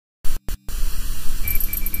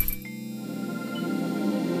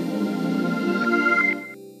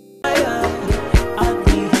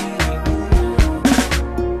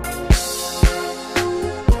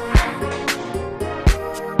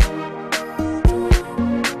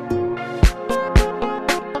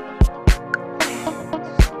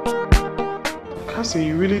Say,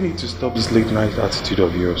 you really need to stop this late night attitude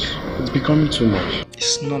of yours. It's becoming too much.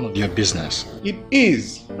 It's none of your business. It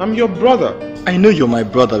is. I'm your brother. I know you're my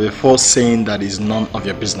brother before saying that it's none of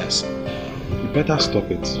your business. You better stop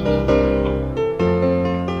it.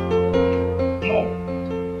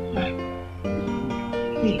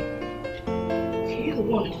 You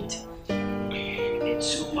want it.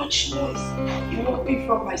 It's too much noise. You woke me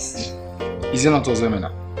from my sleep. Is it not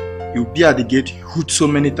Ozemena? You'll be at the gate, hoot so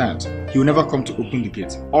many times. He'll never come to open the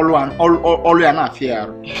gate. All you are not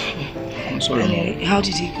fear. I'm sorry. How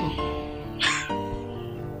did he go?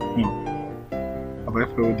 Have I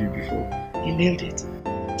failed you before? You nailed it.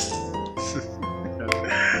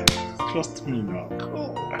 Trust me now.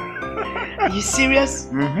 Are you serious?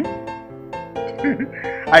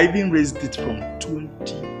 I even raised it from 20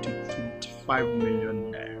 to 25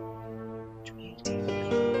 million naira. 25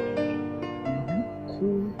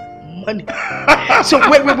 cool money. So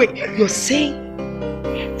wait. You're saying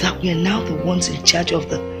that we are now the ones in charge of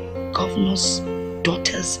the governor's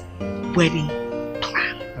daughter's wedding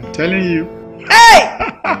plan? I'm telling you. Hey!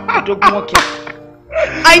 Don't mock it.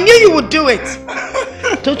 I knew you would do it.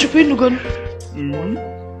 Don't you feel Nugon?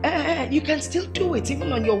 You can still do it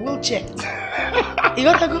even on your wheelchair. You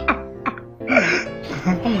gotta go.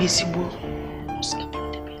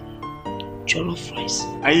 Jollof rice.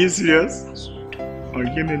 Are you serious?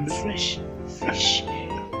 Fresh fish.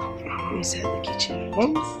 Inside the kitchen.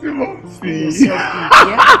 Momsi.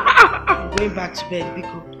 I'm going back to bed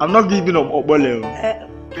because I'm not giving up Okoli. I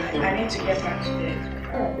need to get back to bed.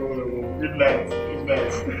 Good night.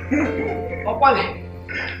 Okoli.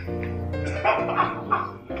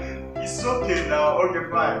 It's okay now. Okay,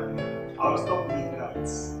 fine. I'll stop midnight.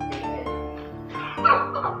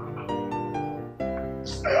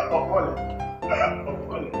 Okoli.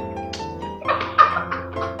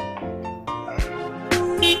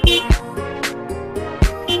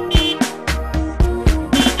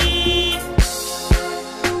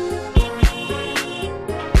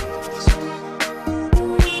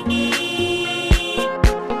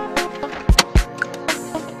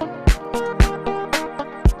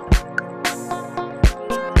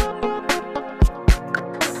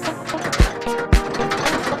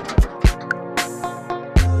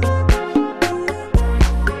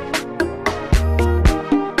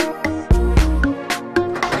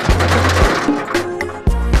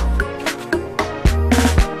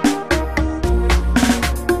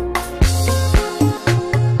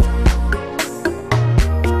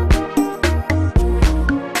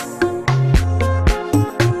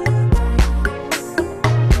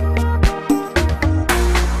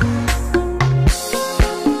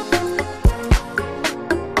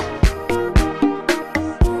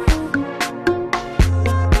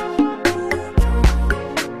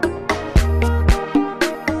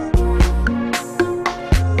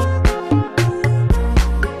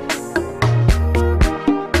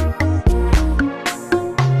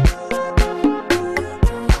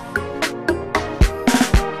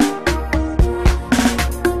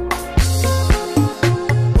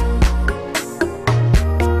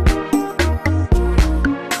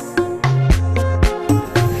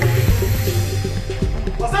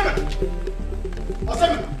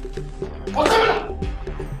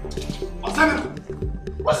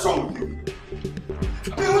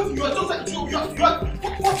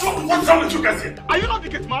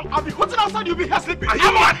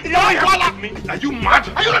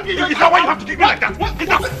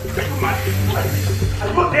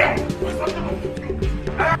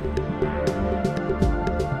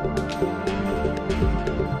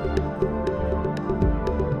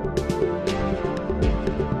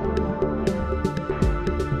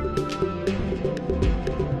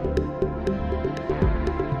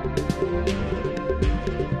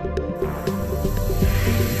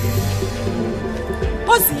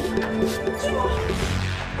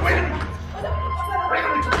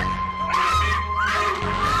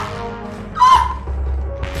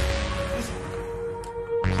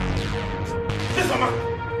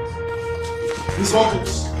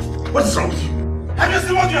 What is wrong with you? Have you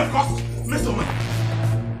seen what you have caused? Mr. Man.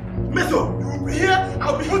 Mr. You will be here,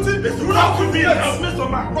 I'll be hunting. Mr. You will not be here, Mr.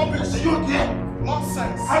 Man. Rubbish. Are you okay?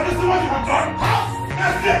 Nonsense. Have you seen what you have done?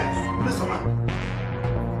 Yes, Mr. Man.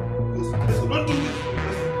 Mr. Don't do this.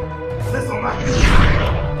 Mr. Man.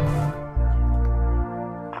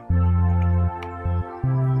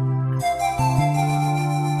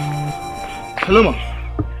 Hello, ma.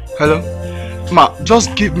 Hello. Ma,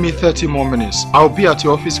 just give me 30 more minutes. I'll be at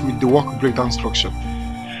your office with the work breakdown structure.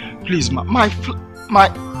 Please, ma.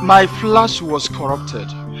 My flash was corrupted.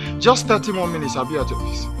 Just 30 more minutes, I'll be at your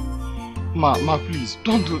office. Ma, please,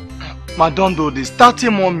 don't do... Ma, don't do this. 30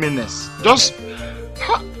 more minutes. Just...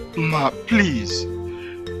 Ma, please.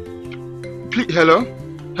 Please, hello?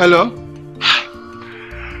 Hello?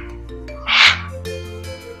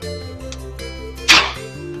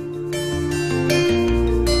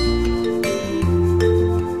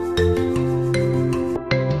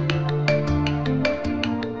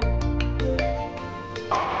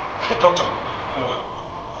 Doctor,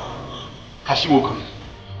 has she woken?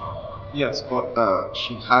 Yes, but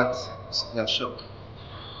she had a shock.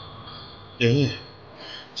 Yeah.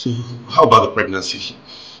 So, how about the pregnancy?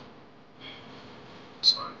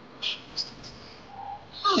 Sorry.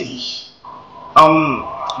 Hi.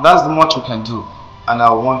 That's the much we can do. And I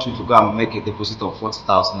want you to go and make a deposit of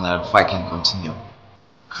 40,000 naira if I can continue.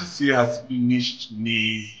 Cassie has finished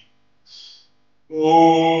me.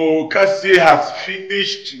 Oh, Cassie has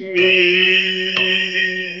finished me.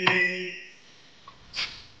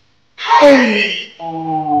 Hey.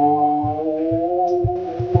 Oh.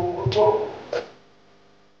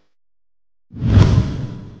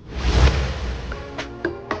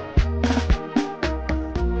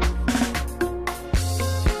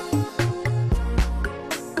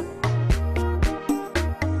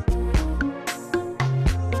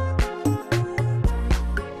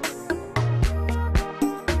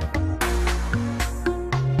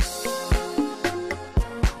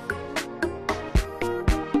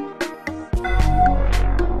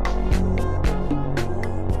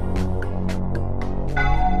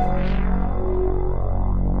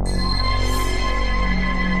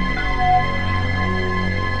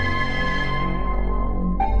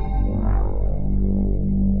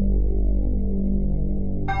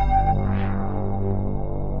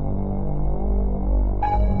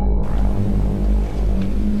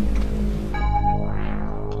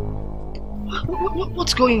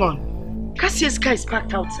 What's going on? Cassie's car is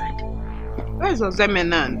parked outside. Where is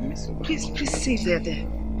Ozemenan? Please see if they're there.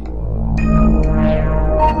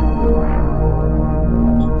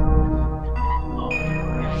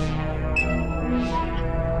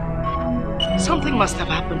 Something must have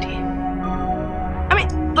happened here. I mean,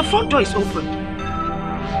 the front door is open.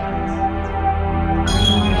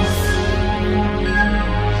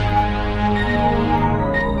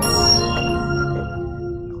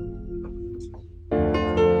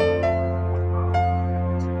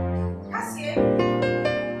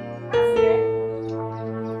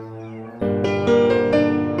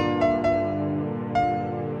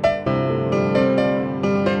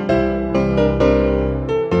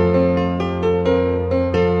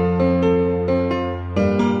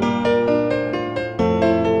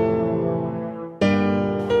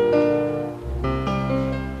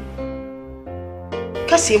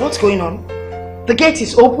 Cassie, what's going on? The gate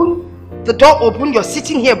is open, the door open, you're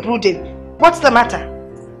sitting here brooding. What's the matter?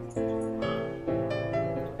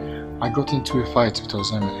 I got into a fight with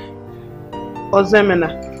Ozemena. Ozemena,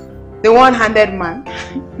 the one-handed man.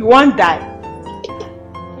 You won't die.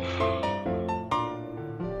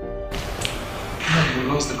 We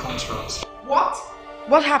lost the contract. What?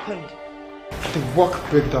 What happened? The work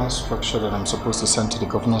breakdown structure that I'm supposed to send to the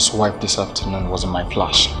governor's wife this afternoon was in my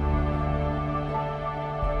flash.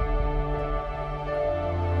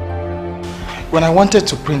 When I wanted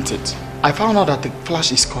to print it, I found out that the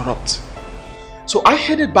flash is corrupt. So I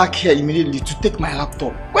headed back here immediately to take my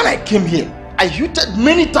laptop. When I came here, I hooted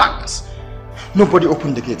many times. Nobody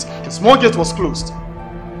opened the gate. The small gate was closed.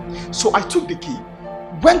 So I took the key,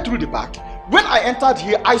 went through the back. When I entered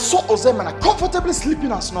here, I saw Ozemena comfortably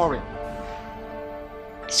sleeping and snoring.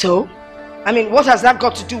 So? I mean, what has that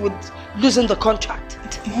got to do with losing the contract?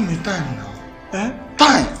 Mommy, time now.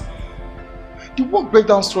 Time! The work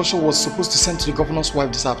breakdown structure was supposed to send to the governor's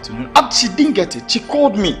wife this afternoon, and she didn't get it. She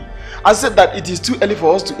called me and said that it is too early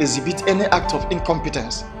for us to exhibit any act of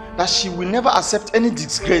incompetence, that she will never accept any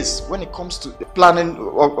disgrace when it comes to planning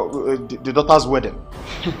the daughter's wedding.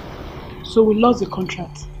 So we lost the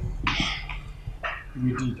contract.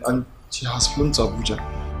 We did, and she has flown to Abuja.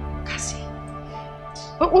 Cassie,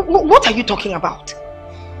 what are you talking about?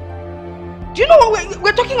 Do you know what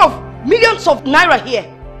we're talking of? Millions of naira here.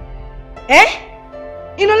 Eh?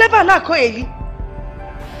 You know, never na koeli.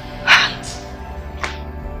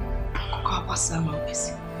 God, what's that now,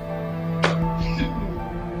 Bessie?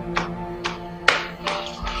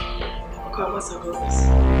 God, what's that now, Bessie?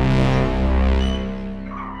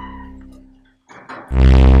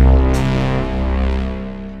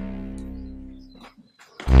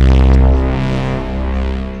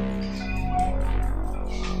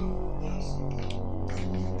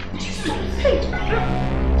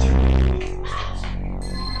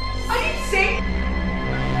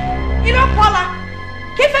 You know, Paula,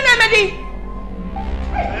 keep an remedy.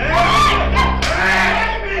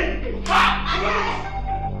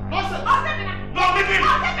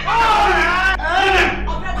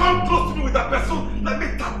 vessel, let me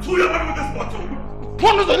tattoo your body with this bottle.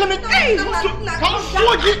 Let me. Hey,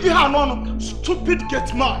 stupid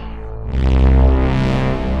get man.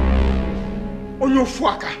 On your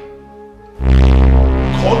fuaka.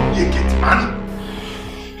 Call me a gate man?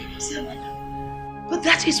 But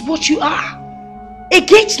that is what you are. A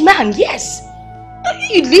gate man, yes.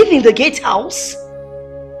 You live in the gatehouse.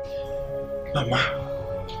 Mama,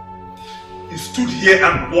 you stood here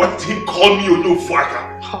and watched him call me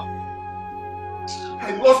Onyofuaka. Huh.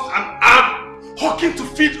 I lost an arm hawking to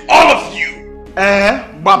feed all of you.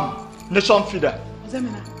 Bam. Nation feeder.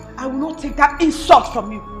 Zemina, I will not take that insult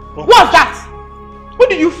from you. What's that? Who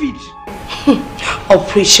did you feed?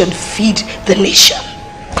 Operation Feed the Nation.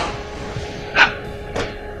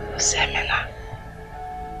 Zemina.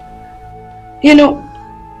 You know,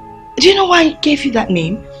 do you know why I gave you that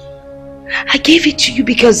name? I gave it to you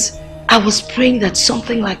because I was praying that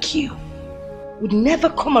something like you would never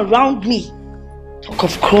come around me. Talk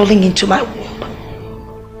of crawling into my womb.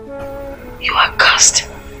 You are cursed.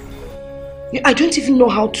 I don't even know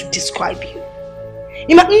how to describe you.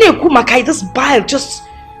 This bile just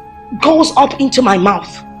goes up into my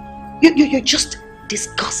mouth. You're just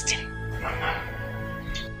disgusting.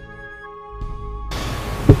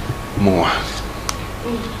 Moa.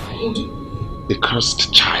 The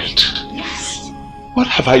cursed child. Yes. What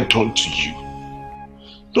have I done to you?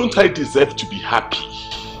 Don't I deserve to be happy?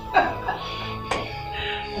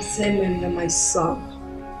 Zemina, my son.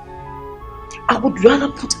 I would rather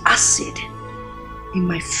put acid in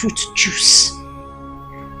my fruit juice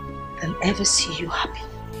than ever see you happy.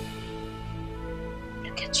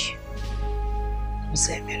 Look at you.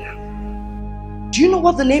 Zemina. Do you know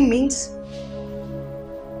what the name means?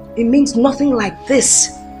 It means nothing like this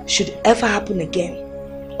should ever happen again.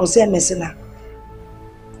 Ozemezina.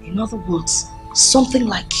 In other words, something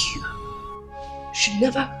like you should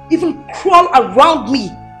never even crawl around me.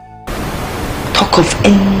 Talk of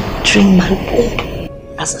entering my womb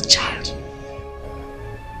as a child.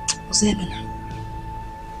 Ozemena.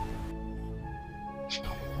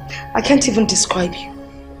 I can't even describe you,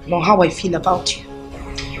 nor how I feel about you.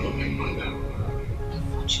 You are my mother.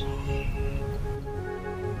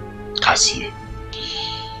 Cassie,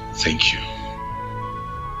 thank you.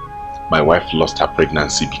 My wife lost her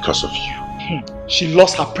pregnancy because of you. She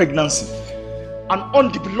lost her pregnancy. An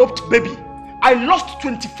undeveloped baby. I lost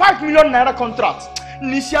 25 million naira contract.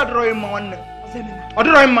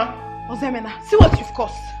 Ozemena, see what you've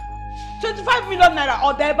cost. 25 million naira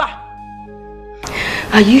or deba.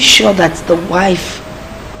 Are you sure that the wife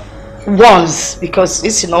was, because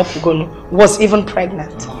it's enough was even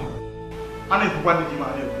pregnant?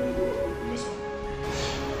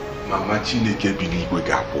 Mama Chineke biligwe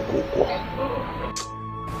ga-akwụkwọ.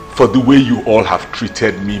 For the way you all have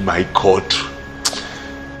treated me, my God.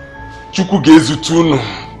 Chukwu ga-ezute unu,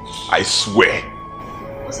 I swear.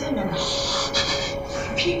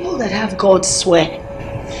 People that have God swear,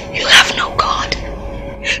 you have no God.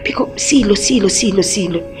 Because silo.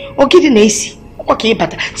 Ogidi na isi. Okay,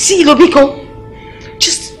 but silo biko.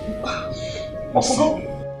 Just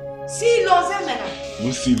silo zemena.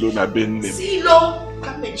 No silo na benne. Silo.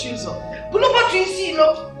 Come and choose up. Pull up between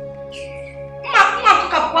silo. Ma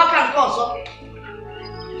kuka nke ọzọ.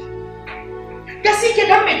 Kasi ke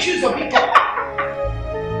come and choose up biko.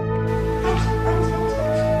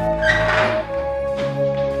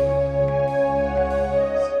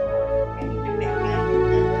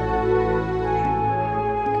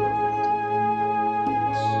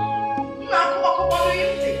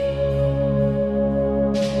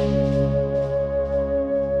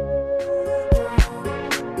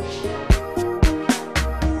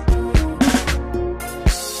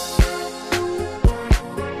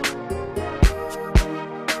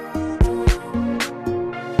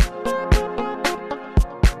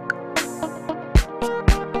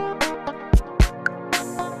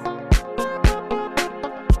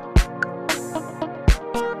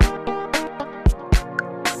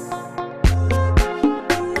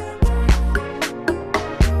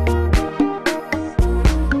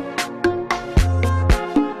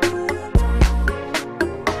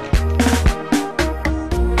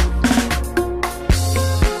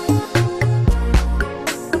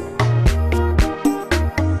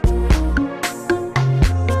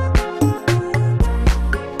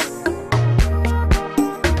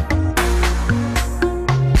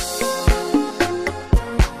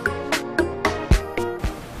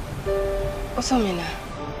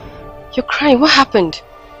 You're crying. What happened?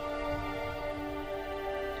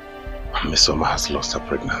 Miss Oma has lost her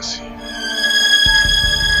pregnancy.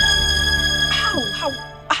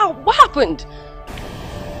 How? What happened?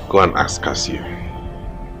 Go and ask Cassie.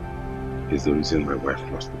 is the reason my wife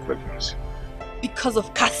lost the pregnancy. Because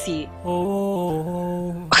of Cassie.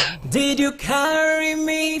 Oh, did you carry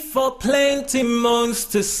me for plenty months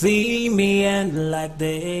to see me end like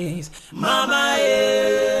this? Mama,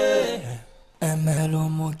 yeah. Emelo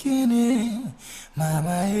mokini,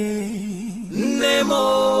 mama,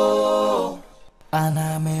 Nemo.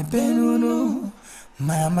 Aname benunu,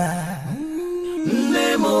 mama.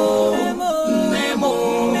 Nemo, Nemo, Nemo,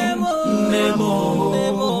 Nemo, Nemo,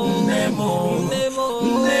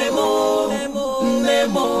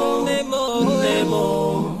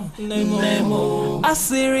 Nemo.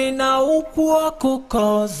 Asiri na ukwu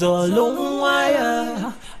ọkụkọ zọlụ nwa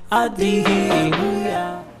ya adịghị ihu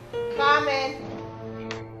ya. Carmen.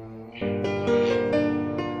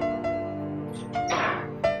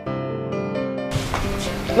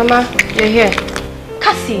 Mama, you're here.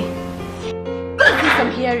 Cassie, what is this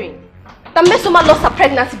I'm hearing? That Mesoma lost her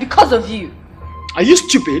pregnancy because of you. Are you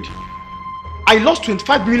stupid? I lost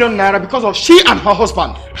 25 million naira because of she and her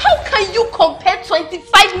husband. How can you compare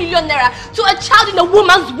 25 million naira to a child in a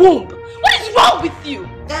woman's womb? What is wrong with you?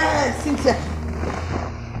 Cynthia,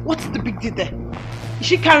 what's the big deal there? Is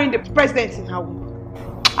she carrying the president in her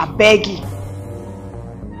womb? I beg you.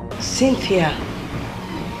 Cynthia,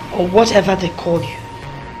 or whatever they call you.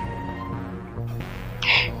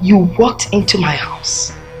 You walked into my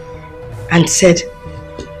house and said,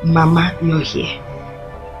 Mama, you're here.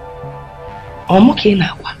 I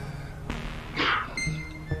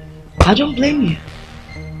don't blame you.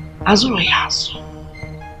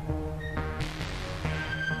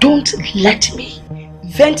 Don't let me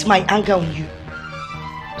vent my anger on you.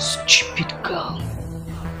 Stupid girl.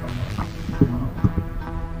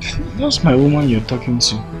 That's my woman you're talking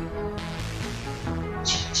to.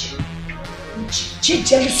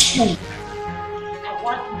 Jealous fool.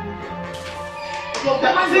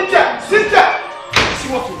 Cynthia! See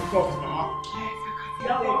what you've got, Mama.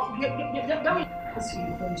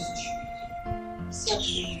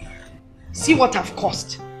 See what I've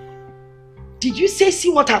caused. Did you say see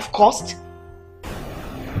what I've caused?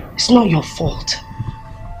 It's not your fault.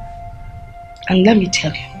 And let me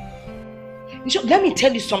tell you. Let me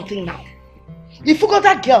tell you something now. If you got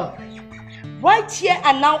that girl, right here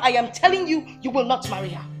and now I am telling you, you will not marry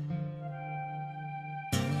her.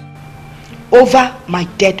 Over my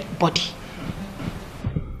dead body.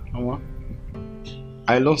 Mama,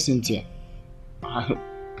 I love Cynthia. I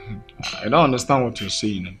don't understand what you're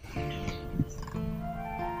saying.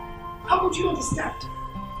 How would you understand?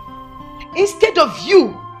 Instead of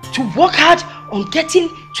you to work hard on getting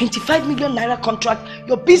 25 million naira contract,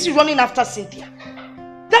 you're busy running after Cynthia.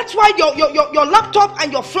 That's why your laptop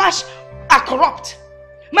and your flash are corrupt.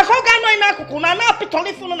 Flash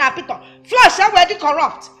are already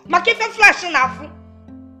corrupt. Flash.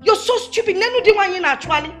 You're so stupid.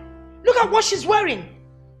 Look at what she's wearing.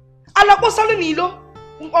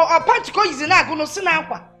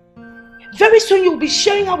 Very soon you'll be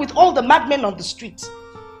sharing her with all the madmen on the street.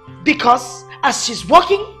 Because as she's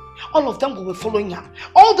walking, all of them will be following her.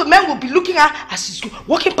 All the men will be looking at her as she's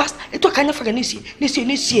walking past.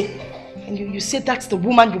 And you said that's the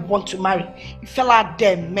woman you want to marry. You fell out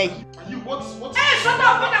there, May. What? Hey, shut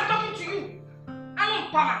up when I'm talking to you.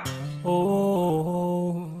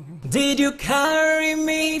 Oh, did you carry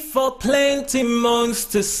me for plenty months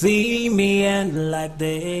to see me end like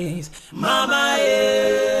this? Mama,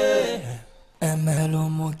 yeah. Emelo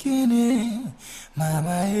mokini,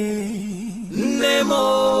 mama,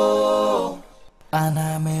 Nemo.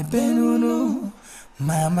 Aname benunu,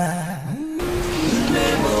 mama,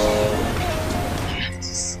 Nemo. You have to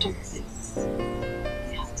stop this.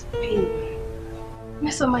 You have to pay me.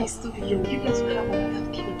 Mesoma is still young. You guys will have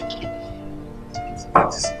another kid.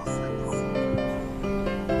 This is not my problem.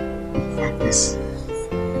 Like this,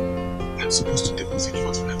 I'm supposed to deposit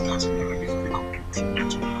 45,000 naira before they come to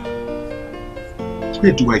treatment tomorrow.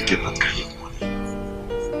 Where do I get that kind of money?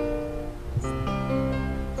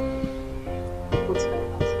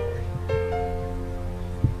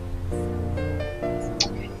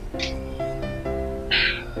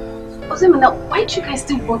 Ozemana, why do you guys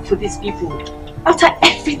still work for these people? After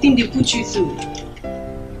everything they put you through?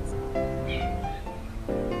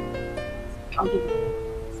 I'll give it.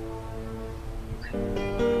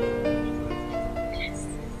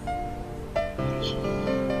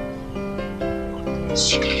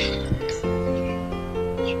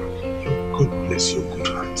 God bless your good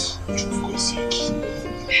heart. For God's sake.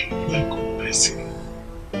 May God bless him.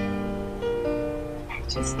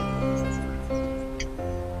 Just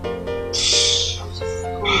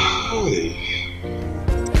Hey.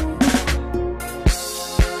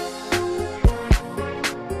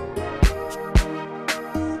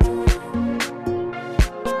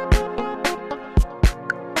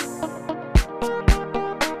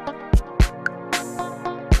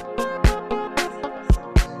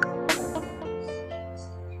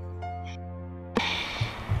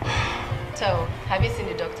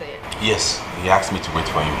 he asked me to wait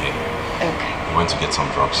for him here. Okay. He went to get some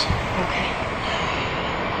drugs. Okay.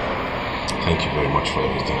 Thank you very much for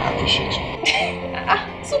everything. I appreciate you.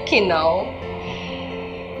 It's okay now.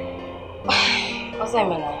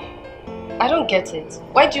 Osaimena, I don't get it.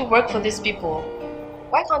 Why do you work for these people?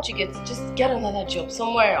 Why can't you just get another job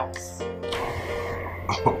somewhere else?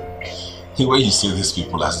 The way you say these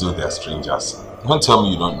people as though they are strangers. Don't tell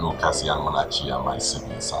me you don't know Cassie and Monachi and my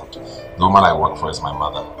siblings. The woman I work for is my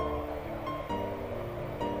mother.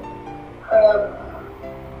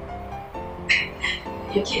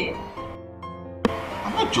 You okay?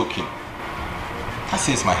 I'm not joking.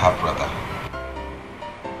 Cassie is my half-brother.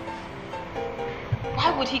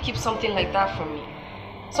 Why would he keep something like that from me?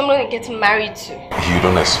 Someone I'm getting married to. You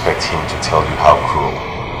don't expect him to tell you how cruel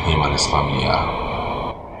him and his family are.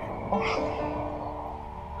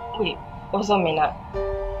 Wait, Osamena.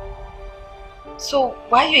 So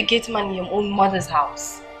why are you a gate man in your own mother's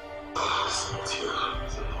house? A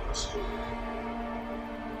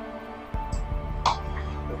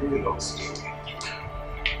very long story.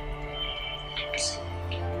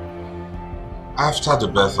 After the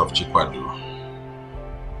birth of Chikwadu,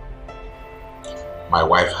 my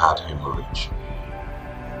wife had hemorrhage.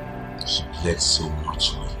 She bled so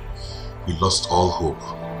much. We lost all hope.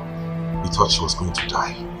 We thought she was going to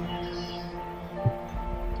die.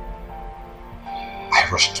 I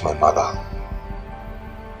rushed to my mother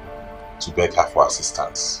to beg her for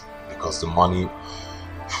assistance because the money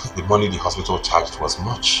the hospital charged was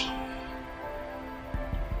much.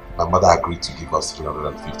 My mother agreed to give us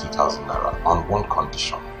 350,000 naira on one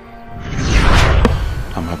condition.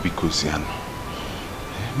 I'm happy, Kosian.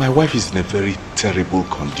 My wife is in a very terrible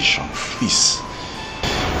condition. Please.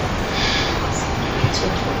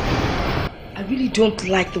 I really don't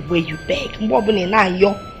like the way you beg.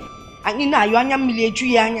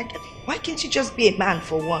 Why can't you just be a man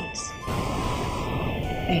for once?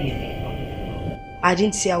 Anyway, I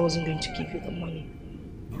didn't say I wasn't going to give you the money.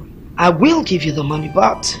 I will give you the money,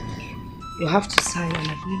 but you have to sign an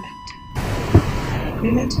agreement.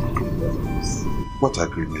 Agreement? What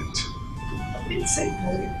agreement?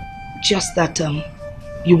 Just that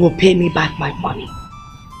you will pay me back my money.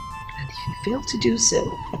 And if you fail to do so,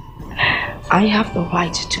 I have the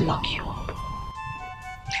right to lock you up.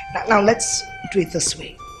 Now let's do it this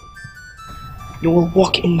way. You will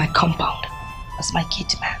walk in my compound as my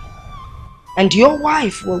kid man. And your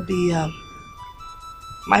wife will be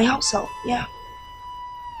my house help, yeah.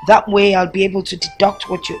 That way I'll be able to deduct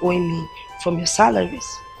what you're owing me from your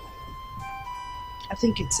salaries. I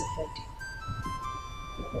think it's a fair deal.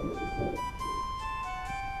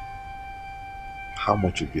 How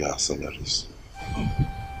much would be our salaries? I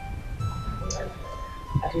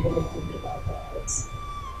didn't even think about that.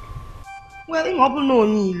 Well,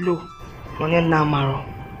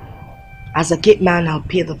 as a gate man, I'll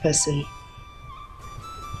pay the person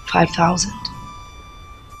 5,000.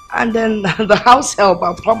 And then the house help,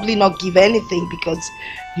 I'll probably not give anything because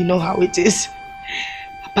you know how it is.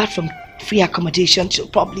 Apart from free accommodation, she'll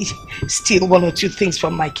probably steal one or two things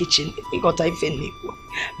from my kitchen.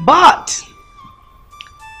 But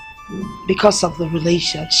because of the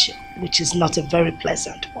relationship, which is not a very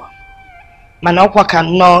pleasant one,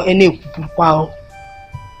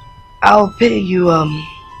 I'll pay you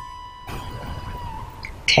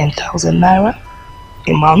 10,000 naira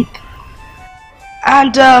a month.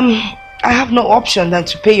 And I have no option than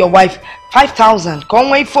to pay your wife 5,000.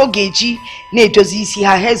 Conway for Geji,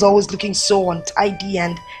 her hair is always looking so untidy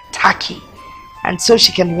and tacky. And so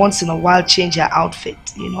she can once in a while change her outfit,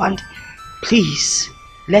 you know. And please,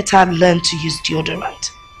 let her learn to use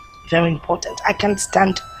deodorant. Very important. I can't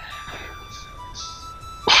stand.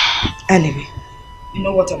 Anyway, you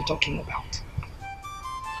know what I'm talking about.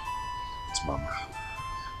 Mama,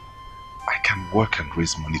 I can work and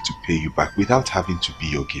raise money to pay you back without having to be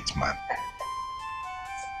your gate man.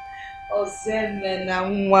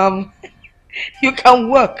 You can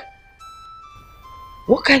work.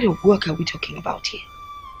 What kind of work are we talking about here?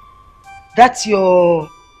 That's your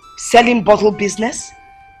selling bottle business?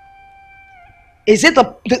 Is it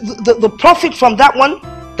the profit from that one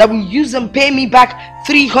that will use and pay me back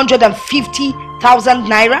 350,000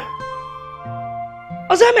 naira?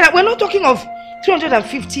 We're not talking of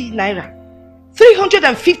 350 naira.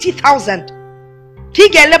 350,000.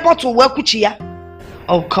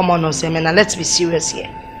 Oh, come on, Osemena, let's be serious here.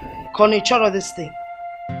 Control this thing.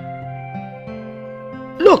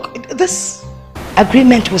 Look, this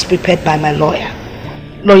agreement was prepared by my lawyer.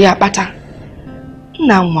 Lawyer Bata.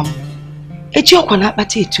 Now, Mom.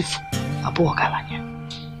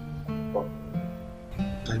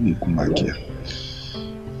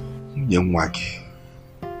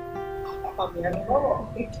 I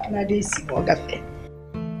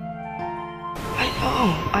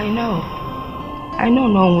know,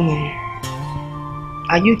 no woman.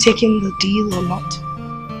 Are you taking the deal or not?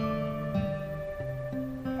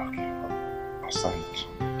 Okay, I'll sign it.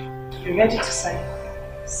 You ready to sign?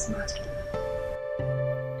 Smart.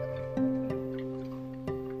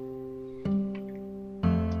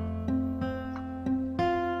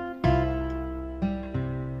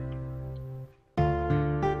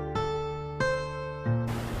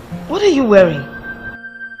 What are you wearing?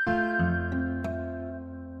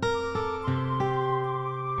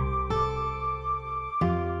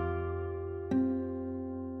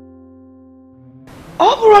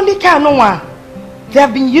 They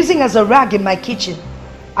have been using as a rag in my kitchen.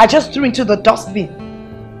 I just threw into the dustbin.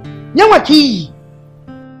 Nyawaki!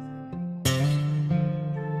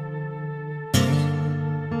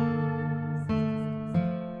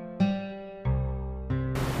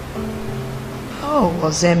 Oh,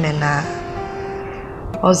 Ozemena.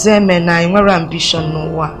 Ozemena, in where ambition no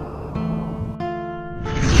one.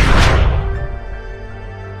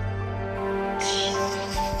 Son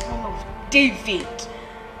of David.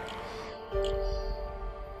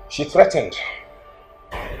 She threatened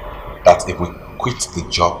that if we quit the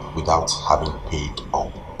job without having paid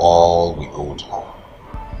up all we owed her,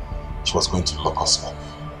 she was going to lock us up.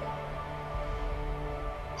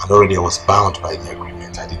 And already I was bound by the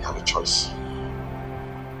agreement. I didn't have a choice.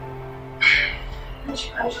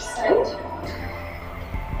 I understand.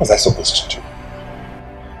 What was I supposed to do?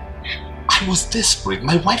 I was desperate.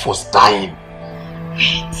 My wife was dying.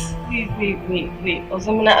 Wait.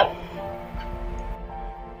 Ozemena,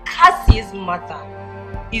 Cassie's mother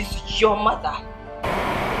is your mother.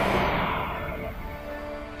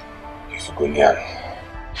 Yusugonian.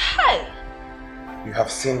 Hi. You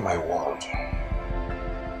have seen my world.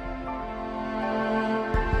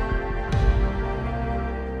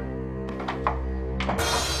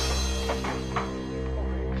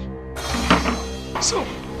 So,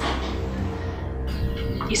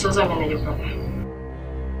 Is Ozemena your brother?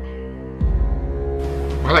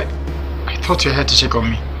 Well, I thought you had to check on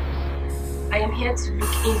me. I am here to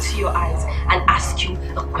look into your eyes and ask you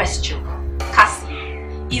a question. Cassie,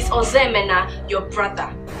 is Ozemena your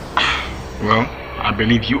brother? Well, I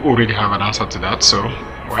believe you already have an answer to that, so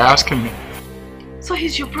why asking me? So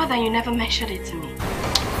he's your brother and you never mentioned it to me?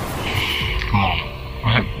 Come on.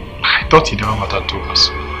 Well, I thought you never mattered to us.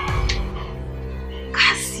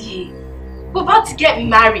 Cassie, we're about to get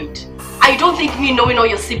married. And you don't think me knowing all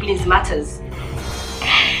your siblings matters?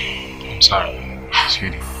 I'm sorry,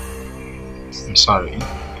 sweetie. I'm sorry.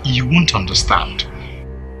 You won't understand.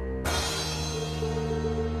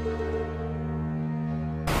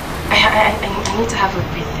 I need to have a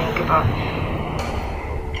rethink about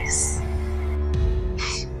this.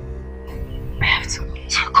 I have to.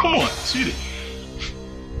 Come on, sweetie.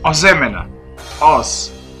 Ozemena,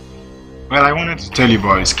 us. Well, I wanted to tell you,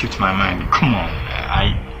 but it skipped my mind. Come on,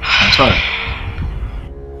 I'm sorry.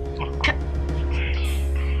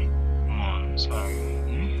 Come on, I'm sorry.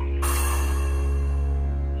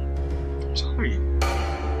 I'm sorry.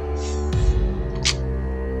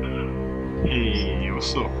 Hey,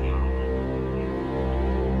 what's up?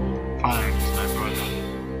 Fine, it's my brother.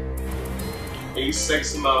 Hey,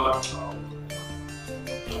 sexy mama.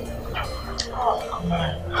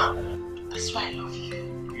 That's why I love you.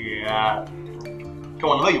 Yeah. Come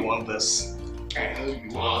on, I know you want this. I know you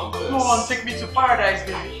want this. Come on, take me to paradise,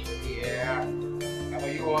 baby. Yeah. I know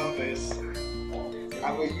you want this. I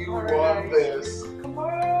know you want this. Come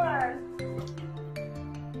on.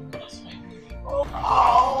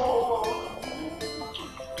 Oh.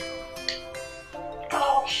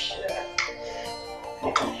 Oh, shit.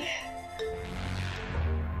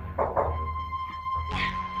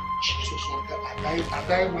 Jesus, I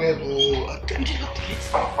well, oh.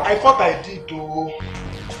 I thought I did, though.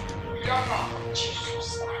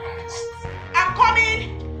 Jesus Christ. I'm coming.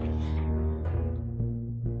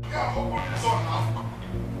 Yeah, open this door now.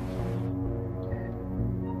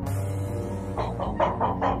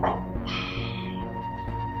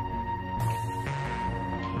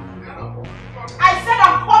 I said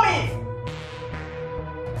I'm coming.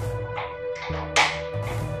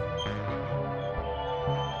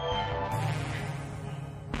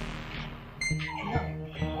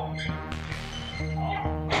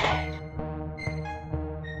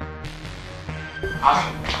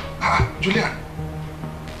 Julian,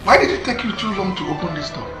 why did it take you too long to open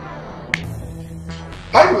this door?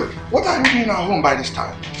 By the way, what are you doing at home by this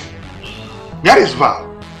time? Where is Val?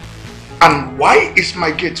 And why is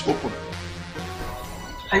my gate open?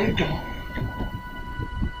 Are you done?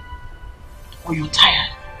 Or you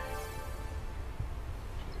tired?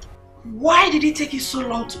 Why did it take you so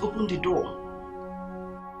long to open the door?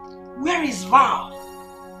 Where is Val?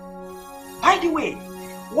 By the way,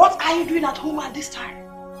 what are you doing at home at this time?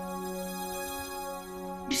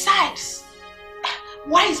 Besides,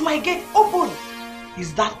 why is my gate open?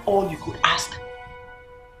 Is that all you could ask?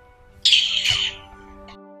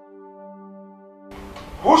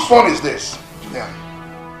 Whose phone is this? Yeah.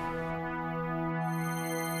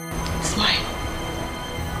 It's mine.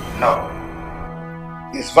 No.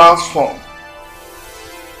 It's Val's phone.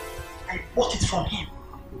 I bought it from him.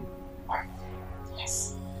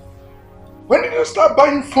 Yes. When did you start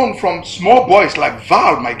buying phone from small boys like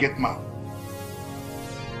Val, my gate man?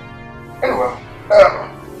 Anyway,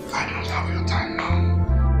 I don't have your time now.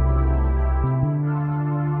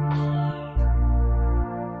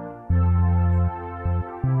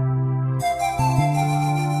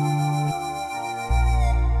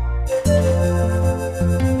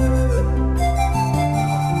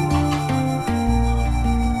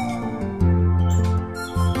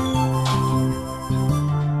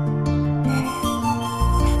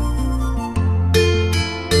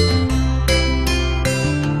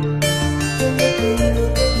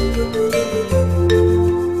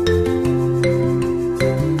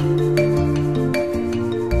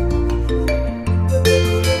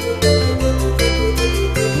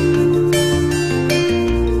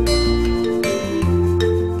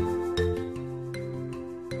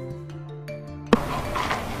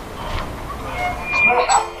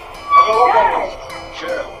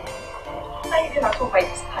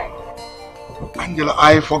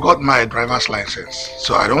 I forgot my driver's license,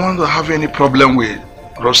 so I don't want to have any problem with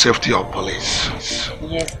road safety or police.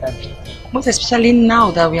 Yes, Daddy. Most especially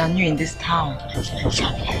now that we are new in this town.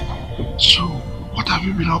 Exactly. So, what have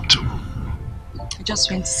you been up to? I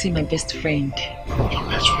just went to see my best friend. Your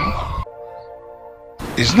best friend?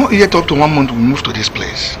 It's not yet up to 1 month we moved to this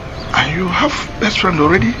place. And you have best friend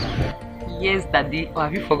already? Yes, Daddy. Or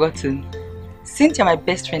have you forgotten? Cynthia, my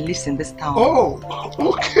best friend, lives in this town. Oh,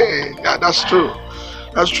 okay. Yeah, that's true.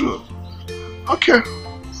 That's true. Okay.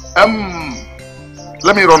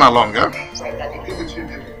 Let me run along, yeah?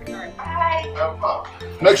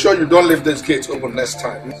 Make sure you don't leave this gate open next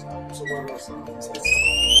time.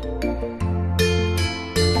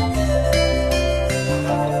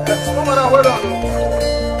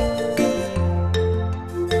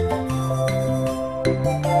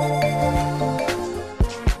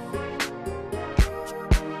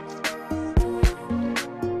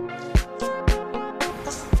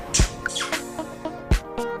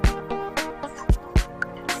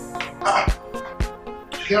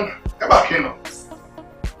 Come back here now.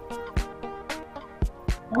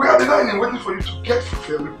 We are the dining waiting for you to get food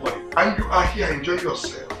for everybody, and you are here enjoying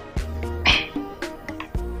yourself.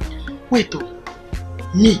 Wait, though.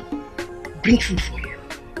 Me? Bring food for you?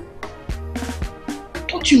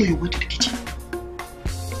 Don't you know you went to the kitchen?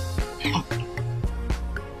 You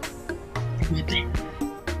were there,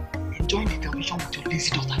 enjoying the television with your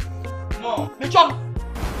lazy daughter. No. Mitchell!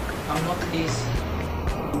 I'm not lazy.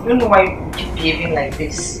 I don't know why you keep behaving like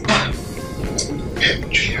this. Hey,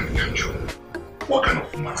 Julian, what kind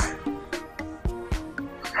of woman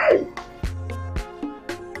are you?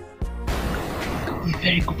 You're a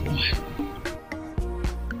very good woman.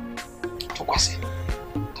 Tokwase,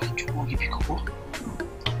 don't you worry, Bikobo.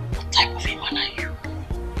 What type of a man are you?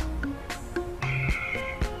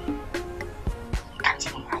 Can't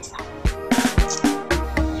even answer.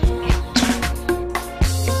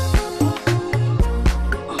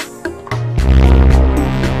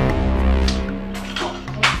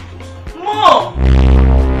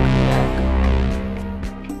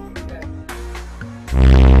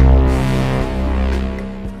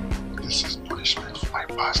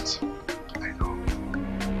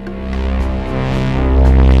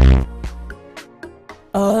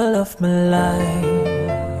 All of my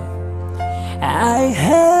life I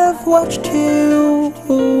have watched you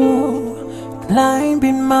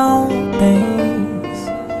climbing mountains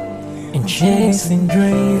and chasing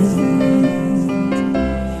dreams.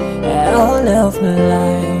 All of my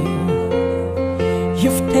life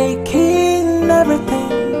you've taken everything,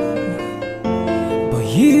 but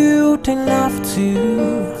you didn't have to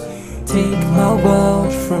take my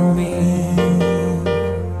world from me.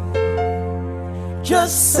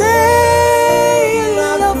 Just say you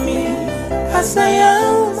love me as I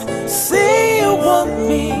am. Say you want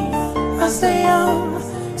me as I am.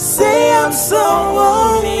 Say I'm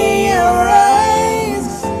someone in your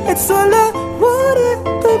eyes. It's all I wanted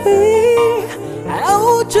to be.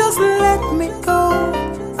 Oh, just let me go.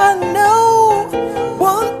 I know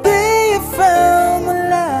one day you found my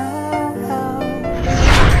love.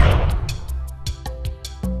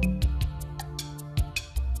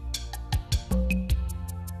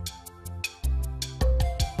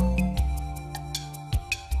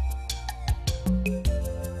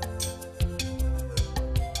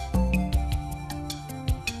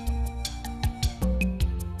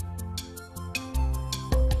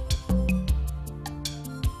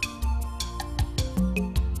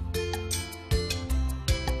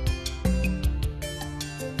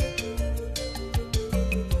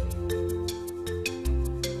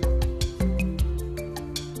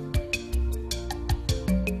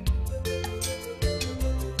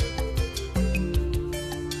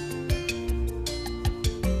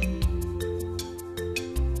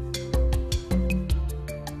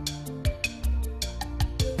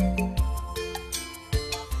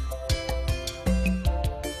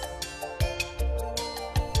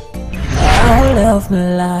 of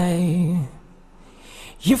my life.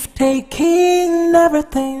 You've taken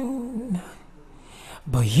everything,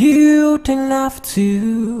 but you don't have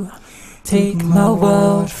to take my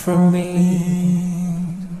world from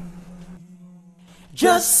me.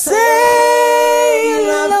 Just say you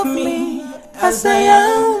love me as I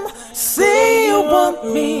am. Say you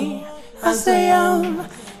want me as I am.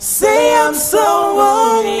 Say I'm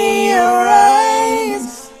someone in your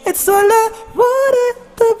eyes. It's all I wanted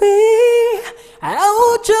to be.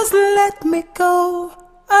 Oh, just let me go.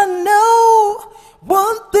 I know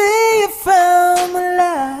one day if I'm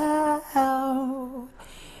allowed,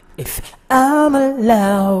 if I'm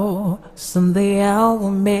allowed, someday I will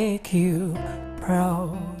make you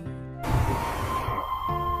proud.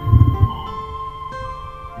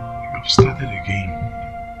 You've started again.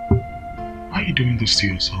 Why are you doing this to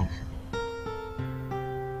yourself?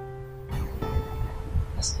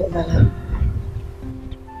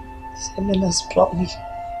 Semina's brought me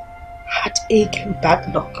heartache and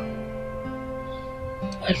bad luck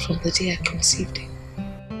right from the day I conceived him.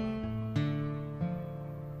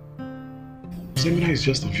 Semina is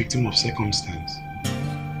just a victim of circumstance.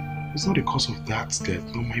 It's not the cause of Dad's death,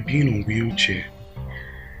 nor my being on wheelchair.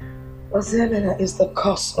 But Semina is the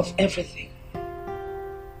cause of everything.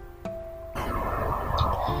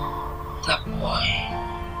 That boy,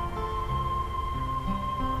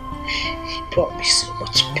 he brought me so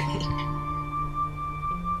much pain,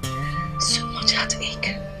 so much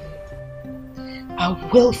heartache. I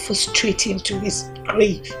will frustrate him to his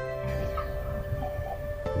grave.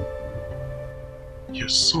 Your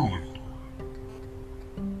son,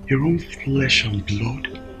 your own flesh and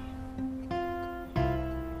blood.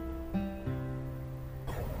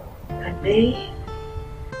 I may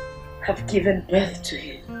have given birth to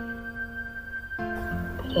him,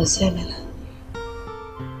 but Ozemena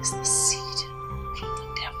is the seed from the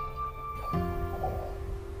devil.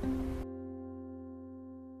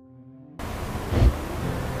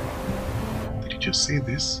 Did you just say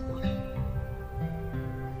this?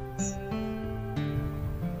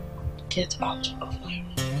 Get out of my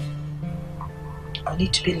room. I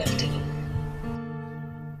need to be left alone.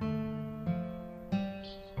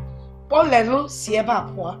 What level?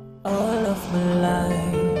 All of my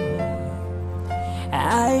life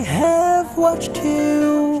I have watched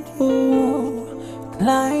you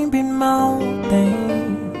climbing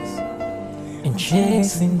mountains and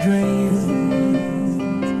chasing dreams.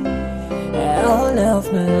 All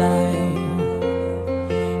of my life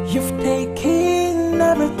you've taken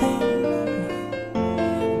everything,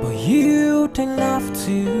 but you don't have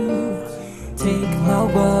to take my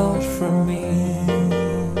world from me.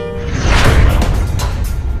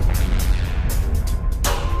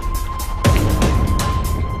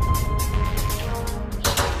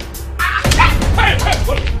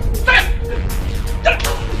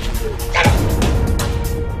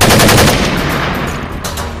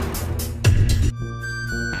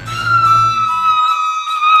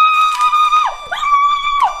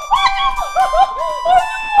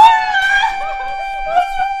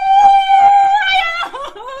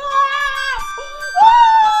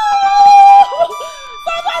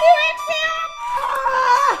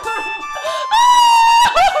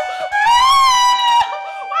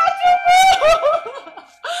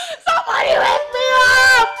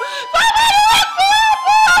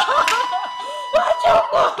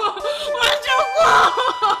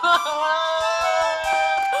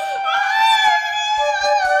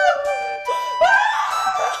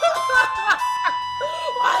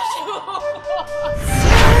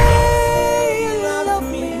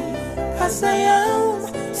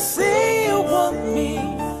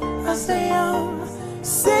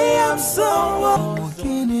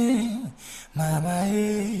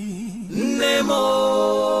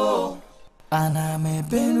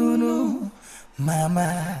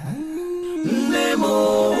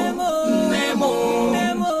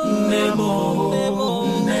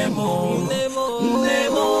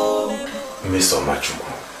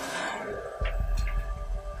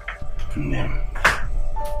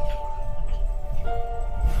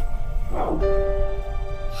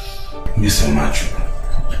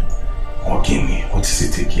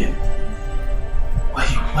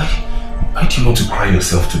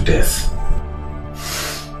 Yourself to death.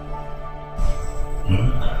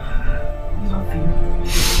 Nothing.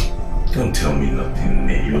 Don't tell me nothing.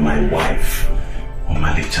 You're my wife.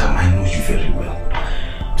 Omalicham, I know you very well.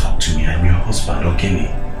 Talk to me. I'm your husband, Okoli.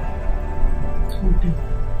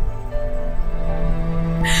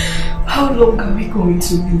 How long are we going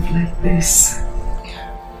to live like this?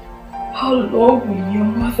 How long will your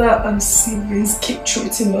mother and siblings keep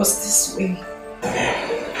treating us this way?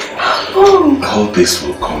 How All this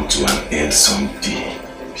will come to an end someday.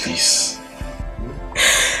 Please.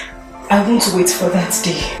 I won't wait for that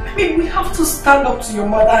day. I mean, we have to stand up to your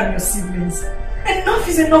mother and your siblings. Enough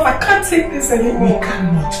is enough. I can't take this anymore. We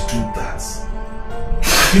cannot do that.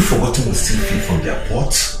 Have you forgotten we still pay from their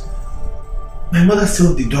pot? My mother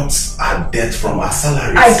still deducts our debt from our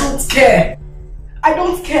salaries. I don't care. I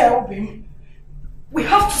don't care, Obim. We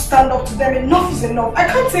have to stand up to them. Enough is enough. I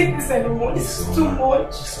can't take this anymore. This is too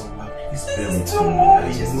much. It's too much. It's too much.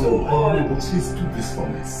 It's too much. But please do this for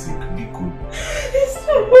my sake. Biko. It's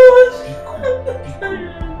too much.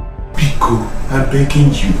 Biko, I'm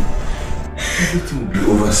begging you. Everything will be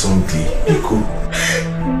over someday. Biko.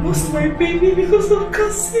 I lost my baby because of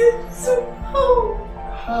Cassie. So how?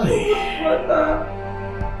 Hi. Mother.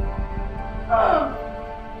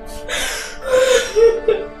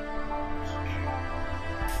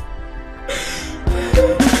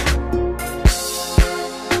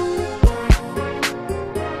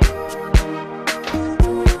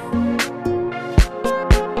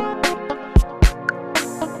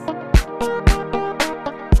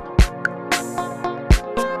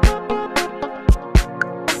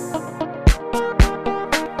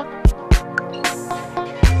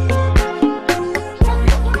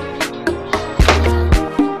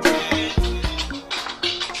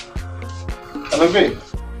 Babe.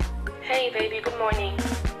 Hey baby, good morning.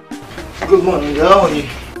 Good morning, how are you?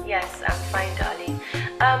 Yes, I'm fine, darling.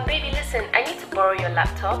 Baby, listen, I need to borrow your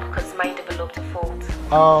laptop because mine developed a fault.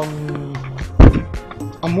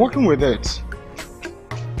 I'm working with it.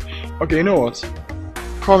 Okay, you know what?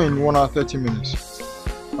 Call me in 1 hour 30 minutes.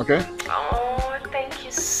 Okay? Oh, thank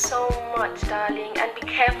you so much, darling. And be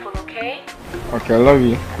careful, okay? Okay, I love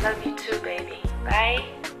you. I love you too, baby. Bye.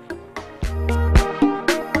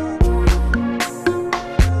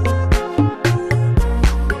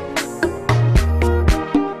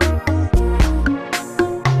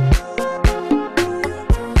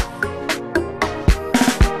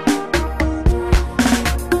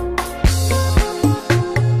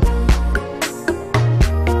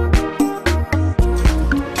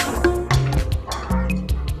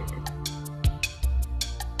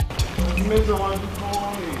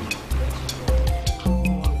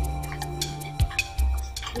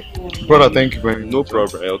 Brother, thank you very much. No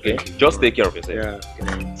problem, okay? Just take care of yourself.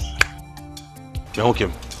 Yeah. Okay.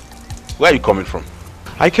 Where are you coming from?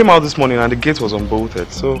 I came out this morning and the gate was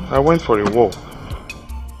unbolted, so I went for a walk.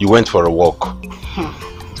 You went for a walk?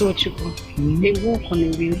 Tochiko, a walk on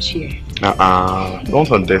a wheelchair.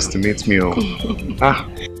 Don't underestimate me.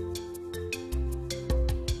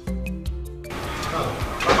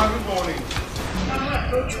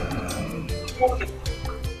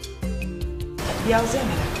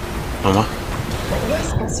 Mama?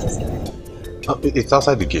 Where's Cassius? It's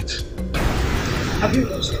outside the gate. Have you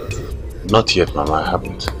watched it? Not yet, Mama, I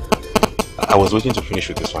haven't. I was waiting to finish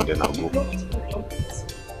with this one, then I'll go.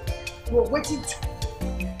 You're waiting to...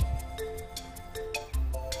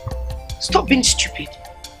 Stop being stupid.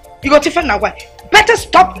 You got to now why? Better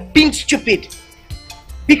stop being stupid.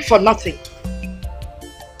 Big for nothing.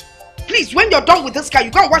 Please, when you're done with this car, you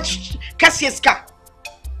go and watch Cassius' car.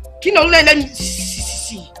 You know, let me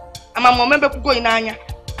see. I'm a member who go in Anya.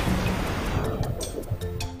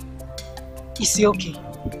 Is he okay?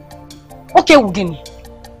 Okay, Ugini.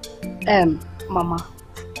 Mama,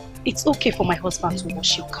 it's okay for my husband to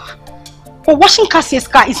wash your car. But washing Cassius'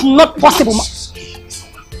 car is not possible.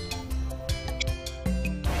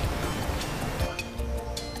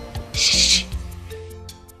 Shh.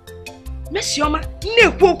 Messioma,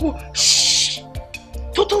 shh.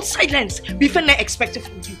 Total silence before I expect it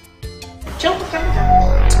from you.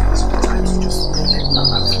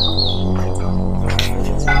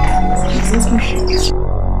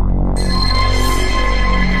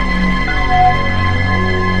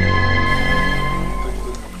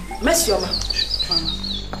 Messioma,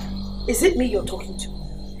 is it me you're talking to?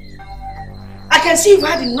 I can see you've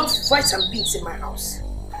had enough rice and beans in my house.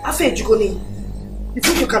 After you go in, you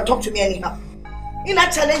think you can talk to me anyhow? In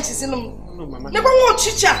that challenge is in them. Never want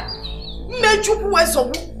chicha.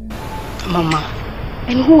 Mama,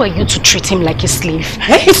 and who are you to treat him like a slave?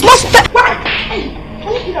 It's not that.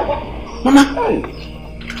 Mama.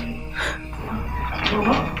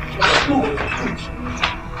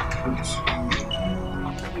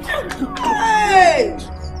 Hey!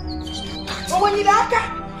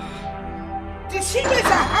 Did she raise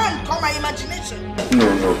her hand on my imagination?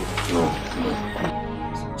 No.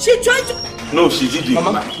 She tried to... No, she didn't.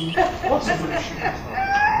 Mama.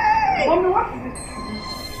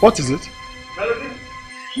 What is it?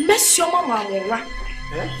 Mess your mama.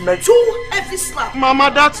 2 heavy slaps.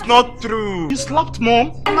 Mama, that's not true. You slapped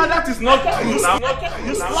mom? Mama, that is not true. You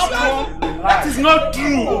slapped mom? That is not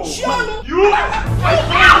true. You?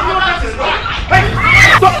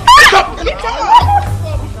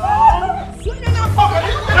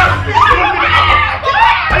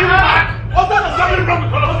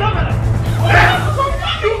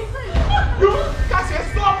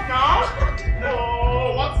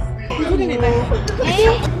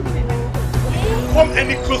 Come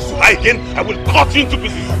any close to her again, I will cut you into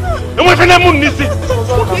pieces. And my friend, I'm needs it.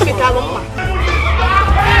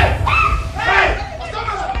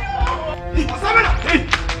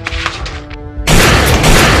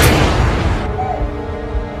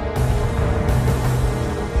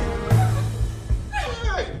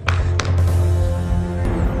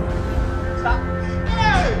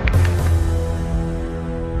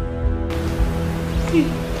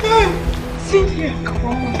 Cynthia, come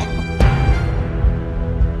on.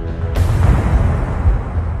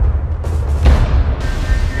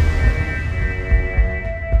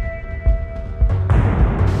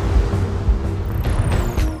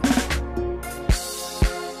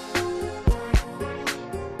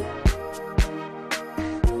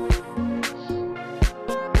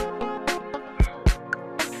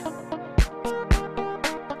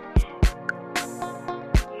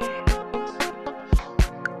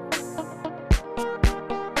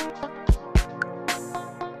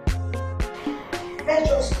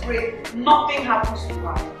 Nothing happens to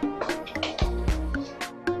her.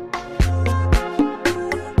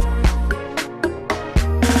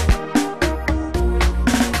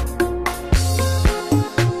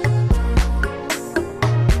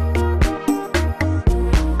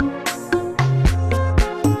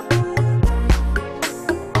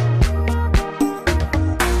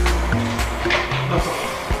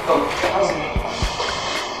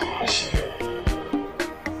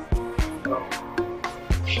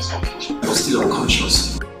 Still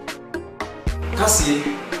unconscious. Cassie,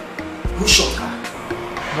 who shot her?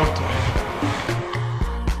 Doctor,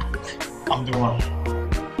 I'm the one.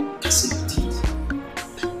 Cassie, you did.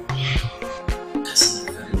 Cassie,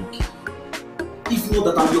 you're very lucky. If you know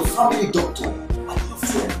that I'm your family doctor and your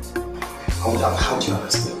friend, I would have had you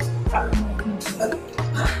arrested.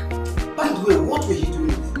 By the way, what were you doing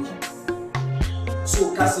in the room?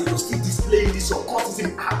 So, Cassie, you're still displaying this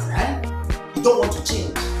occultism act, eh? You don't want to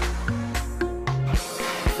change.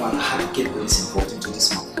 I had to get police involved into this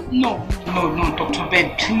matter. No, Dr.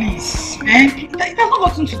 Ben, please. Eh? It has not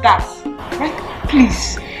gotten to that. Right?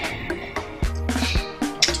 Please.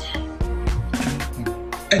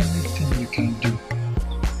 Anything you can do,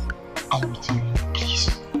 I'm with you. Please.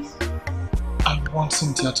 I want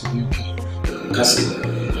Cynthia to be okay. Cassie,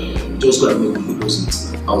 just go and make the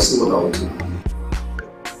deposit. I'll see what I will do.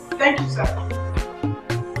 Thank you, sir.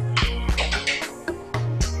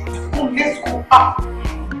 Oh, let's go up.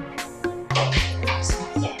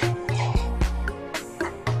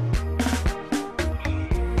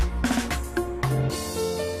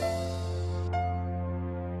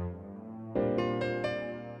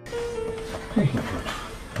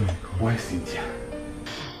 Why Cynthia?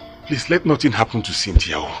 Please let nothing happen to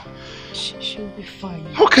Cynthia. She'll be fine.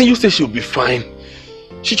 How can you say she'll be fine?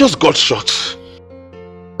 She just got shot.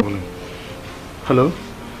 Hello?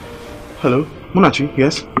 Hello? Munachi,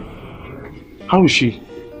 yes? How is she?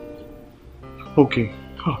 Okay.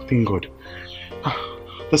 Oh, thank God.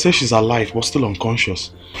 They say she's alive but still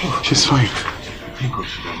unconscious. She's fine. Thank God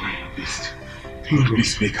she's alive at least. Thank God,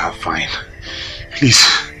 please make her fine. Please.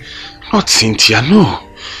 Not Cynthia, no.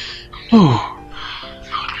 No.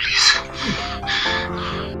 Please.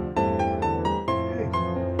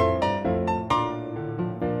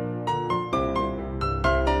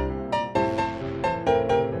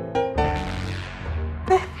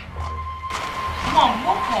 Mom,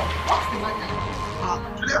 what's the matter?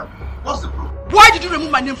 Julia, what's the problem? Why did you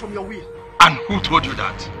remove my name from your will? And who told you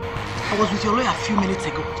that? I was with your lawyer a few minutes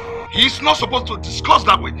ago. He's not supposed to discuss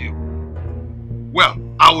that with you. Well,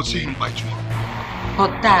 I will see him by tomorrow.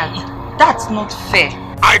 But Dad, that's not fair.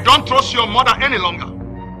 I don't trust your mother any longer.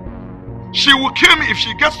 She will kill me if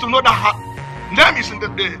she gets to know that her name is in the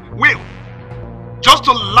will. Just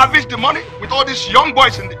to lavish the money with all these young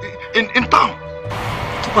boys in town.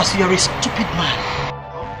 Tupas, you're a stupid man.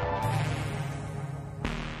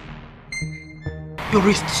 You're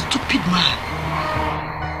a stupid man.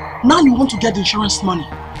 Now you want to get the insurance money.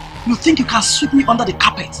 You think you can sweep me under the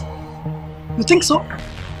carpet? You think so?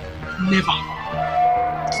 Never.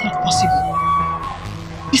 It's not possible.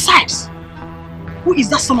 Besides, who is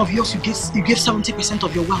that son of yours you gave 70%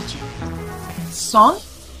 of your wealth to? Son?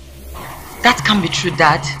 That can't be true,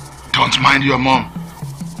 Dad. Don't mind your mom.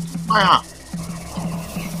 Why her?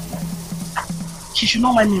 She should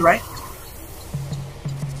not mind me, right?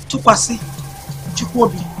 Tukwasi,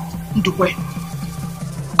 Chukwobi, Ndukwe.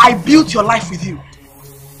 I built your life with you.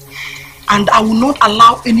 And I will not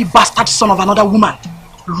allow any bastard son of another woman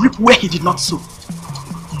reap where he did not sow.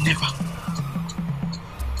 Never.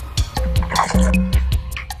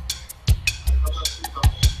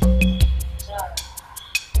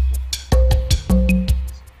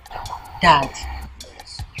 Dad,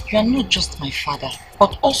 you are not just my father,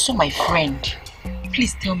 but also my friend.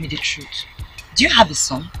 Please tell me the truth. Do you have a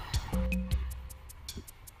son?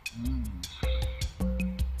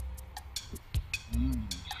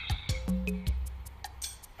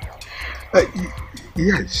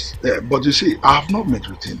 Yes, but you see, I have not met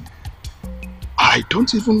with him. I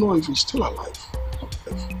don't even know if he's still alive.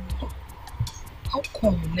 How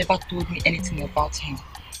come you never told me anything about him?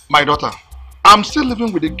 My daughter, I'm still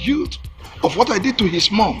living with the guilt of what I did to his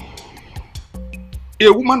mom. A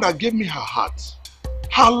woman that gave me her heart,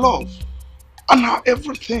 her love, and her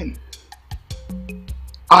everything.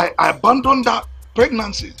 I abandoned that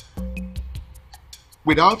pregnancy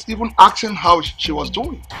without even asking how she was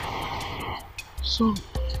doing. So...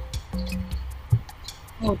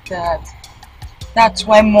 Oh, Dad. That's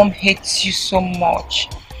why Mom hates you so much.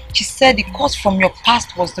 She said the curse from your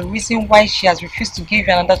past was the reason why she has refused to give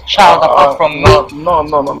you another child apart from me. No.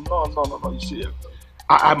 You see,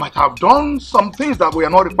 I might have done some things that were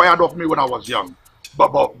not required of me when I was young.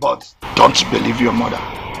 But don't believe your mother.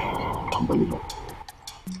 Don't believe her.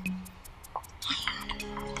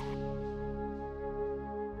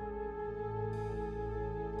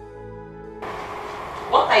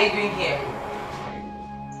 What are you doing here?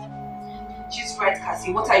 She's right,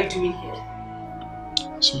 Cassie. What are you doing here?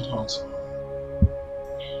 Sweetheart,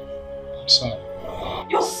 I'm sorry.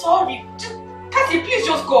 You're sorry? Cassie, please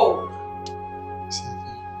just go.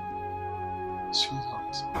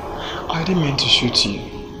 Sweetheart, I didn't mean to shoot you.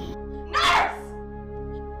 Nurse!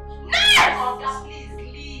 Nurse! Oh, please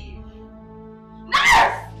leave.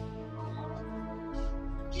 Nurse!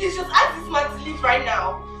 Please just ask this man to leave right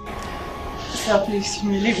now. Sir, please, you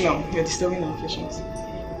may leave now. You're disturbing our patients.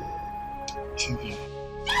 Cynthia.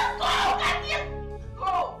 Just go! Cassie!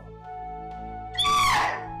 Go!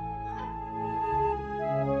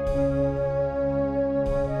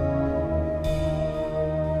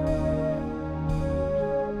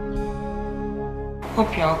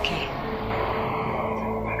 Hope you're okay.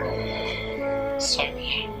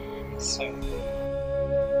 Sorry.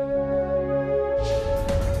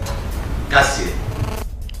 Cassie,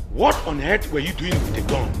 what on earth were you doing with the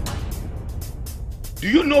gun? Do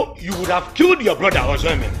you know you would have killed your brother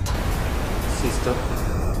Ozemen? Sister,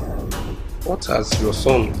 what has your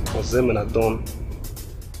son Ozemen done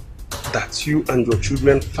that you and your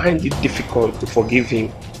children find it difficult to forgive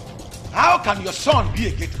him? How can your son be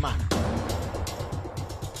a great man?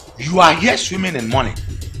 You are here swimming in money,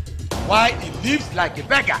 while he lives like a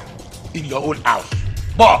beggar in your own house.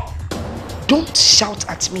 Bob! Don't shout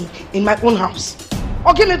at me in my own house.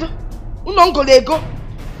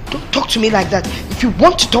 Don't talk to me like that. If you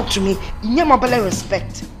want to talk to me, in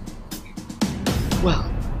respect. Well,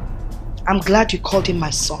 I'm glad you called him my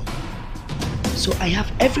son. So I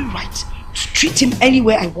have every right to treat him any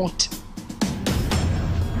way I want.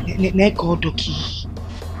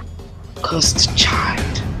 Cursed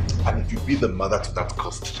child. And if you be the mother to that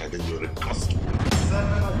cursed child, then you're a cursed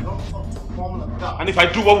woman. And if I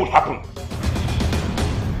do, what would happen?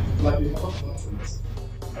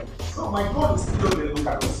 So my God is still going to look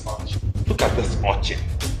at this urchin. Look at this urchin.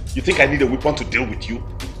 You think I need a weapon to deal with you?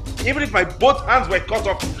 Even if my both hands were cut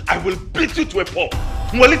off, I will beat you to a pulp. Shut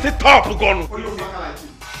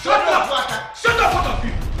up! Shut up, both of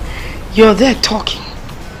you! You're there talking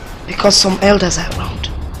because some elders are around.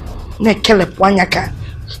 My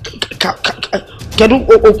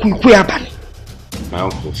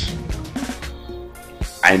uncles,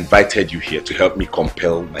 I invited you here to help me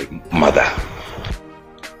compel my mother.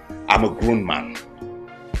 I'm a grown man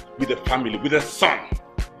with a family, with a son.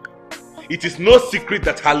 It is no secret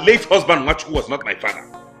that her late husband Machu was not my father.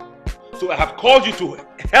 So I have called you to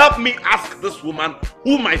help me ask this woman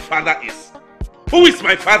who my father is. Who is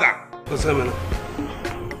my father? Ozemen,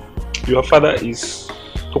 your father is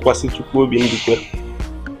Tokwasi Chukwobi Ndukwe.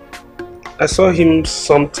 I saw him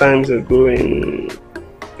some times ago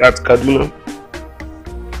at Kaduna,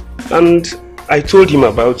 and I told him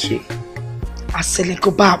about you.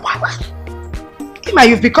 Ima,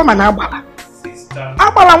 you've become an abala.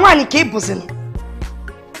 Abala wani ke buzin.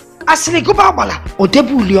 Asilikuba abala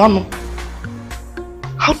odebu liono.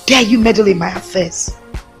 How dare you meddle in my affairs?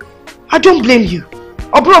 I don't blame you.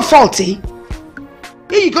 Obro faulty.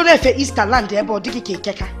 Here you go there for Easter land there, but digi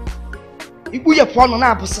keka. Ibu ye pono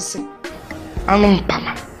na abusese. Anum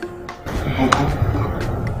pama. Uncle,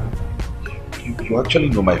 you actually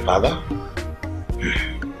know my father?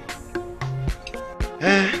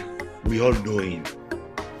 We all know him,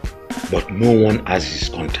 but no one has his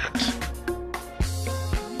contact.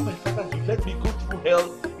 My father, you let me go through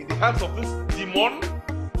hell in the hands of this demon?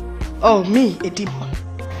 Oh, me, a demon.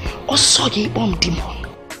 Or saw you demon.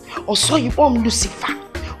 Or saw you Lucifer.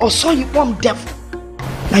 Or saw you devil.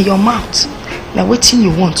 Now your mouth. Now waiting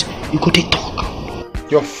you want, you go to talk.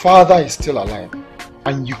 Your father is still alive,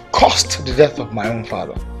 and you caused the death of my own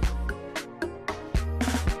father.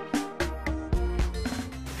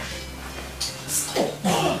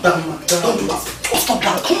 Don't do that. Stop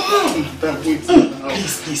that. Come on.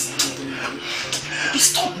 Please.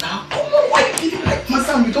 Stop now. Come on. Why are you feeling like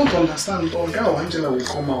Madam, you don't understand. Olga or Angela will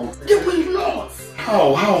come out. They will not.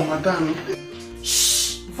 How, madam?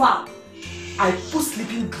 Shh. Val, I put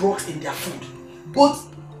sleeping drugs in their food. Both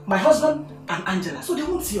my husband and Angela. So they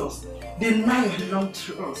won't see us. They now belong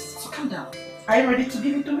to us. So calm down. Are you ready to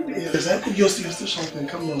give it to me? Yes, I think you're still shouting.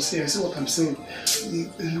 Come on, see what I'm saying.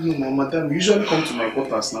 Madam, you usually come to my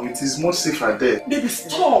quarters now. It is much safer there. Baby,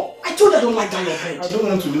 stop! I told you I don't like that your bed. I don't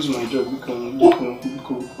want to lose my job.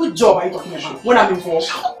 What job are you talking about? When I'm involved?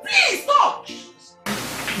 Please, stop!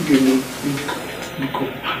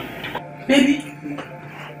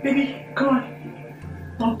 Baby, come on.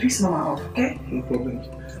 Don't piss mama off, okay? No problem.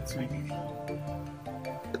 That's fine.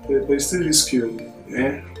 But it's still risky,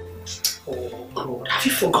 eh? Oh God, have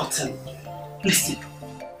you forgotten? Listen,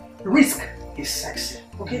 risk is sexy,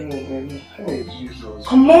 okay? Hey, Jesus.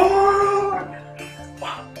 Come on!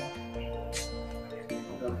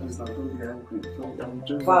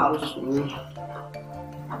 Val,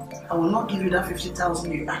 I will not give you that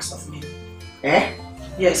 50,000 you asked of me. Eh?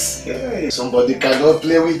 Yes. Hey, somebody cannot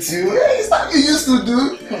play with you. Hey, it's like you used to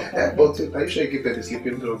do. But are you sure you give her the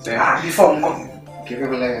sleeping drugs? Before I'm coming. Give her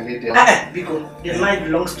like a lady. Because the night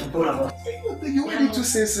belongs to both of us. You need to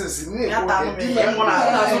say sense. Don't be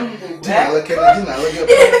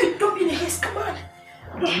in the haste, come on.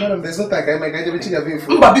 Madam, there's no time. I can't even have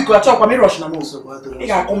you. But because I talk, I'm rush now. You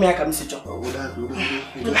can come here, I can sit up.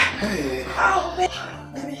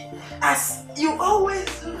 Baby, as you always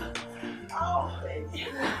do. Oh, baby.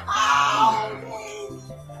 Oh, baby.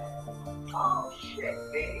 Oh, shit,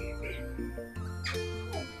 baby.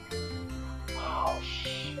 Oh,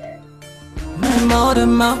 shit. My mother,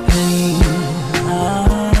 my pain.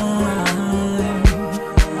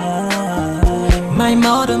 My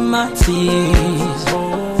mother, my tears.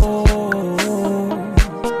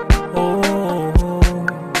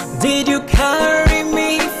 Did you carry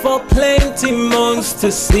me for plenty months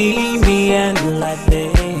to see me end like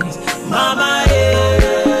this? Mama, yeah.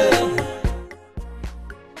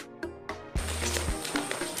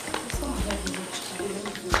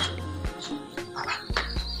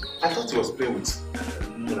 I thought he was playing with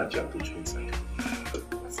Monachi and Tocho inside.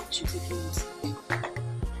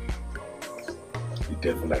 The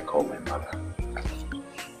devil I call my mother.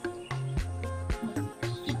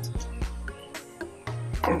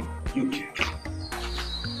 You care.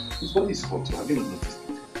 His body is hot, have you not noticed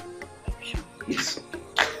it? Yes.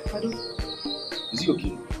 Pardon? Is he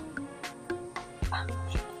okay?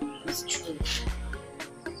 It's true.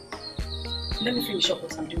 Let me finish up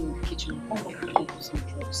what I'm doing in the kitchen. Oh, I can put some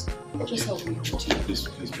drugs. Okay. Just help me. Please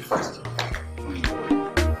be fast.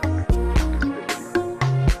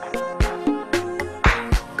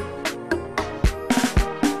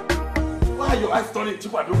 Why are your eyes turning,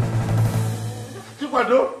 Chipado?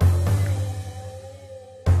 Chipado?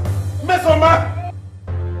 Mesoma!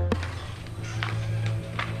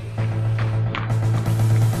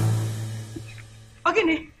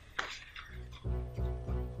 Ogini.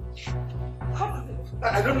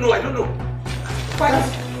 I don't know. Chipado.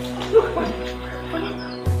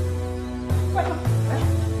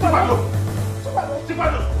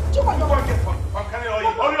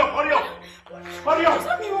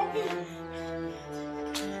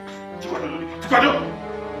 Hurry up!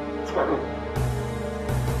 Chipado!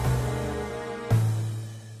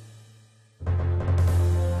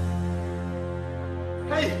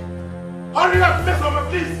 Hey! Hurry up, Mesoma,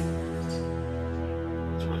 please!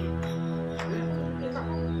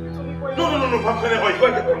 No, Pampane, go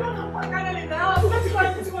and get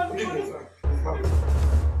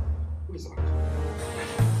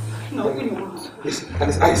No, open your mouth. Listen, and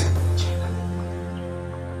his eyes.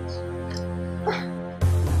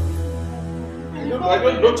 I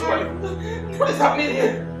don't. What is happening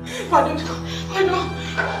here? I don't.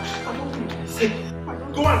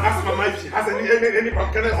 Go and ask Mama if she has any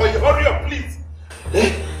pumpkin oil. Hurry up, please.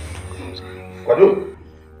 Kwado.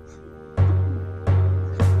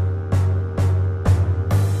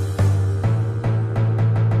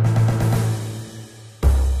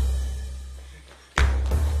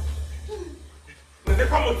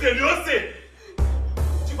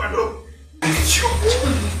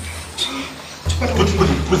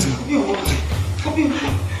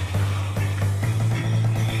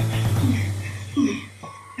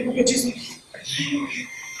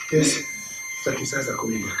 Yes, it's like his eyes are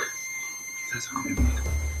coming back. His eyes are coming back.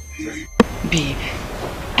 Babe,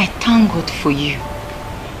 I thank God for you.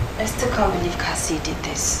 I still can't believe Cassie did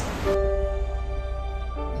this.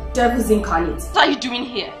 Devil's incarnate. What are you doing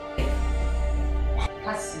here?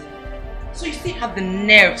 Cassie, so you still have the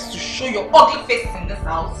nerves to show your ugly face in this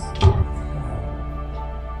house?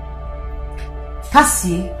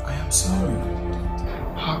 Cassie? I am sorry.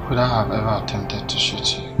 How could I have ever attempted to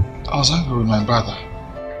shoot you? I was angry with my brother.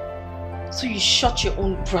 So you shot your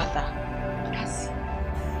own brother? Cassie,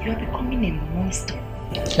 you are becoming a monster.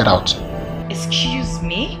 Get out. Excuse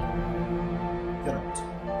me? Get out.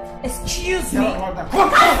 Excuse me?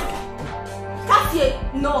 Cassie,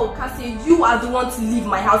 no, Cassie, you are the one to leave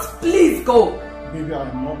my house. Please go. Baby, I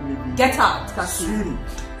am not leaving. Get out, Cassie.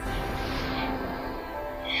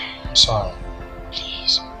 I'm sorry.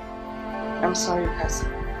 Please. I'm sorry, Cassie.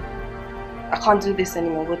 I can't do this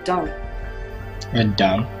anymore. We're done. We're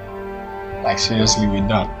done? Like seriously, we're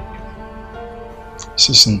done?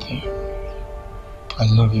 See, Cynthia, I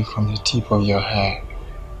love you from the tip of your hair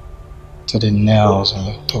to the nails on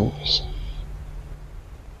your toes.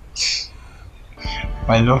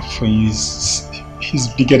 My love for you is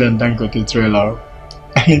bigger than Dangote trailer.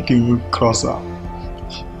 Anything will cross her.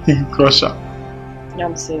 It will crush her. Yeah,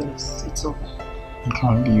 I'm serious. It's over. It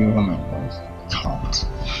can't be over, my love. It can't.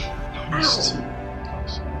 I miss you.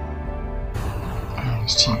 I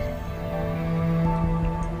miss you.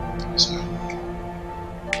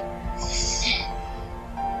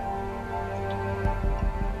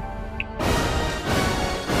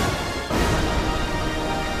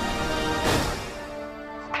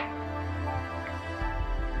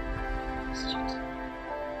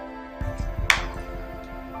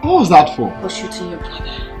 What was that for? For shooting your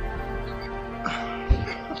brother.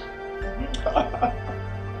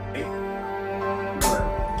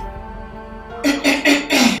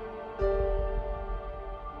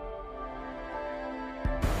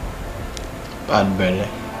 Bad belly.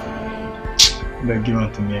 But give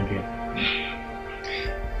it to me again.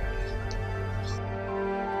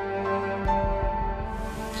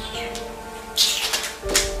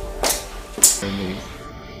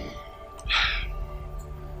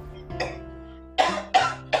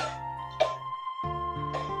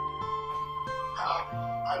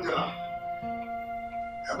 Angela.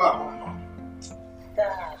 Eba,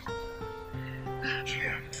 Dad.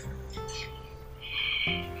 Julia.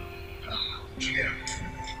 Julia.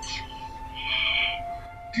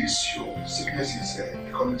 This your sickness is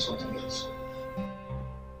becoming something else.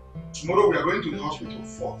 Tomorrow we are going to the hospital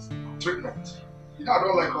for treatment. You know, I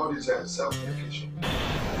don't like all this self-medication.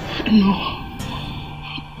 No.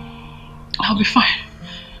 I'll be fine.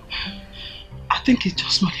 I think it's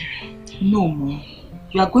just malaria. No, Mom.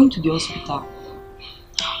 You are going to the hospital.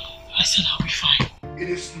 I said I'll be fine. It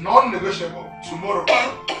is non-negotiable. Tomorrow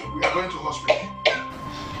we are going to hospital.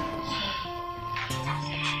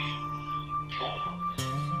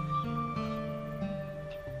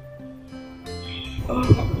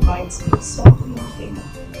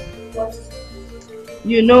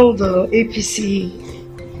 You know the APC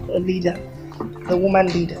leader, the woman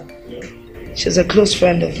leader. She's a close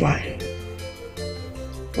friend of mine.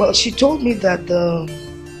 Well, she told me that the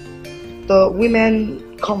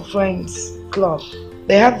women conference club,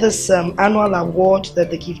 they have this annual award that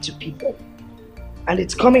they give to people, and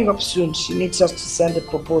it's coming up soon. She needs us to send a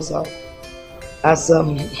proposal as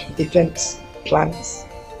event planners.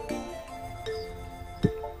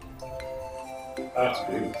 That's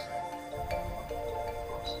great.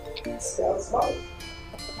 Sounds like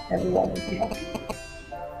everyone will be happy.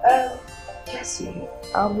 Cassie,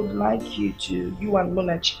 I would like you and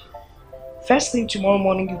Munachi, first thing tomorrow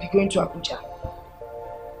morning you'll be going to Abuja.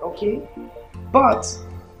 Okay? But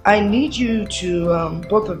I need you to,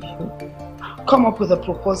 both of you, come up with a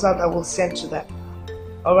proposal that we'll send to them.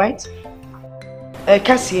 Alright?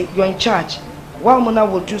 Cassie, you're in charge. While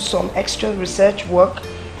Muna will do some extra research work,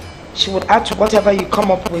 she would add to whatever you come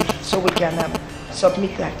up with so we can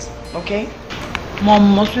submit that. Okay?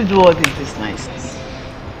 Mom, must we do all this nice?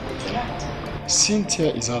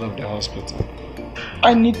 Cynthia is out of the hospital.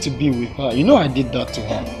 I need to be with her. You know I did that to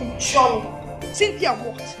her. Surely. Cynthia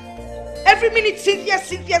what? Every minute Cynthia.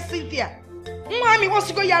 Mommy wants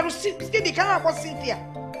to go Yaru, Steady, can I Cynthia?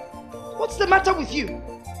 What's the matter with you?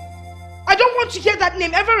 I don't want to hear that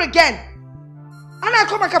name ever again. And I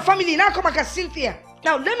come like a family, and I come like a Cynthia.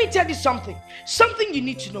 Now let me tell you something. Something you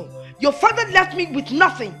need to know. Your father left me with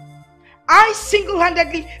nothing. I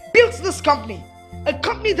single-handedly built this company. A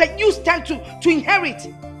company that you stand to inherit.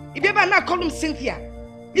 If you ever not call him Cynthia.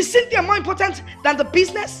 Is Cynthia more important than the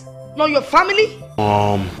business? Not your family?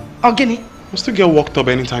 Ogini. You still get worked up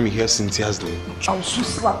anytime you hear Cynthia's name. I will soon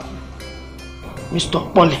slap you. Mr.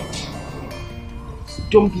 Okoli.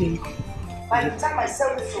 Don't blame me. By the time I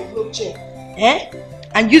sell this your wheelchair,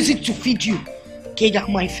 and use it to feed you, Kega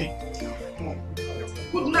Maife.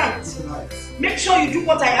 Good night. Make sure you do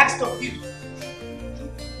what I asked of you.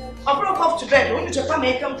 I broke off to bed. When you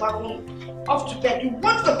Japan come back home, off to bed. You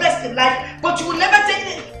want the best in life, but you will never take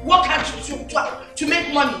it. Work hard to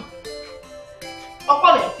make money.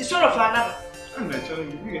 Okoli, it's sort of another. I'm not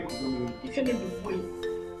telling you, you can be way.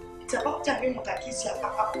 It's about time you can kiss your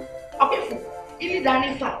papa. Okay, for you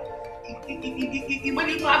done fat. You when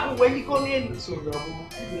you have when you go in. So what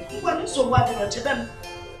you know,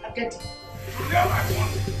 I get it.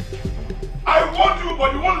 I want you, but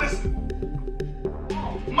you won't listen.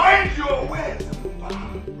 Mind your words.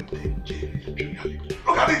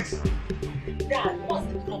 Look at it. Dad, what's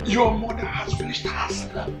the problem? Your mother has finished hers.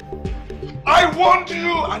 I want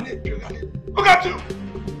you and look at you.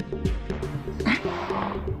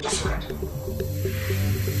 Just look at you.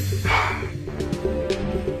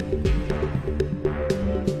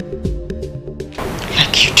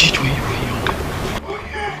 Like you did when you were young. Oh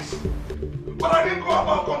yes. But I didn't go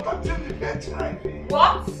about contacting the HIV.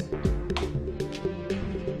 What?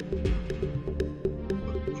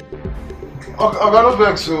 Okay, no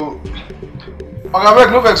vex, so.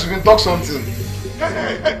 Okay, no vex, we can talk something.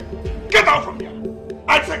 Hey. Get out from here.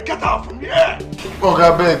 I said get out from here. Okay,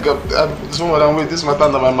 I beg. Someone wait, this matter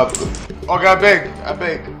not my matter. Okay, I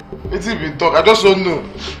beg. It's even talk. I just don't know.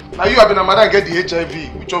 Now you have been a mother get the HIV.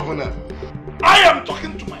 Which of you? I am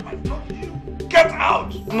talking to my wife, not you. Get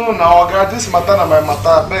out. No, now okay, this matter not my matter.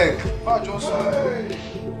 I beg. I just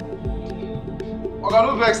okay,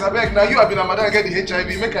 no vex. I beg. Now you have been a mother get the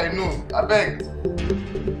HIV. Make I know. I beg.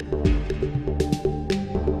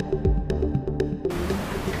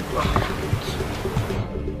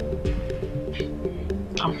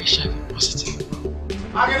 I'm HIV positive.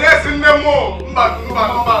 I can see them more.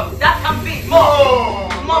 That can be.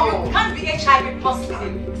 Mom, you can't be HIV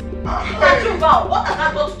positive. Wow, what has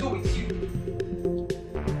that got to do with you?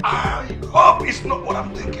 I hope it's not what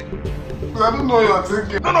I'm thinking. I don't know what you're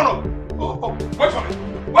thinking. No. Oh, wait for me.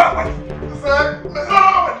 Wait. Sir, no,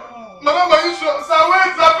 wait. Mama, are you sure? Sir,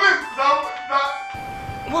 wait, please.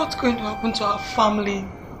 What's going to happen to our family?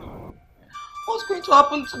 What's going to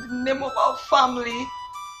happen to the name of our family?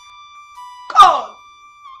 God!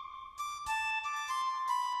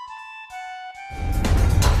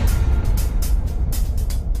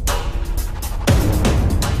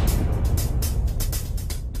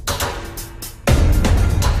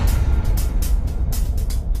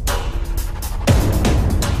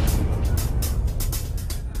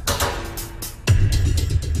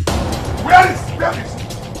 Where is that?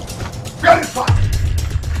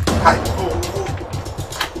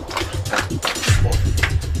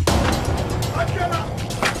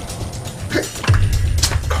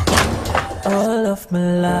 All of my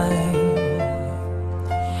life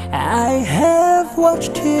I have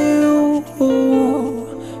watched you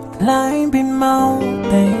climbing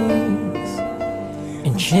mountains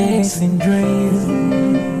and chasing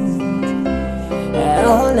dreams.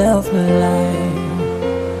 All of my life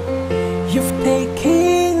you've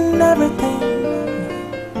taken everything,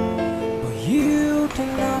 but you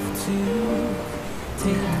don't have to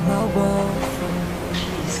take my world from me.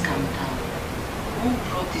 Please calm down. Who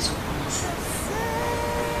brought this upon yourself?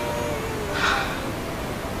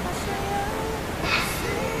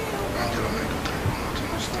 Angela, my daughter, you will not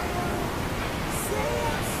understand.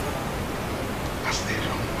 As a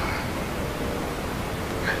young man,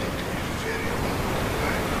 I lived a very wonderful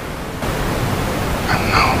life. And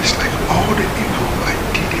now it's like all the evil I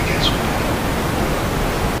did against women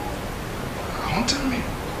haunting me.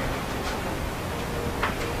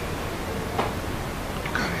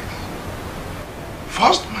 Look at it.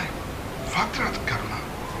 First, my factory at Karma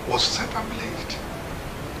was set ablaze.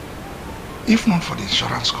 If not for the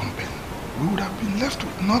insurance company, we would have been left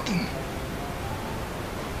with nothing.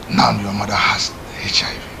 Now your mother has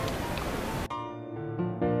HIV.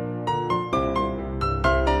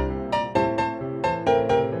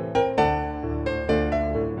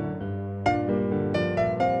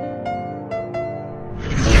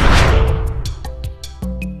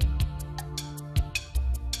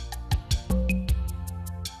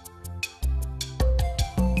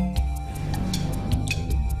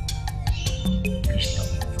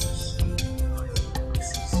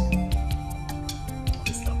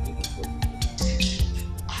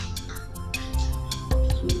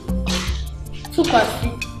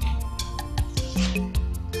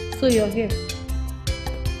 So you're here.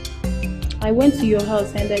 I went to your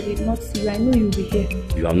house and I did not see you. I know you'll be here.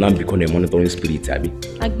 You have now become a monitoring spirit, Abby.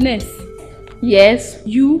 Agnes. Yes?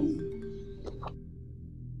 You?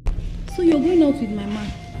 So you're going out with my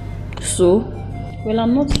man? So? Well,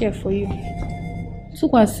 I'm not here for you. So,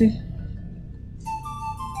 Kwasi,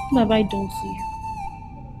 what have I done to you?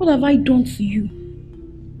 What have I done to you?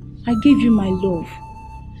 I gave you my love.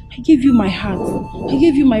 I gave you my heart. I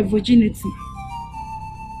gave you my virginity.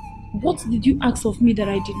 What did you ask of me that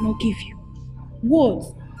I did not give you? What?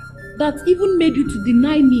 That even made you to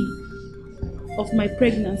deny me of my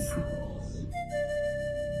pregnancy.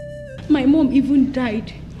 My mom even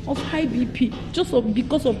died of high BP just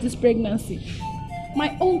because of this pregnancy. My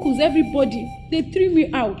uncles, everybody, they threw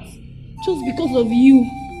me out just because of you.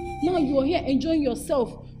 Now you are here enjoying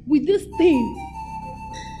yourself with this thing.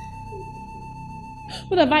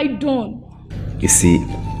 What have I done? You see,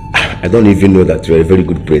 I don't even know that you're a very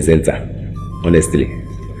good presenter, honestly.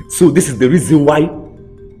 So this is the reason why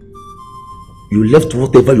you left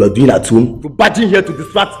whatever you are doing at home to barge in here to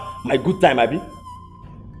distract my good time, Abby?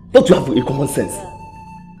 Don't you have a common sense?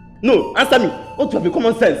 No, answer me. Don't you have a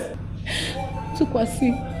common sense?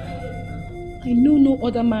 Tukwasi, I know no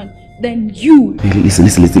other man than you. Listen.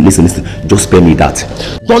 Just spare me that.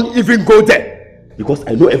 Don't even go there. Because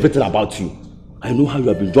I know everything about you. I know how you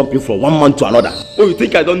have been jumping from one man to another. Oh, you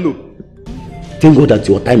think I don't know? Thank God that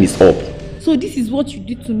your time is up. So this is what you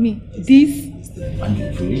did to me. This?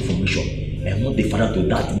 And for your information, I am not the father to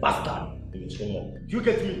that bastard. You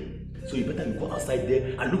get me? So you better go outside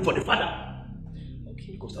there and look for the father.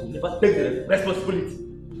 Okay. Because I will never take the responsibility.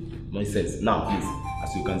 Nonsense. Now, please,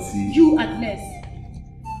 as you can see... You, Agnes,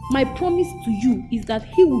 my promise to you is that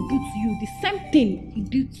he will do to you the same thing he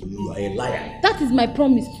did to me. You are a liar. That is my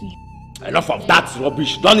promise to you. Enough of that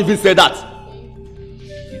rubbish. Don't even say that.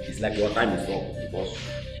 It's like your time is up because...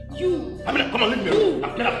 You! I mean, come on, leave me alone.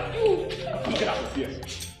 Get up. Come get out of here.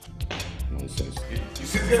 Nonsense. You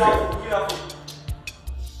sit there. Get out.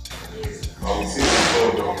 I will see you.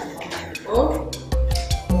 Oh?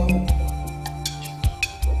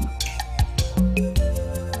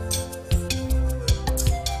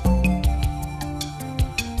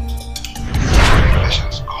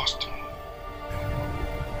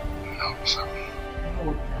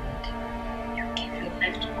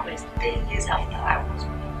 After I was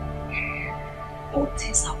born, all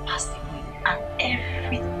things have passed away and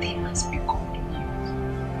everything has become new.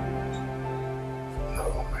 No,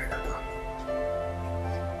 my daughter.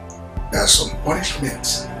 There are some punishments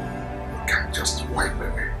you can't just wipe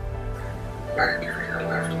away, like giving your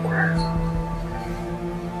life to Christ.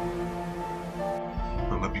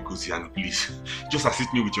 Mama Bikosian, please, just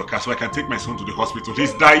assist me with your car so I can take my son to the hospital.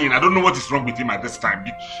 He's dying. I don't know what is wrong with him at this time.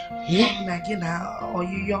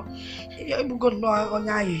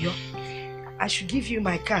 I should give you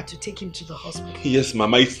my car to take him to the hospital. Yes,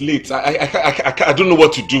 Mama, it's late. I don't know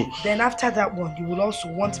what to do. Then after that one, you will also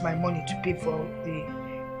want my money to pay for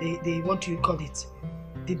the what do you call it?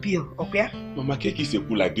 The bill, okay? Mama, Keki is a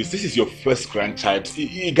fool like this. This is your first grandchild.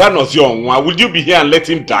 Igano's young. Would you be here and let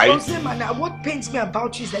him die? What pains me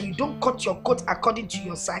about you is that you don't cut your coat according to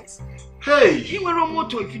your size. Hey! If you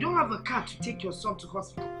don't have a car to take your son to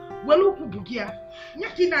hospital, well,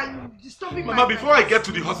 Mama, before I get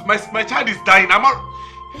to the hospital, my child is dying.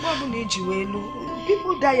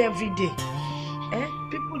 People die every day.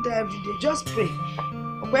 People die every day. Just pray.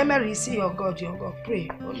 When you see your God, pray.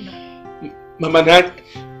 Mama, Dad.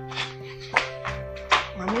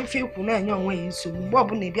 Mama, if you couldn't know when you so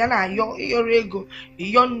Bob Nibiana, your ego,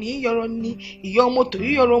 your knee, your knee, your moto,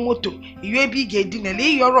 you be getting a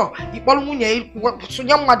lay your rock, you polmunia, what so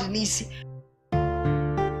young mother easy.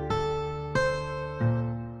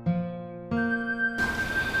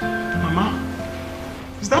 Mama,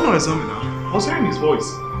 is that not a zombie now? I was hearing his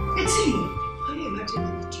voice. It's him. Can you imagine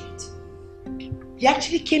the idiot? He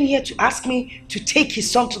actually came here to ask me to take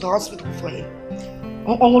his son to the hospital for him.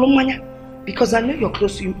 Because I know you're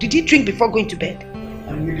close to him. Did he drink before going to bed?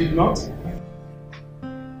 And you did not?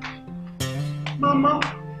 Mama,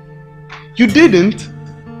 you didn't?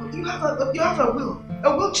 You have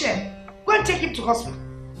a wheelchair. Go and take him to hospital.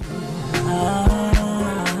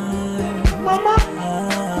 Mama,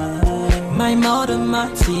 my mother, my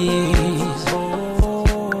tears.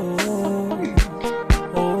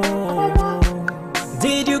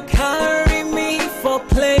 Did you carry me for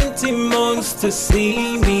plenty months to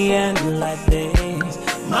see me and like this,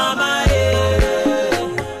 Mama?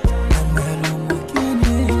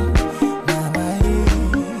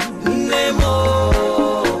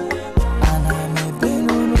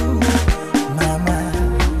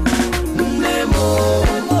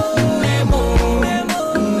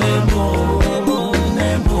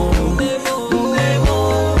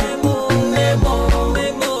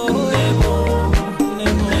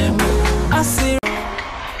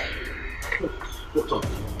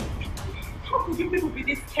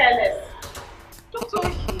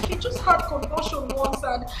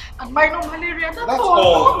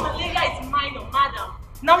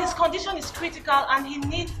 Now his condition is critical and he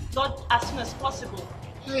needs blood as soon as possible.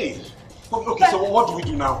 Hey. Okay, so what do we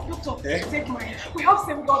do now? Doctor, take my hand. We have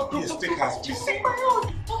same blood group. Yes, take her, please. Take my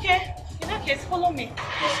hand. Okay, in that case, follow me.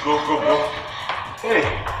 Let's go. Hey.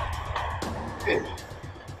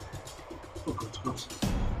 Oh God.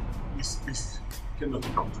 Please. Cannot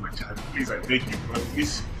come to my child. Please, I beg you, God,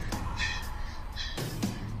 please.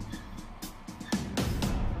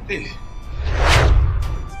 Hey.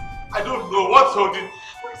 I don't know what's holding.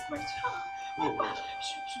 Where's my child? Oh.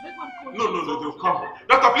 Should I go? No, they'll come.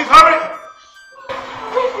 Doctor, please hurry!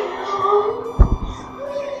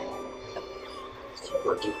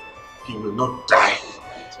 He will not die.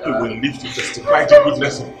 He will live to testify the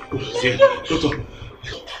goodness of God. Doctor.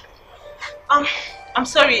 I'm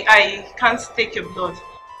sorry, I can't take your blood.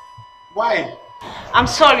 Why? I'm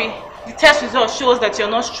sorry. The test result shows that you're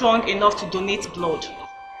not strong enough to donate blood.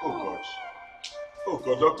 Oh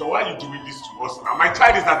God, doctor, why are you doing this to us now? My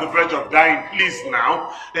child is at the verge of dying. Please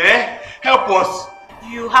now. Help us.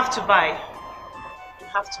 You have to buy.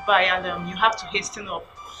 And you have to hasten up.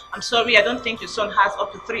 I'm sorry, I don't think your son has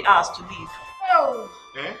up to 3 hours to leave. Oh.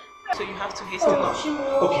 So you have to hasten up.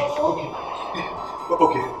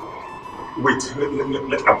 Okay. Wait,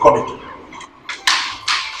 I'm coming.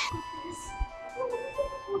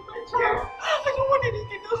 I don't want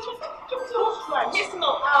anything else. Just hasten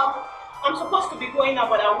up. I'm supposed to be going now,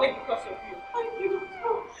 but I'll wait because of you.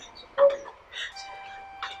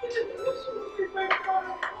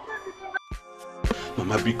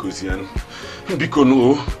 Mama Bikozian, Biko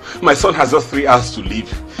no, my son has just 3 hours to live.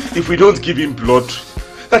 If we don't give him blood,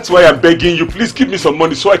 that's why I'm begging you, please give me some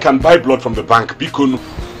money so I can buy blood from the bank. Biko no.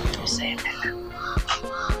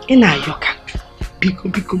 Biko.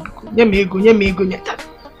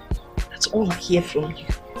 That's all I hear from you.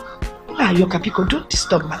 Biko, don't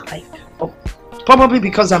disturb my life. Oh, probably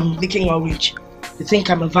because I'm looking orange. You think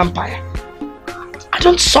I'm a vampire. I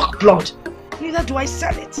don't suck blood. Neither do I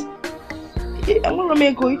sell it. I'm gonna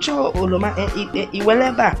make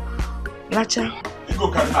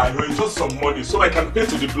just some money so I can pay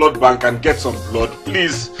to the blood bank and get some blood,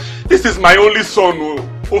 please. This is my only son,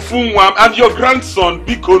 Ofunwam, and your grandson,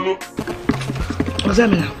 Bikonu.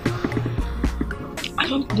 Ozemina, I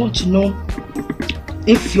don't want to know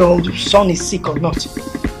if your son is sick or not.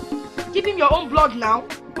 Give him your own blood now.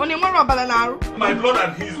 My blood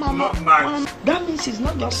and his blood match. That means he's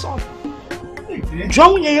not your son.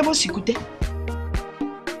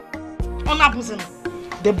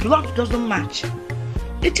 The blood doesn't match.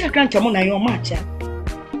 It can't come on your match.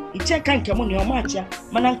 It can't come on your match.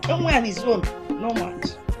 Man, come on his own. No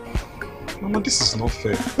match. Mama, this is not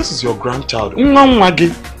fair. This is your grandchild. Mama.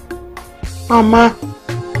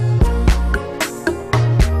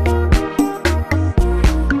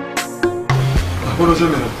 What does it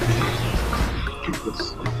mean?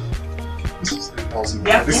 This is 1,000.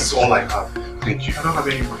 This is all I have. Thank you. I don't have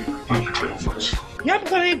any money. Thank you very much.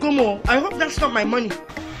 I hope that's not my money.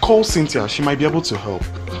 Call Cynthia. She might be able to help.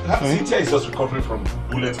 Cynthia is just recovering from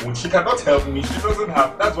bullet wound. She cannot help me. She doesn't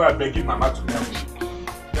have. That's why I'm begging Mama to help me.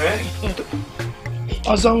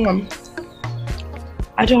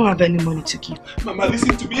 I don't have any money to give. Mama,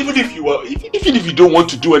 listen to me. Even if you don't want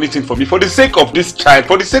to do anything for me, for the sake of this child,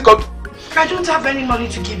 for the sake of... I don't have any money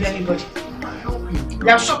to give anybody.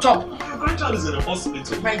 Now shut up. Your grandchild is in the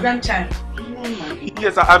hospital. My grandchild.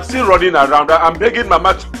 Yes, I'm still running around. I'm begging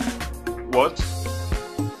Mama to... What?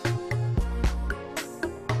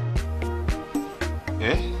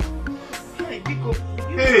 Hey, Biko.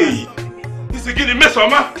 Hey! This is getting mess,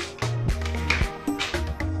 Mama.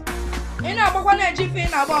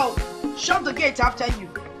 Shut the gate after you.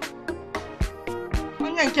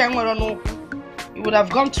 You would have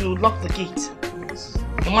gone to lock the gate.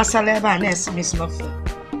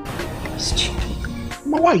 Stupid.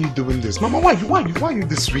 Mama, why are you doing this? Mama, why are you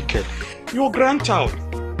this wicked? Your grandchild.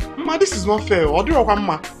 Mama, this is not fair. What do you want,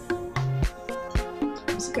 Mama?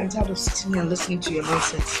 I'm sick and tired of sitting here and listening to your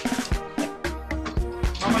nonsense.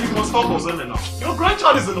 Mama, you must help us, Emena. Your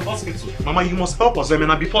grandchild is in the hospital. Mama, you must help us,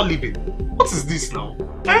 Emena, before leaving. What is this now?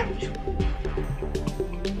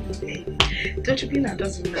 Tochupina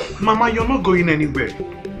doesn't know. Mama, you're not going anywhere.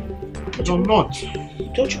 You're not.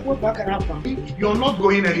 Don't you go back and happen? You're not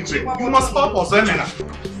going anywhere. You must help us, Emena.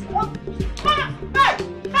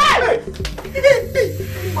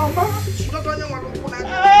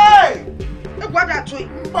 Hey! Mama! Hey!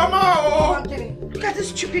 Mama! Look at this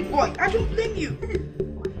stupid boy. I don't blame you.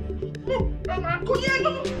 Mama!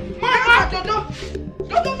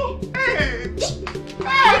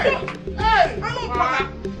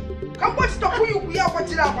 Come watch the who you are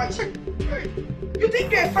watching out watching. You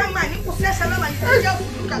think you're a fine man? You possess a man.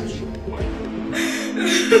 Look at you.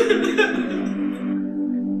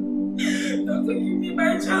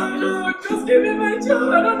 give me my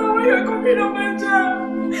child. I don't know why you're cooking on my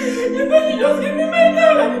child. You said you just give me my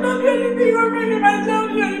child. I did not do anything. You're bringing my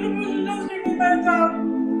child here. You just give me my child.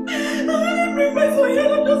 I didn't bring my son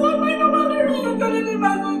here. I'm just on my normal room. You're telling me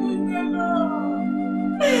my son is there now.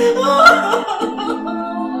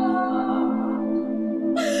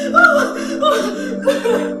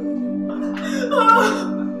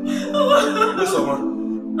 Yes, Omar.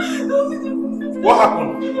 What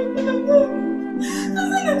happened?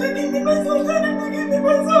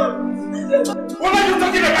 What are you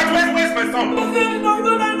talking about? Where's my son?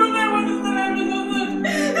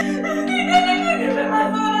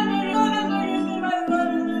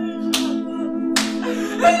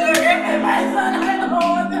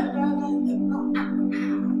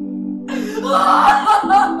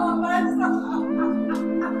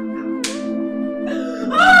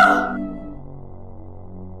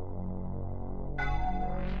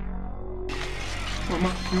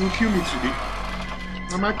 Mama, you will kill me today.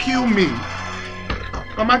 Mama, kill me.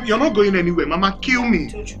 Mama, you're not going anywhere. Mama, kill me.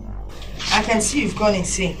 I can see you've gone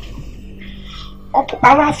insane.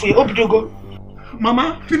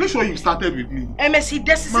 Mama, finish what you started with me. MSC,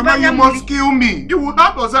 Mama, you must kill me. You will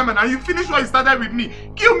not examine and you finish what you started with me.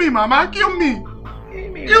 Kill me, Mama, kill me.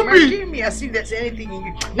 Kill me. Kill me as if there's anything in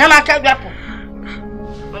you. Nana, can't grapple.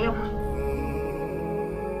 Mama!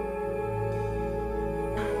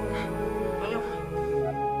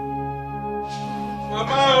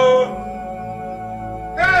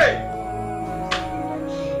 Hey!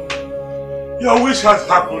 Your wish has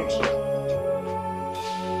happened.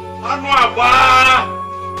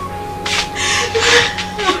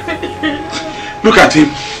 Look at him.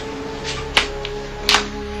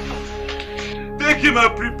 Take him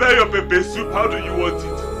and prepare your pepper soup. How do you want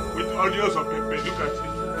it? With onions or pepper? Look at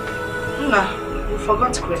him. Nah, you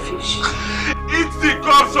forgot crayfish. It's the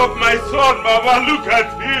cause of my son, Mama. Look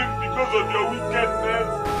at him because of your wickedness.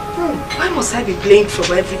 Why must I be blamed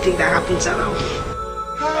for everything that happens around me?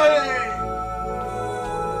 Hey!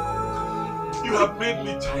 You have made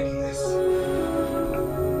me childless.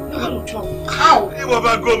 How? How?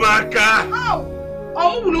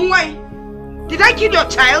 Did I kill your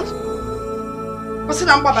child? What's the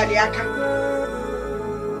number by the Aka?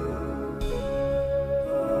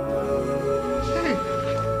 Hey,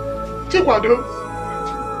 Chikwado.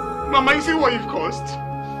 Mama, you see what you've caused?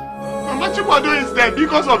 Mama, Chikwado is dead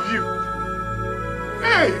because of you.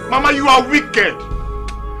 Hey, Mama, you are wicked.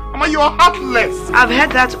 Mama, you are heartless. I've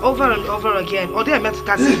heard that over and over again. Or I met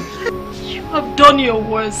Cassie. You have done your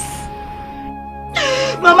worst.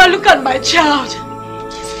 Mama, look at my child.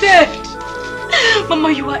 She's dead.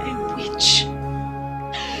 Mama, you are a witch.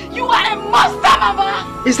 You are a monster,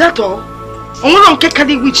 Mama. Is that all? I'm not going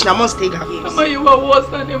to witch na monster. Mama, you are worse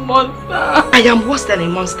than a monster. I am worse than a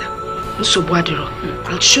monster. I'll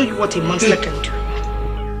show you what a monster can do.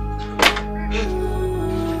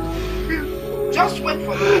 Just wait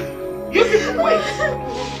for me. You people wait.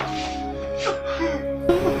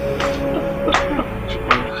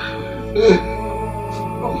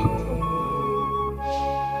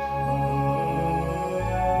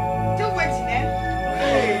 Still waiting, eh?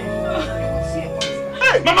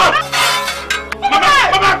 Hey, Mama! Mama,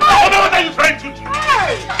 what are you trying to do?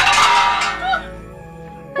 Hey!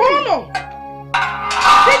 No.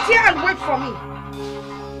 Sit here and wait for me.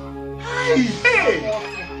 Hey!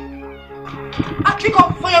 Akiko,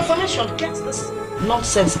 for your information, get this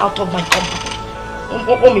nonsense out of my compound.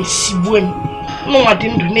 No, I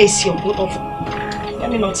didn't do this. Let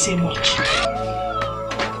me not say much.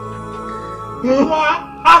 You are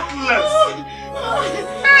heartless!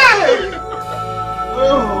 Hey!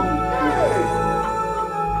 Oh!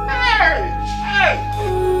 Hey! Hey!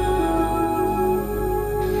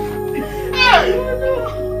 Hey!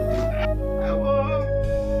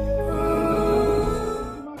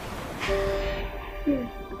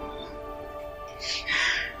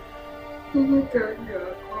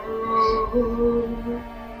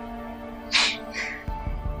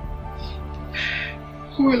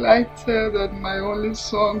 Who will I tell that my only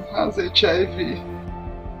son has HIV?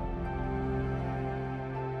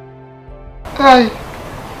 Hi,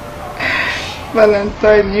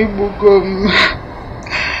 Valentine Ibugom.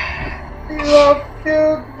 You have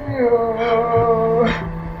killed me.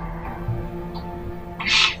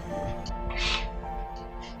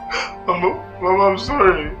 Mama, I'm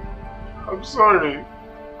sorry. I'm sorry.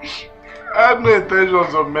 I had no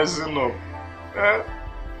intentions of messing up.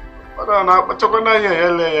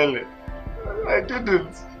 I didn't.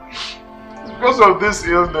 It's because of this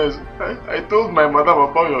illness. I told my madam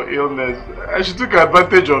about your illness and she took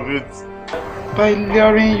advantage of it. By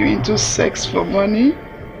luring you into sex for money?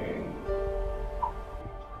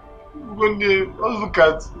 Just look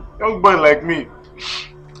at young boy like me.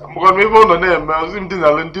 I'm going to on the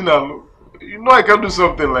name. You know I can't do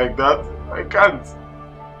something like that. I can't.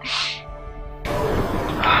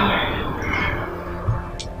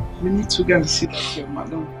 We need to go and see that here,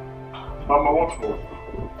 madam. Mama, what for?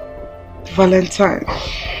 Valentine.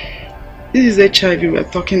 This is HIV we're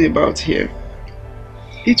talking about here.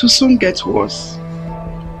 It will soon get worse.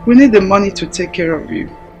 We need the money to take care of you.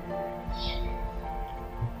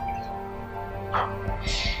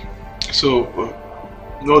 So,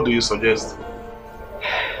 what do you suggest?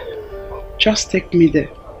 Just take me there.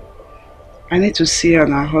 I need to see her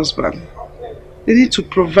and her husband. They need to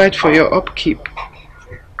provide for your upkeep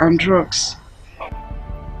and drugs.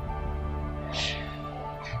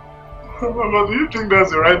 Mama, do you think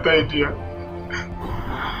that's the right idea?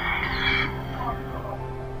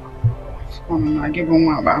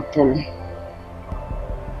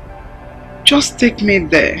 Just take me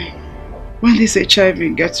there. When this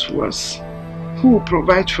HIV gets worse, who will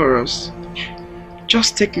provide for us?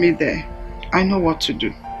 Just take me there. I know what to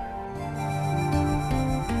do.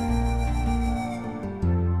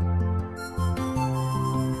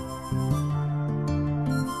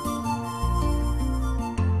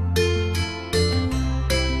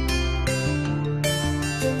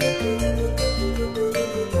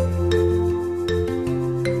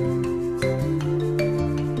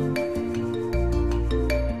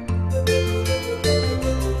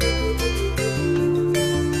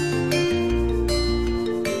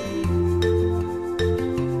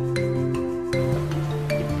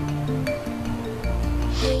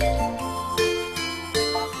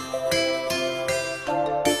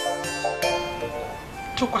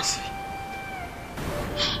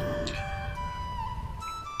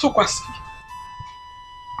 Tokwasi.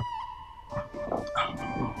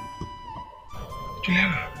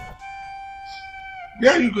 Juliana,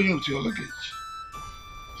 where are you going with your luggage?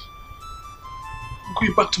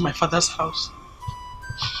 Going back to my father's house.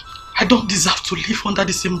 I don't deserve to live under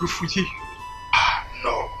the same roof with you.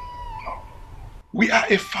 No. We are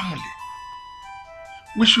a family.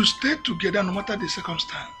 We should stay together no matter the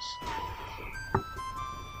circumstance.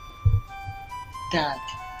 Dad,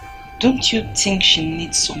 don't you think she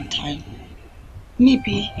needs some time?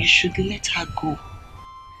 Maybe you should let her go.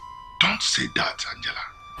 Don't say that, Angela.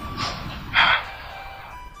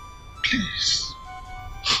 Please.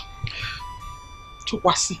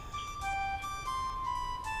 Tokwasi,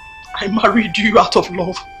 I married you out of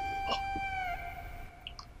love.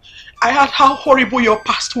 I heard how horrible your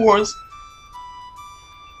past was.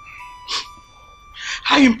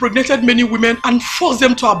 I impregnated many women and forced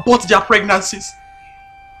them to abort their pregnancies.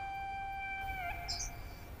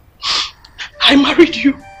 I married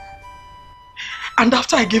you. And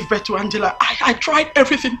after I gave birth to Angela, I tried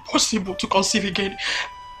everything possible to conceive again.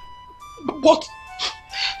 But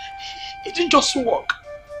it didn't just work.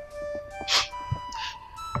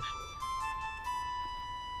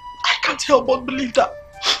 I can't help but believe that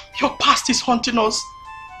your past is haunting us.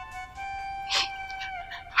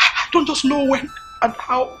 I don't just know when and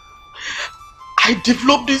how I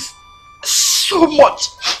developed this so much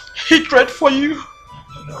hatred for you.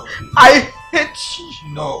 No. I hate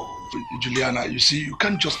you. No, Juliana, you see, you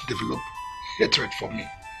can't just develop hatred for me.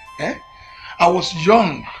 Eh? I was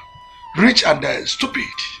young, rich and stupid.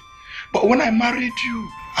 But when I married you,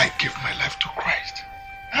 I gave my life to Christ.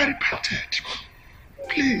 I repented.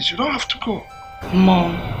 Please, you don't have to go.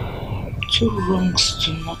 Mom, two wrongs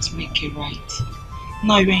do not make a right.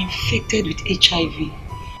 Now you are infected with HIV.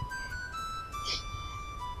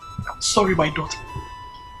 I'm sorry, my daughter.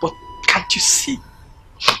 But can't you see?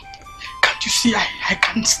 Can't you see I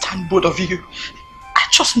can't stand both of you? I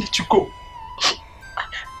just need to go.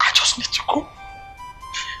 I just need to go.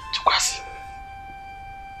 Tokwasi,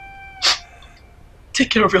 take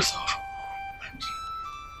care of yourself.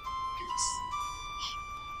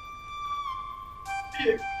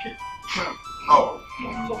 Please. No.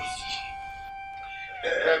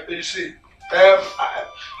 You see,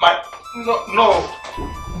 no.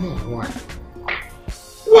 Why?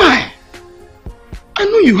 Why? I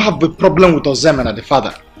know you have a problem with Ozem and the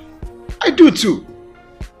father. I do too.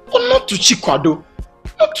 But not to Chikwado.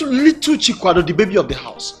 Not to little Chikwado, the baby of the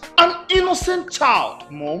house. An innocent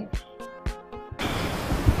child, Mom.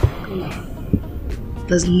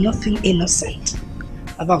 There's nothing innocent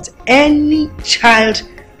about any child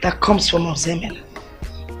that comes from Ozem.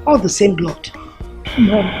 All the same blood.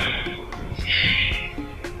 Mom,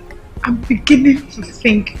 I'm beginning to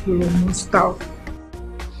think you're a monster.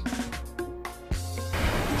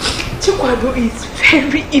 Chikwado is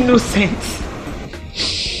very innocent.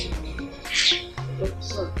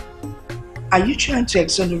 Are you trying to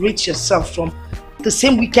exonerate yourself from the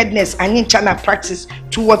same wickedness and China practice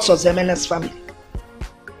towards Ozemena's family?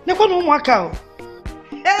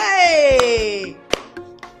 Hey!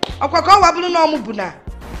 But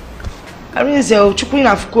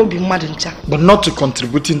not to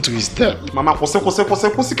contributing to his death. Mama, can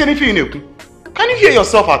you hear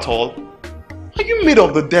yourself at all? Are you made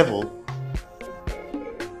of the devil?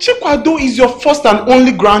 Chikwado is your first and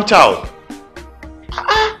only grandchild.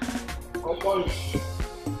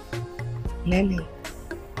 Nene,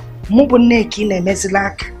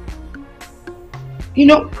 you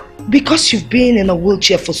know, because you've been in a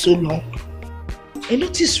wheelchair for so long, I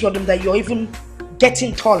noticed, Rodham, that you're even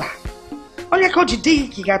getting taller. Only I called you day,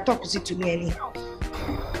 you got talk to me anyhow.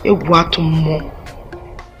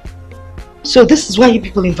 So this is why you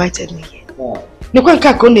people invited me here. No one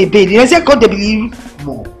can call me baby. I said, "God, they believe."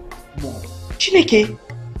 More. Chineke,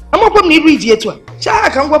 I'm not going to read yet. I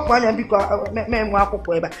can't go on and because let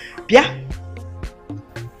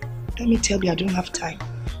me tell you, I don't have time.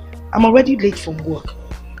 I'm already late from work.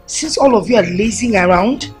 Since all of you are lazing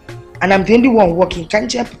around, and I'm the only one working,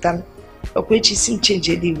 can't you put on a which is in change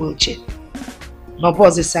any wheelchair? No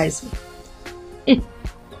boss the size.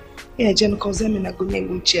 Yeah, Jen calls them in a good name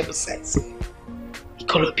wheelchair besides.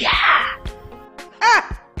 Columbia.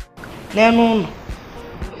 No.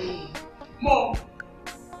 Mom.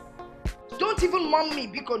 Don't even mom me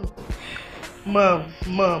because Mom.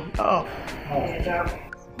 Oh.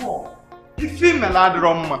 Mom. If female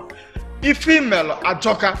adroma. If female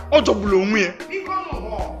ajoka, ojobulonwe.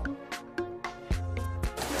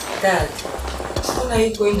 Dad, when are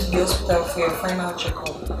you going to the hospital for your final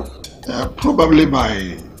checkup? Probably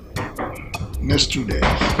by next 2 days.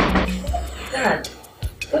 Dad,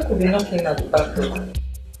 what could be knocking at the back door?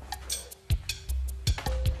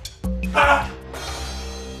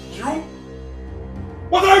 You?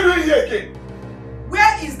 What are you doing here again?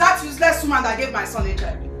 Where is that useless woman that gave my son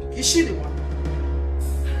HIV? Is she the one?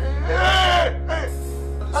 Hey!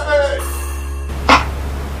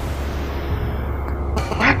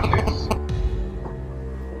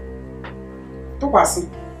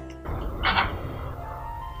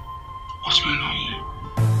 What's going on here?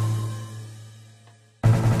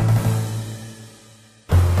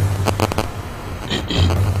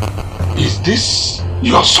 Is this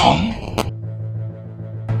your son?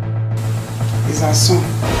 Is our son.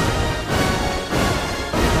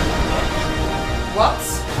 What?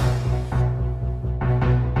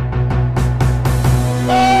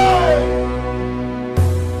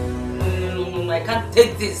 No, I can't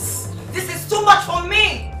take this. This is too much for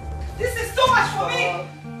me. This is too much for me.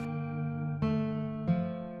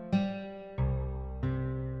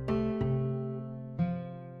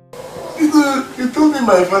 You told me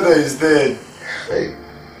my father is dead. Hey.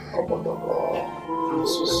 I'm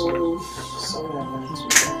so sorry. Sorry I went to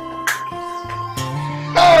that.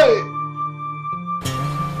 Hey!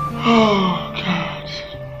 Oh, God.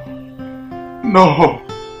 No.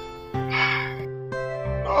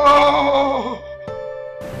 Oh.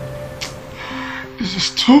 This is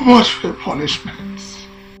too much for a punishment.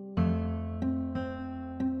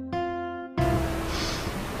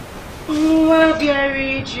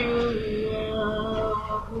 Gary Junior,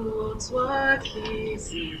 whose work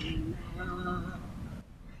is in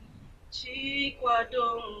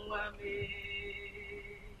Chikwado Wame,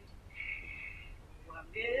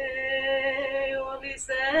 only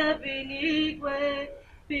 7 igwe,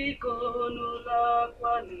 Pikonula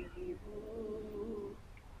Kwalibu,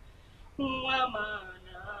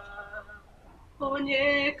 Wamana,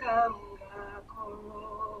 Onye Kanga Koro.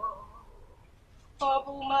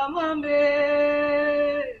 Obu mama me,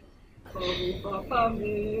 obu papa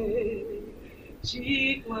me,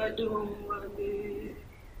 Chikwado me,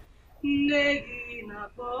 negi na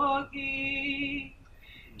bogi,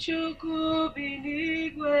 chuku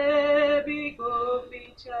binigwe, biko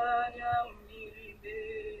bichanya miribe,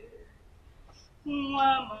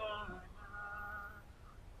 mwamana,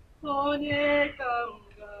 onye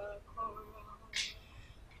kanga koro,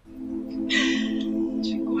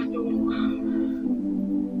 Chikwado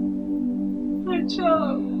my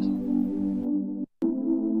child.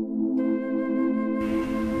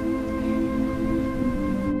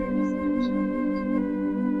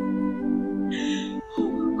 Who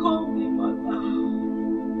will call me mother?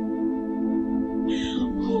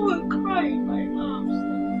 Who will cry in my arms?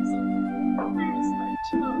 Where is my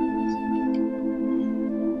child?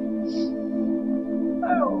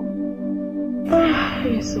 Oh,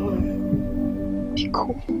 please, be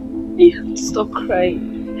cool. You have to stop crying.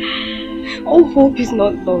 All hope is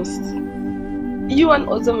not lost. You and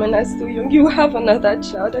Ozomena are still young. You have another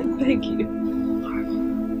child, I beg you.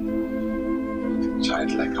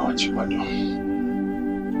 child like our Chikwado.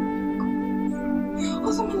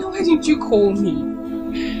 Osamana, why didn't you call me?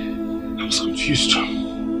 I was confused.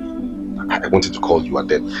 I wanted to call you and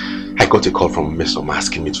then I got a call from Miss Oma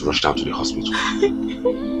asking me to rush down to the hospital.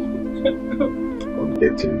 On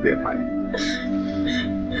getting there,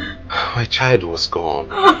 my child was gone.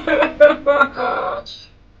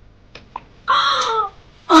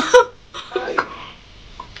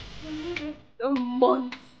 The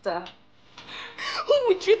monster. Who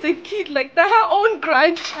would treat a kid like that? Her own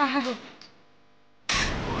grandchild.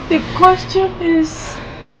 The question is...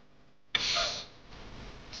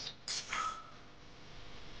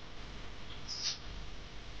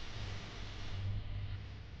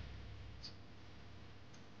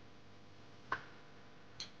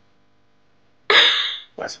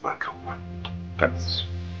 Where's my come on? That's...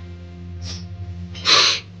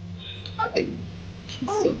 He's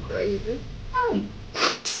so crazy.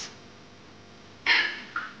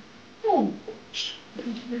 What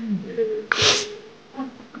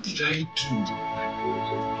did I do?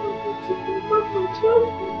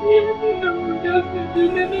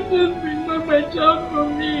 Let me just bring back my child for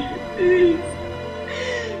me, please.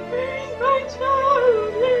 Where is my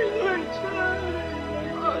child? Where is my child?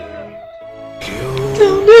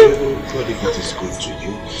 God, if it is good to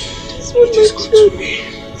you, it is good to me.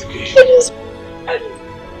 Okay. I just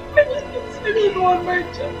want my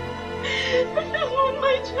child. I just want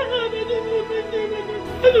my child. I don't want my child.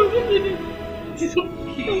 I don't want it. It is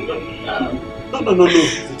okay. No.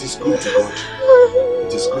 It is good to God.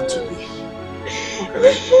 It is good to me. What can I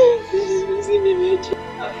do? Please give me my child.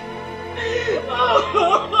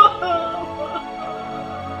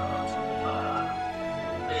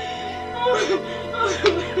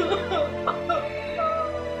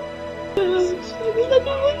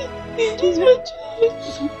 Just my child.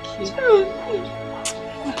 It's okay.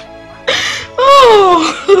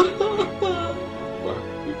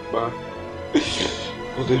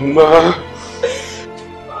 Ma.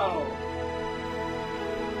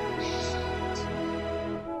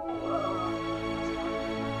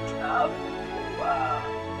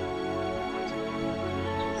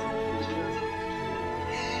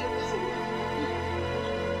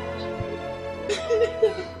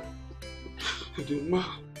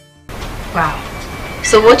 Wow.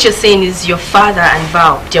 So what you're saying is your father and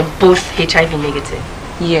Val, they're both HIV negative?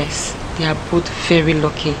 Yes, they are both very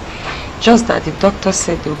lucky. Just that the doctor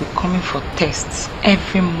said they'll be coming for tests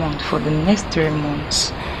every month for the next 3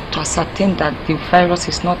 months to ascertain that the virus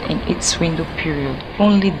is not in its window period.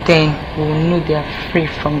 Only then we'll know they are free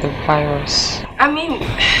from the virus. I mean,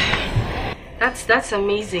 that's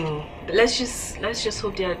amazing. Let's just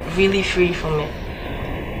hope they're really free from it.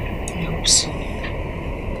 I hope so.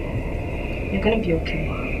 You're gonna be okay.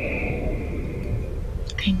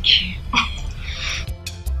 Thank you. I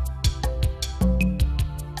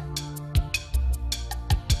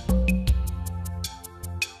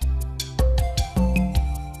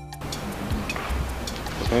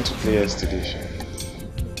was going to play yesterday, sure.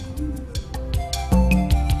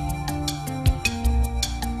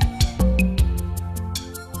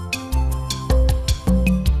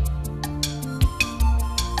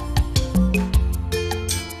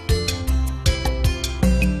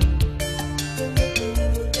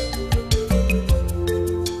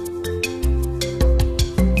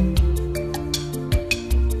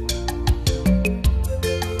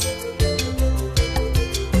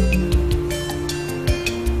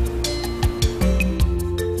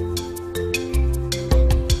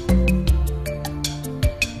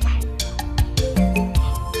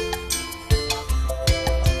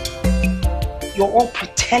 You're all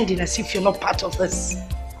pretending as if you're not part of this.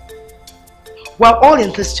 We're all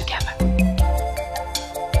in this together.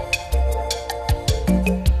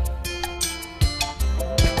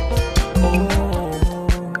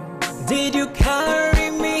 Did you carry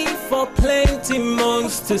me for plenty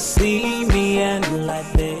months to see me and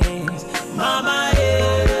like this? Mama,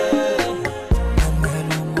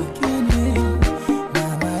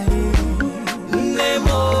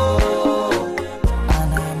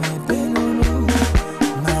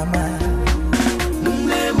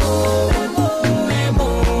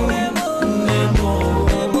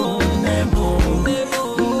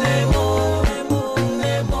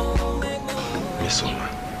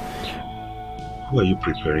 Who are you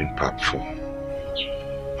preparing pap for? I'm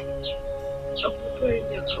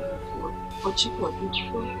preparing your cup of food for Chikwado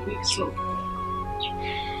before he wakes up.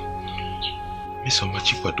 Miss Oma,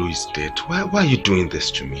 Chikwado is dead. Why are you doing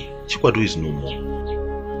this to me? Chikwado is no more.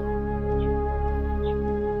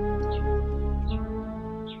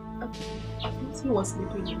 I thought he was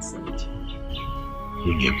sleeping inside.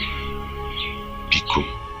 William, be Biko,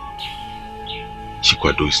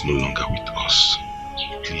 Chikwado is no longer with us.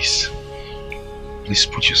 Please. Please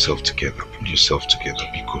put yourself together. Put yourself together,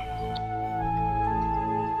 Biko.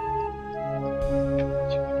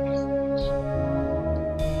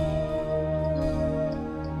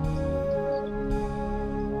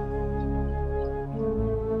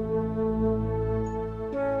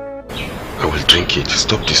 I will drink it.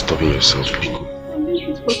 Stop disturbing yourself, Biko. I need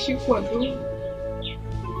it for Chikwado. I need it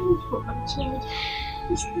for my child.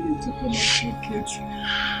 Please need to come and drink it.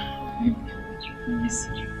 Please.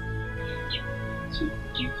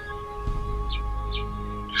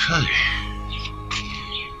 Charlie.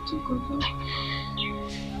 Chikwado.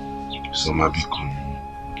 Soma Biko.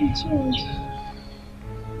 My child.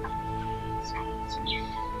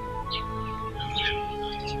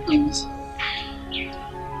 Please.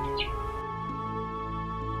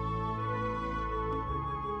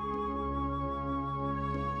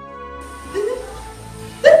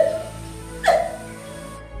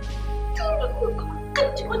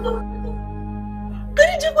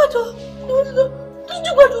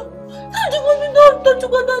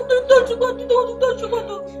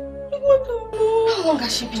 How long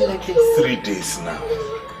has she been like this? 3 days now.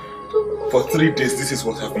 For 3 days, this is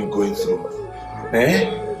what I've been going through. Eh?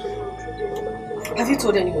 Have you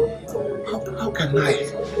told anyone? How can I?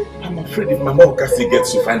 I'm afraid if Mama Okasi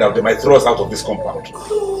gets to find out, they might throw us out of this compound.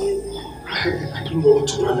 I don't know what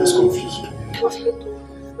to do. I'm just confused.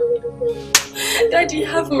 Daddy,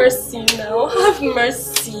 have mercy now. Have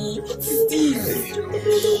mercy. What is this?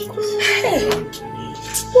 Hey.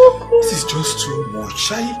 This is just too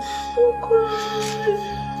much.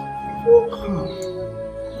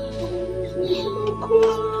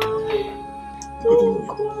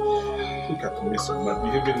 Look at me, so man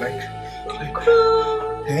behaving like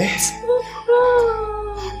eh?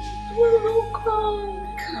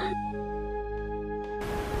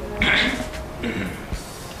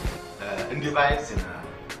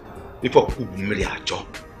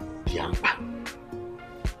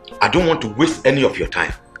 I don't want to waste any of your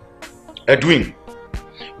time. Edwin,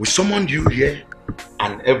 we summoned you here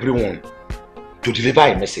and everyone to deliver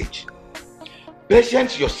a message.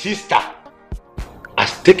 Patience, your sister,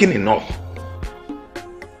 has taken enough.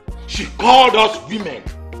 She called us women.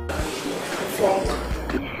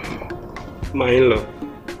 My in-law,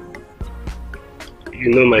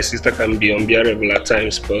 you know my sister can be unbearable at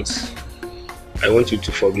times, but I want you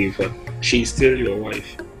to forgive her. She is still your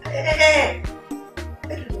wife. Hey.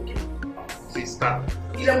 Sister.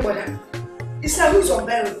 You don't bother. It's not who's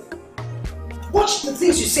unbearable. Watch the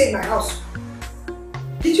things you say in my house.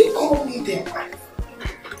 Did you call me their wife?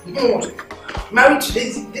 Married to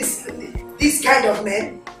this kind of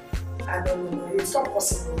man? No, it's not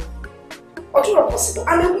possible. Or not possible.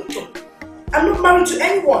 I'm a widow. I'm not married to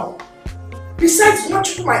anyone. Besides, not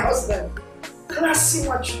you, my husband. Classy,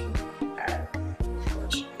 what you.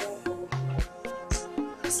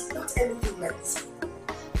 It's not anything like this.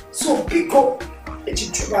 So, Biko,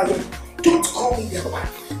 don't call me your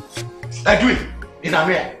wife. Edwin, in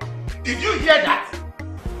Amir, did you hear that?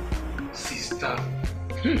 Sister.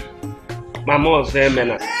 Mama was there,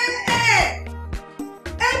 man.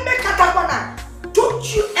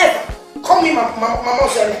 Don't you ever call me Mama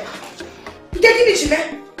Zelle.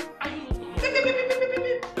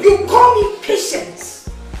 You call me Patience.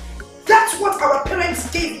 That's what our parents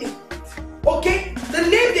gave me. Okay? The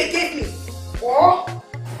name they gave me. Or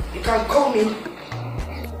you can call me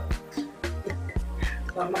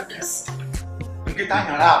Mama Kasi.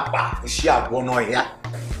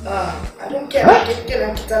 I don't care.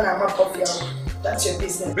 That's your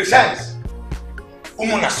business. Besides,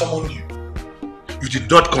 Umona summoned you. You did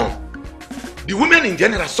not come. The women in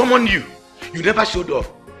general summoned you. You never showed up.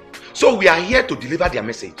 So we are here to deliver their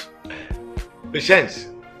message. Patience,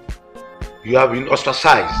 you have been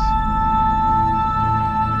ostracized.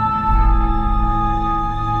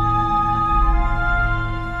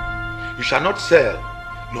 You shall not sell,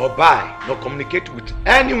 nor buy, nor communicate with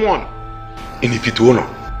anyone in Ifituono.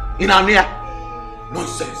 In Ania.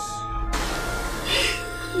 Nonsense.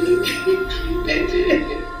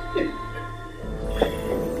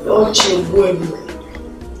 Don't you worry.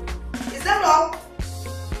 Is that all?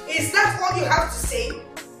 Is that all you have to say?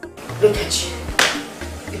 Look at you.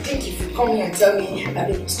 You think if you come here and tell me I've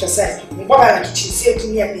been ostracized, if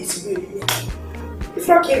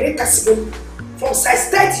not, from size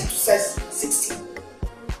 30 to size 16.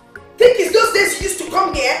 Think it's those days you used to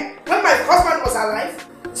come here when my husband was alive?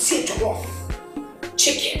 See jollof,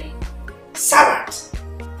 chicken, salad.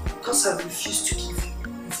 Because I refused to give you.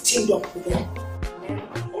 You've teamed up with them.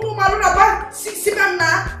 Oh, Maruna, 60 men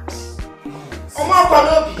now. Oma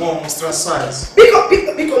More ostracize.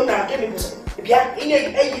 Biko na give me muso. Bia in a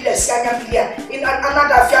less in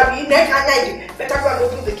another family, better go and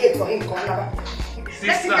open the gate for him.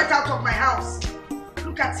 Let him get out of my house.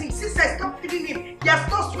 Look at him. Sister, stop feeding him. He has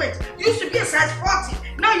lost weight. You used to be a size 40.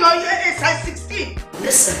 Now you're a size 16.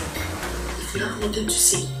 Listen, if you have nothing to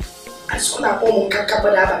say, I just want to go and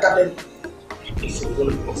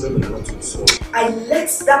I let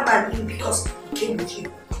that man in because he came with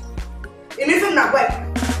you. And even now, why?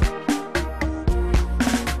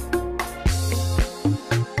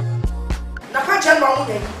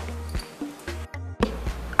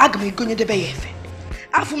 Agme gonye de beyefe.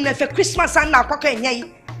 Afum nefe Christmas and na kwaka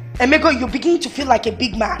enye. Emego, you begin to feel like a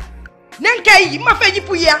big man. Nenkai, ma fe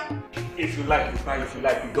yipu ya. If you like, you buy. If you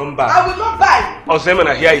like, you don't buy. I will not buy.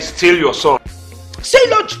 Ozemena here is still your son. Say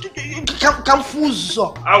Lord,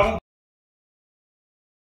 confuso. I will.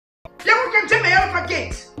 Lewo kan tell me how to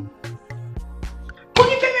gate.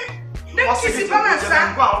 Kuni kene. Next is balance.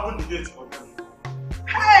 Go open the gate for them.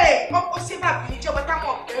 Hey, Opo say ma bi je wata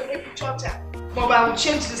mo every church. But I will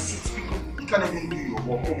change the seat because you can't even do your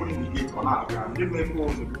work opening the gate on our ground. Give me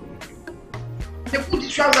more. They put the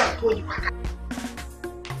trousers and pull you back.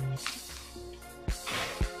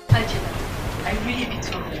 Angela, I really be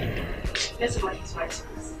told. Let's go his right.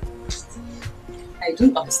 I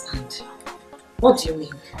don't understand. What do you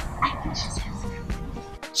mean? I think she's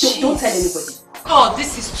crazy. Don't tell anybody. God,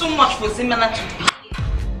 this is too much for Zemena to be.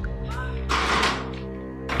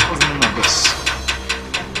 What's the name of this?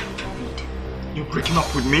 You're breaking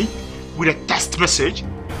up with me? With a text message?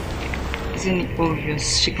 Isn't it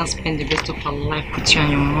obvious she can spend the rest of her life with you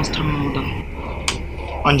and your monster mother?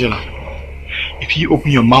 Angela, if you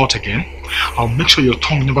open your mouth again, I'll make sure your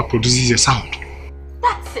tongue never produces a sound.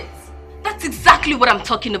 That's it. That's exactly what I'm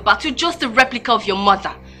talking about. You're just a replica of your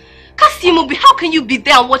mother. Kasimobi, how can you be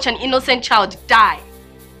there and watch an innocent child die?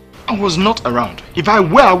 I was not around. If I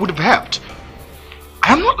were, I would have helped.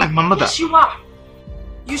 I am not like my mother. Yes, you are.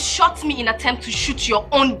 You shot me in an attempt to shoot your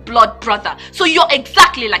own blood brother. So you're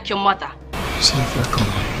exactly like your mother.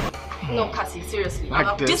 No, Cassie, seriously.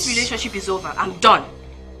 Like this relationship is over. I'm done.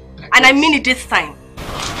 And I mean it this time.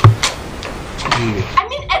 I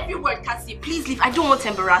mean every word, Cassie. Please leave. I don't want to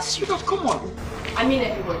embarrass you. Come on. I mean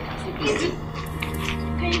every word, Cassie. Please.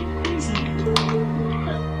 Okay, please.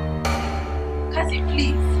 Cassie,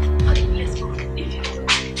 please. Okay, let's go.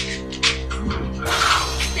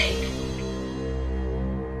 Stay.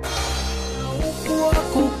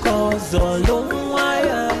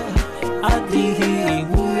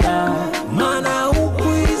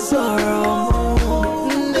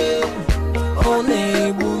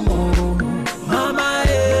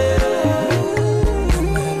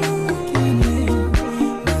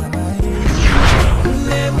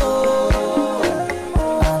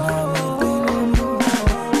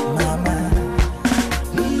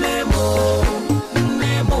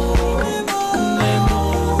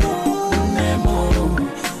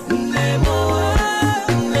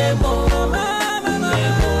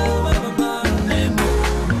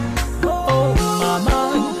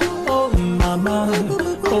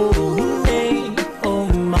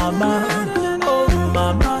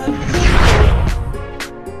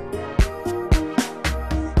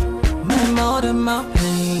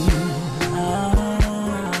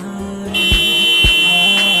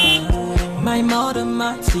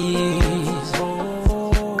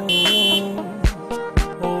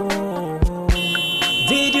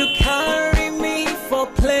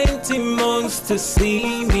 To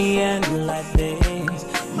see me and like this,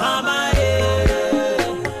 Mama.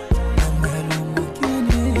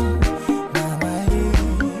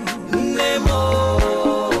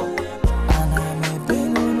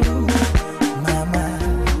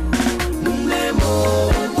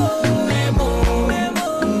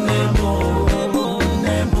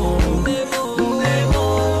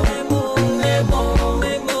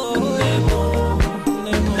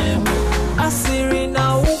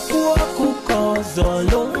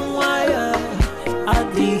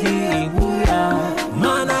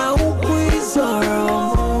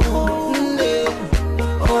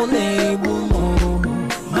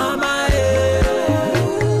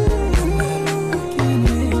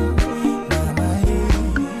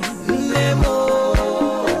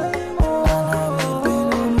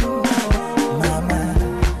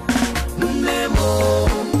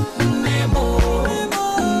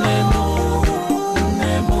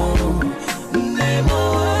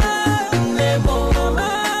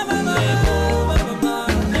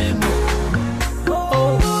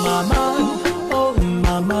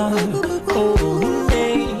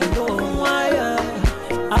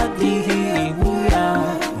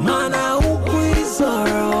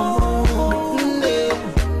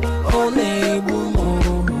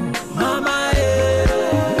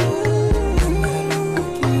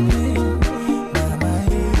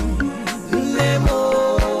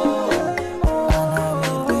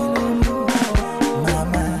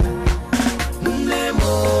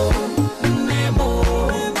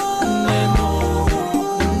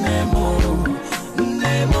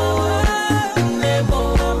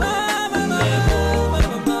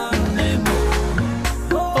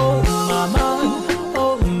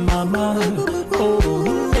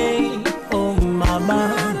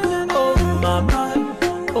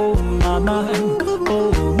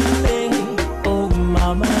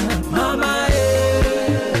 mama,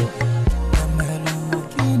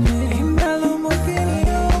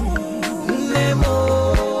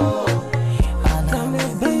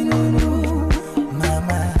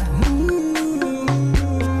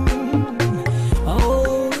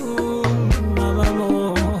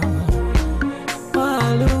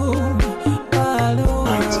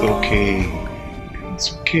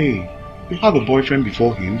 Okay. You had a boyfriend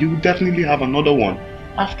before him, you will definitely have another one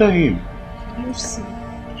after him. You see.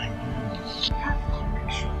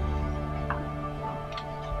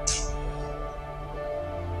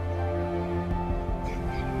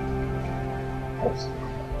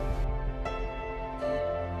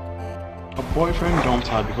 A boyfriend dumped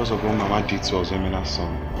her because of what Mama did to Ozemena's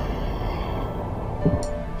son.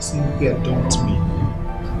 Cynthia dumped me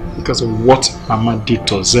because of what Mama did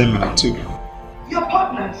to Ozemena too. Your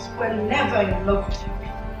partners were never in love with you.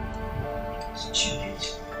 Stupid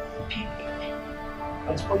people.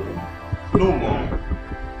 That's what you No, Mom.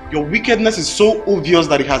 Your wickedness is so obvious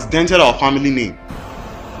that it has dented our family name.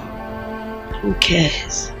 Who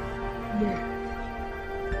cares? Yeah.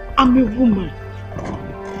 I'm a woman.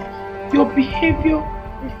 Your behavior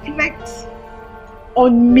reflects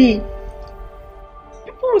on me.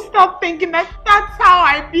 People will start thinking that that's how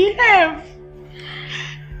I behave.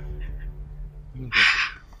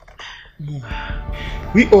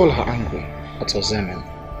 We all are angry at Ozemena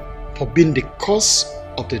for being the cause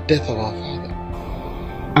of the death of our father,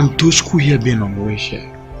 and Toshku here being on the way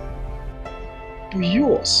here. But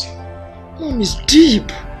yours, Mom, is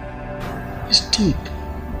deep. It's deep.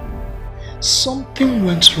 Something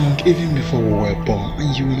went wrong even before we were born,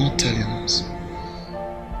 and you were not telling us.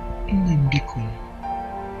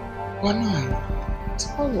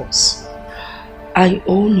 Tell us. I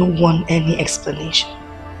owe no one any explanation.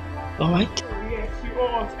 Alright? Yes, you owe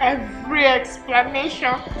us every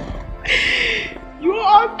explanation. You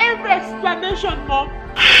owe us every explanation, Mom.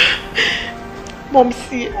 Mom,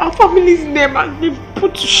 see, our family's name has been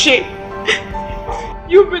put to shame.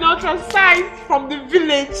 You've been ostracized from the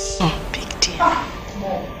village. Oh, big deal.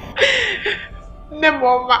 Mom. No,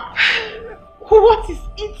 Mama. What is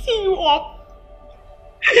eating you up?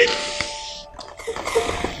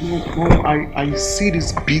 Mom, I see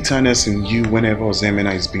this bitterness in you whenever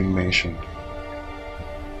Ozemena is being mentioned.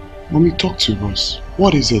 Mommy, talk to us.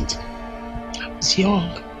 What is it? I was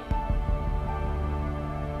young.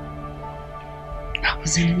 I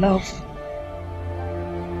was in love.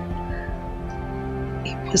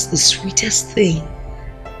 It was the sweetest thing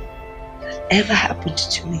that ever happened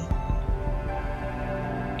to me.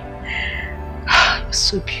 It was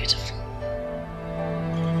so beautiful.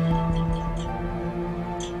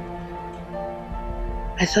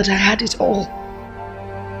 I thought I had it all.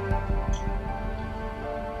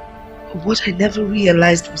 But what I never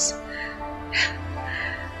realized was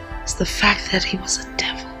the fact that he was a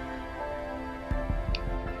devil.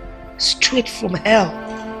 Straight from hell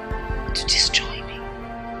to destroy me.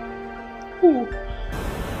 Who?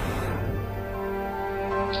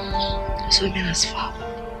 Ozemena's father.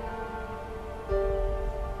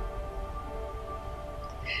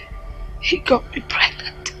 He got me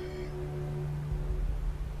pregnant.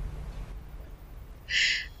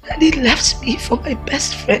 And he left me for my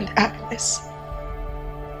best friend, Agnes.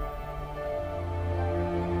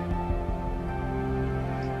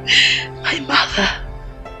 My mother,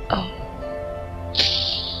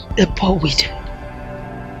 the poor widow.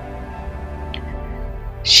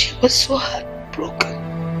 She was so heartbroken.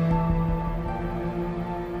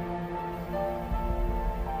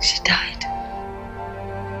 She died.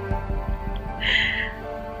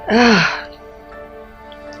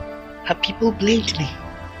 Her people blamed me.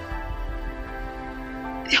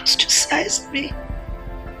 They ostracized me.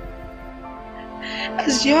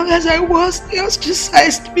 As young as I was, they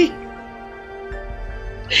ostracized me.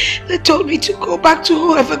 They told me to go back to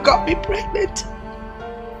whoever got me pregnant.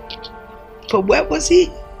 But where was he?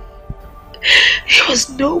 He was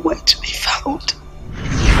nowhere to be found.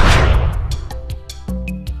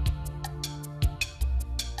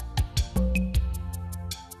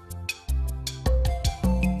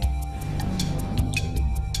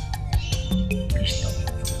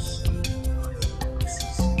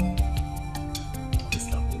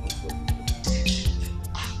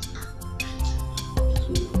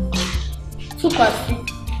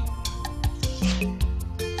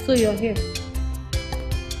 So you're here.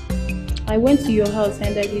 I went to your house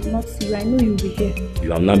and I did not see you. I know you'll be here.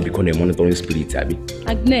 You have now become a monitoring spirit, Abby.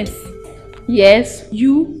 Agnes. Yes,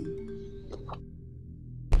 you.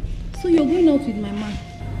 So you're going out with my man.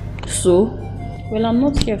 So? Well, I'm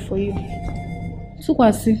not here for you. So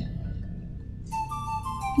Kwasi,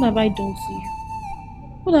 what have I done to you?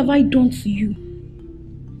 What have I done to you?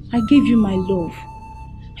 I gave you my love.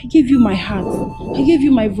 I gave you my heart. I gave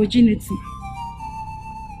you my virginity.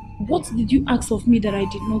 What did you ask of me that I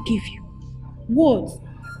did not give you? What?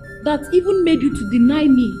 That even made you to deny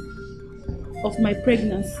me of my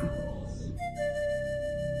pregnancy.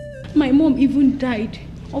 My mom even died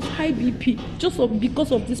of high BP just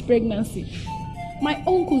because of this pregnancy. My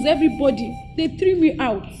uncles, everybody, they threw me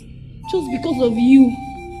out just because of you.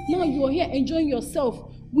 Now you're here enjoying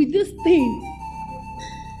yourself with this thing.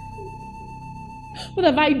 What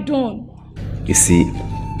have I done? You see,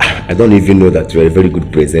 I don't even know that you're a very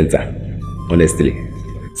good presenter, honestly.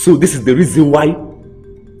 So this is the reason why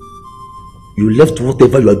you left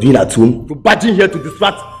whatever you are doing at home to barge in here to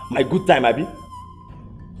distract my good time, Abby?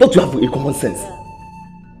 Don't you have a common sense?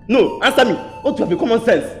 No, answer me. Don't you have a common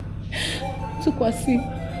sense? Tukwasi,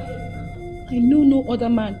 I know no other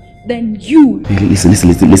man than you. Listen.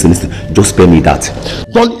 Just spare me that.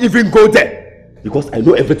 Don't even go there. Because I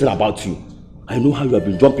know everything about you. I know how you have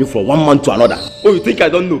been jumping from one man to another. Oh, you think I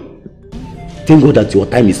don't know? Thank God that your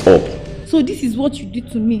time is up. So this is what you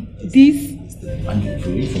did to me. This? And for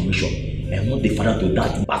your information, I am not the father to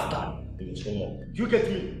that bastard. Do you get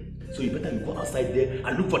me? So you better go outside there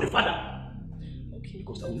and look for the father. Okay,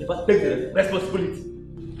 because I will never take the responsibility.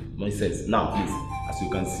 Nonsense. Now, please, as you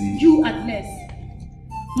can see... You, Agnes,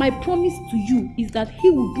 my promise to you is that he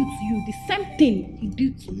will do to you the same thing he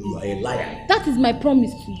did to me. You are a liar. That is my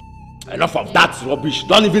promise to you. Enough of that rubbish.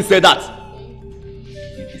 Don't even say that.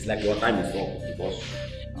 It's like your time is up because...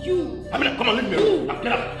 You... Amina, come on, leave me alone. Now,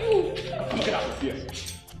 get out. Come on, get out of here.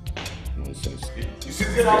 Nonsense. You see,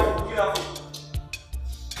 get out. Get out.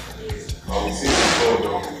 I will see you.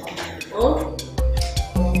 Oh?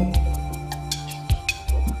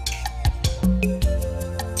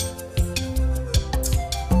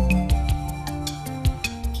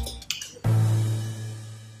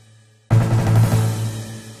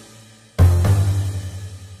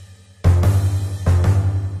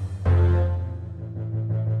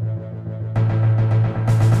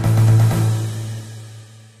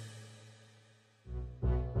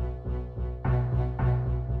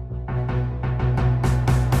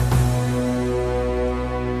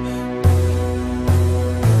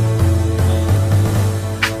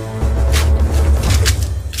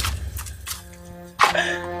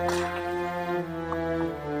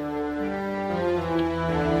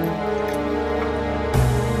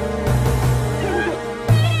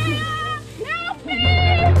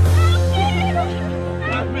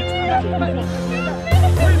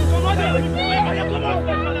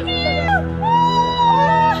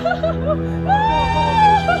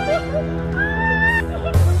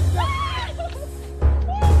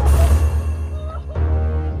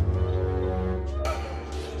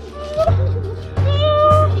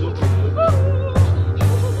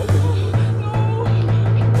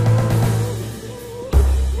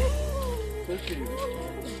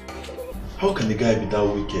 How can the guy be that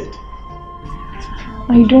wicked?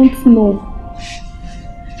 I don't know.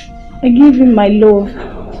 I gave him my love.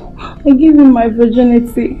 I gave him my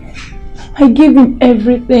virginity. I gave him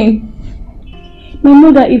everything. My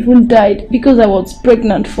mother even died because I was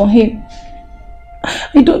pregnant for him.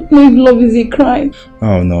 I don't know if love is a crime.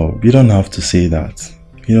 Oh no, you don't have to say that.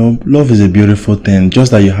 You know, love is a beautiful thing,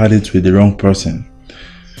 just that you had it with the wrong person.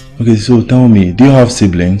 Okay, so tell me, do you have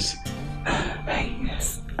siblings?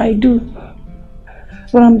 Yes, I do.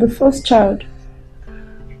 But I'm the first child.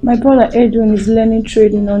 My brother Edwin is learning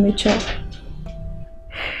trade in Onitsha.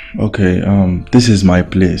 Okay, this is my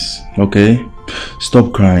place, okay?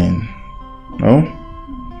 Stop crying. No?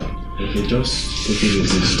 Okay, just take it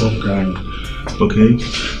easy, stop crying. Okay?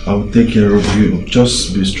 I'll take care of you.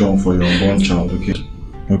 Just be strong for your unborn child, okay?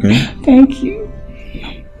 Okay? Thank you.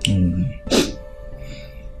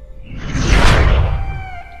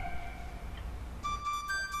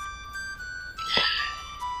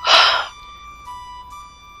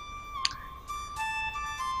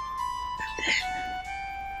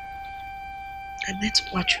 I met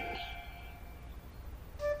Machu.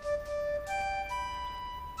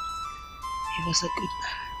 He was a good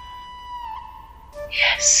man.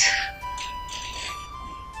 Yes.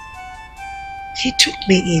 He took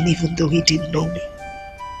me in even though he didn't know me.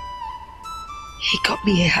 He got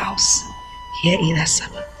me a house here in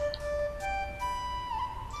Asaba.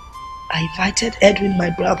 I invited Edwin, my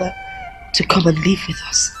brother, to come and live with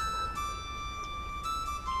us.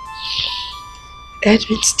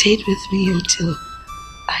 Edwin stayed with me until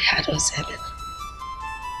I had Ozemen.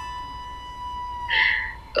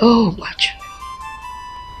 Oh, Machu.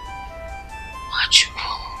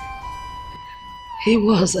 He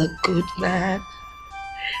was a good man.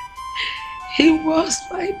 He was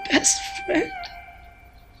my best friend.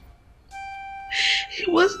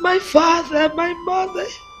 He was my father, my mother.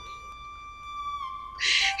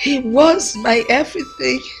 He was my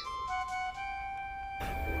everything.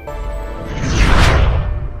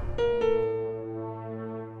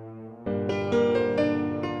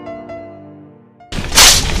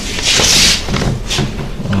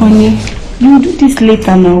 Honey, you will do this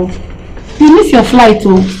later now. You miss your flight,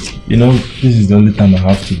 oh. You know, this is the only time I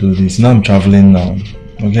have to do this. Now I'm traveling now.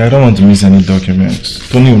 Okay, I don't want to miss any documents.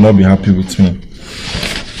 Tony will not be happy with me.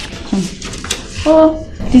 Oh,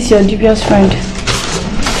 this is your dubious friend.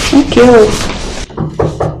 Okay, oh.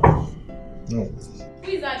 No.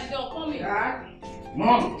 Please, I did not come here.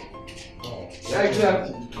 Mom. Oh, yeah,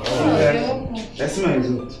 exactly. That's my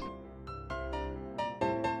result.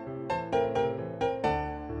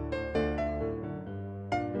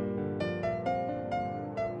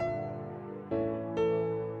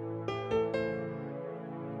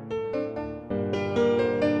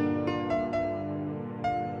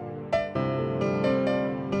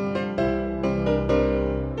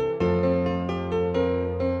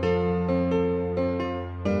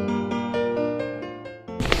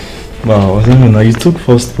 Wow, Zemina, you took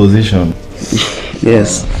first position.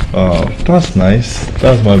 Yes. Wow, that's nice.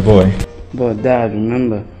 That's my boy. But Dad,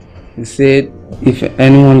 remember, he said if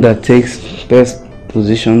anyone that takes best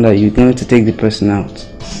position, that you're going to take the person out.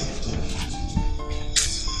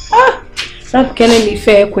 That can be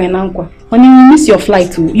fair, Kwenankwa. When you miss your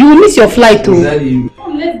flight too. You will miss your flight too. Exactly.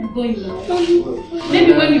 Come, let's be going now.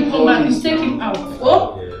 Maybe when you come back, you take him out.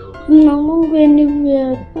 Oh? No, I'm not going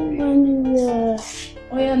anywhere. I'm going anywhere.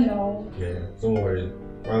 Oh yeah, no. Yeah, don't worry.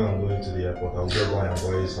 While I'm going to the airport, I'll get by and buy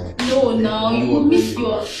you some. No, now you will miss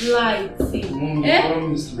your flight. See? Eh?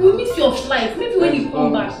 You will miss your flight. Maybe when you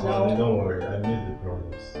come back now. Don't worry, I made the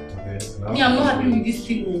promise. Okay? Now Me, I'm not happy with this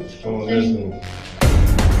thing. Come on, let's move.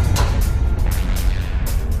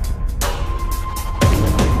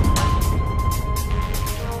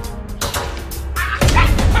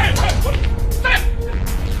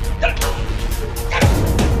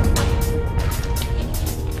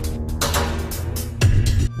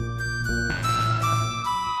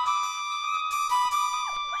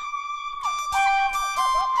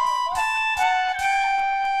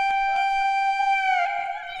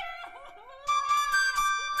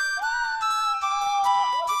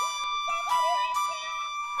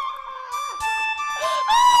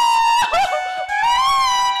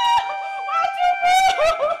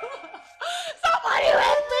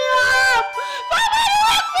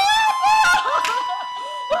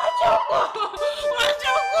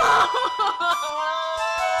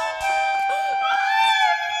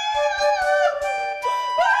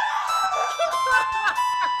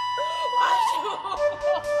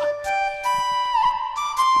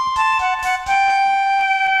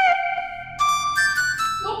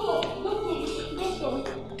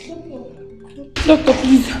 Doctor,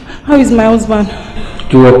 please, how is my husband?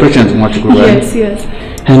 You were pregnant, Machiko, right? Yes, yes.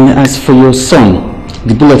 And as for your son,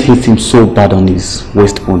 the bullet hit him so bad on his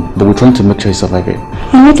waist bone, but we're trying to make sure he survives it.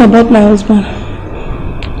 And what about my husband?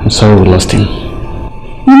 I'm sorry we lost him.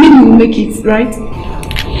 You mean you will make it, right?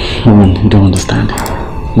 Woman, you don't understand.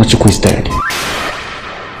 Machiko is dead.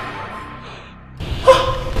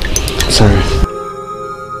 I'm sorry.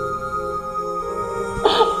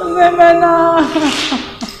 Zemena!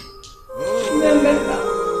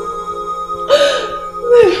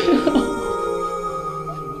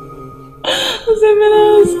 Zemena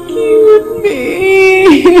has killed me.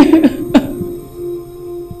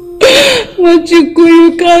 Machiko, you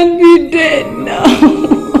can't be dead now.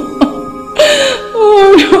 Oh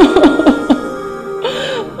no.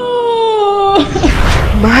 Oh.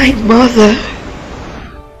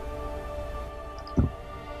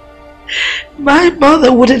 My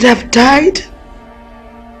mother wouldn't have died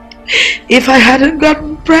if I hadn't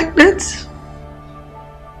gotten pregnant.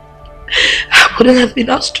 I wouldn't have been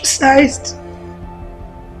ostracized.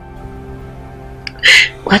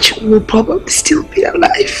 Machiko will probably still be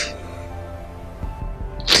alive.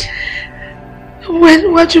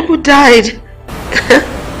 When Machiko died,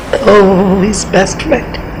 oh, his best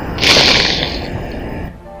friend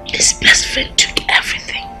took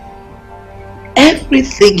everything.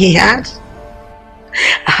 Everything he had.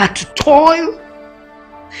 I had to toil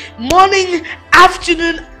morning,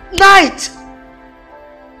 afternoon, night.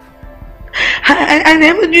 I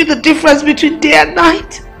never knew the difference between day and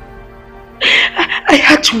night. I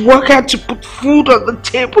had to work hard to put food on the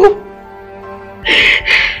table.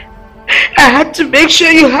 I had to make sure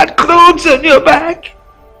you had clothes on your back.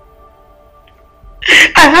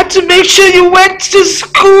 I had to make sure you went to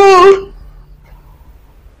school.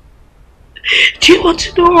 Do you want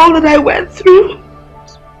to know all that I went through?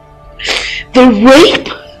 The rape?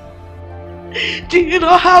 Do you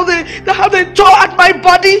know how they tore at my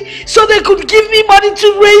body so they could give me money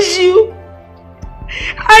to raise you?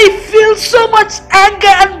 I feel so much anger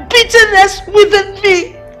and bitterness within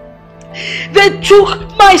me. They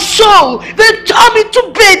took my soul. They tore me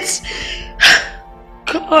to bits.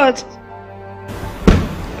 God.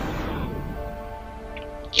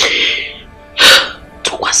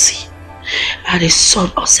 Tukwasi and his son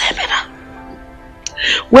Osemena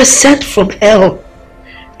were sent from hell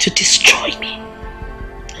to destroy me.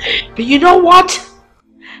 But you know what?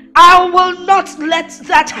 I will not let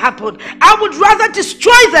that happen. I would rather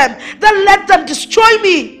destroy them than let them destroy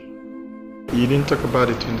me. You didn't talk about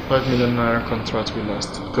the 25 million naira contract we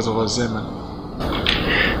lost because of Osemena.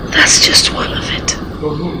 That's just one of it.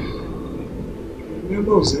 Oh no.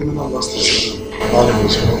 Remember Osemena lost his father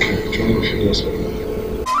was working, trying to feed us.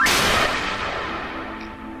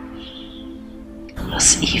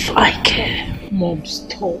 As if I care. Mom,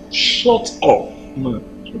 stop. Shut up. Man,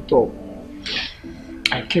 shut up.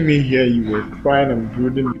 I came in here, you were crying and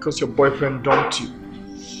brooding because your boyfriend dumped you.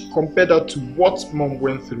 Compare that to what Mom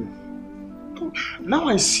went through. Now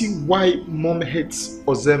I see why Mom hates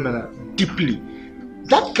Osemena deeply.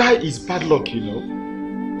 That guy is bad luck, you know.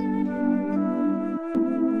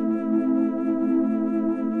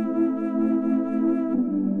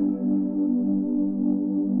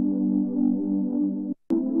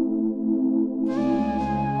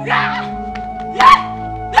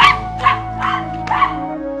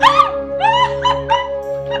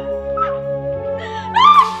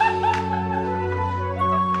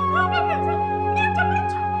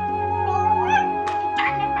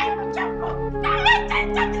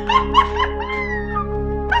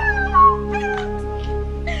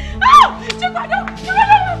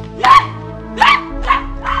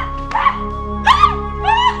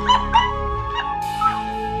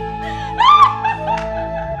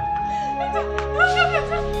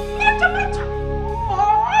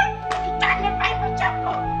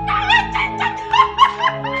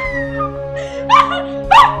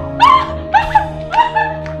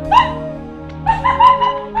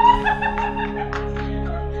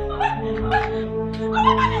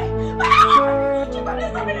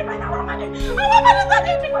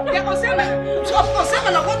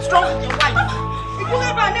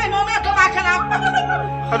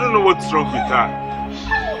 I don't know what's wrong with her.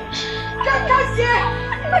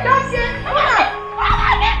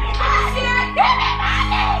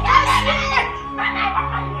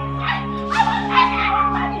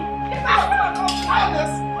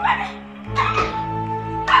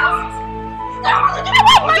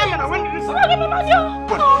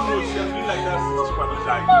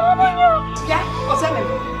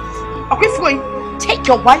 Take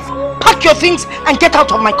your wife, pack your things and get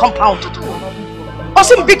out of my compound.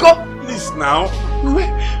 Osim Biko! Please now,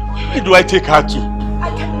 where do I take her to? I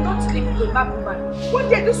cannot sleep with a bad woman. One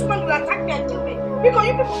day this woman will attack me and kill me. Because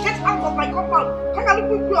you people get out of my compound. Can I look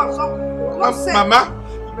with you or something? Mama?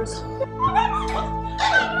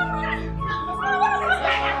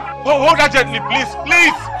 Oh, hold her gently, please,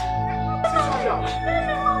 please!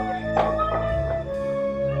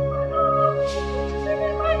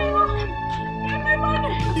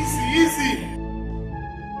 Easy.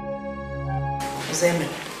 Osemena,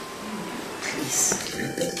 please.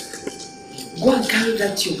 Go and carry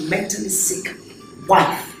that your mentally sick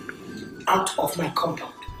wife out of my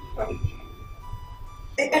compound.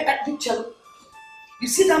 You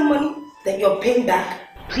see that money that you're paying back?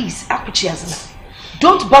 Please, Akuchiazana,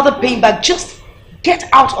 don't bother paying back. Just get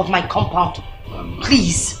out of my compound. Mama,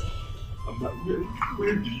 please. Mama,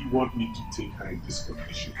 where do you want me to take her in this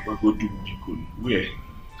condition? Where?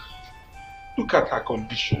 Look at her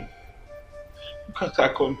condition. Look at her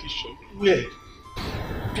condition. Where?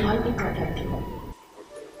 Do I look at her?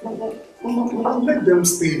 Mama, let them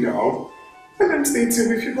stay now. Let them stay till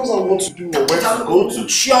we figure out what to do or where to go to.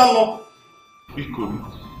 Chiano.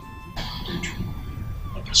 Biko.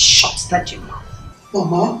 Shut that your mouth.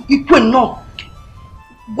 Mama? You could not.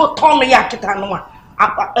 Go turn me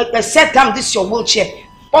I set down this your wheelchair.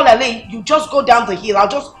 All you just go down the hill. I'll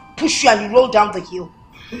just push you and you roll down the hill.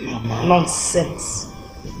 Mama. Nonsense.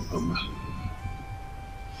 Mama.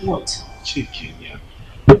 What? Chicken, yeah.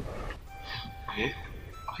 I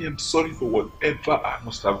am sorry for whatever I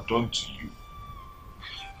must have done to you.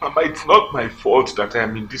 Mama, it's not my fault that I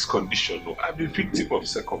am in this condition. No, I'm a victim of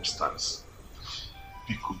circumstance.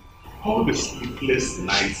 Biko, all the sleepless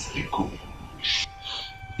nights, Biko.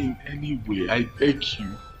 In any way, I beg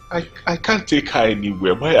you. I can't take her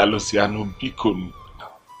anywhere. Why Alosiano Biko?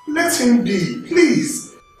 Let him be,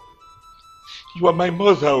 please. You are my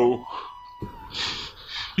mother, oh.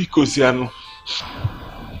 Bikosiano.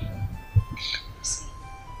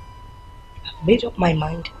 I've made up my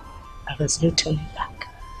mind and there's no turning back.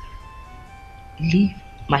 Leave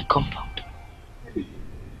my compound.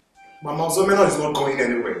 Mama, Ozomena is not going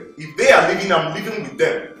anywhere. If they are leaving, I'm leaving with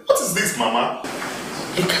them. What is this, Mama?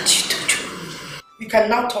 Look at you, Tuju. You can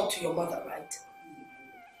now talk to your mother, right?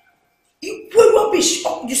 You were rubbish.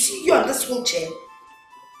 Oh, you see you on this wheelchair?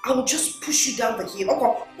 I will just push you down the hill.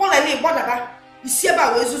 Okay, what I need, whatever. You see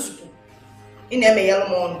about where is in a yellow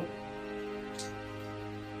morning.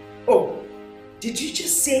 Oh, did you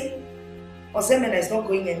just say Ozemena is not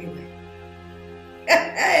going anywhere?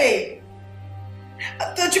 Hey!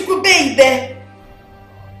 I thought you could be there.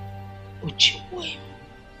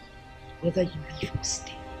 Whether you leave or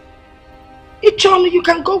stay. Ichonu, you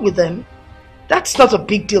can go with them. That's not a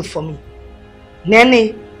big deal for me.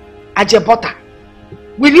 Nene, Ajebota,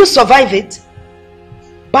 will you survive it?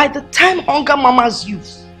 By the time hunger mamas you,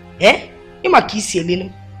 you might kiss your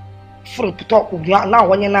linen. For talk with you now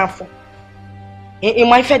when you're not for. In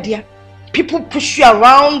my fedia, people push you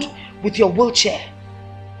around with your wheelchair.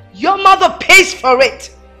 Your mother pays for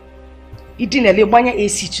it. You didn't let your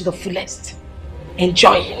AC to the fullest.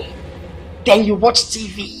 Enjoying. Then you watch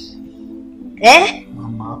TV.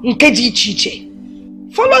 Mama.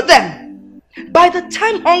 Follow them. By the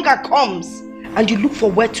time hunger comes and you look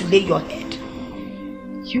for where to lay your head,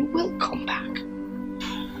 you will come back.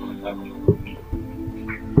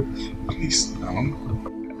 Please now.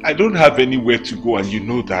 I don't have anywhere to go and you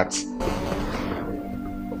know that.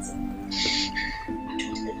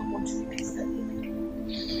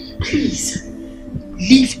 Please,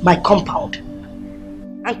 leave my compound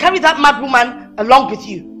and carry that mad woman along with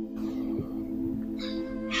you.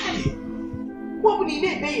 What would he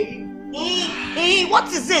baby? What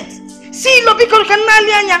is it? See, Lobiko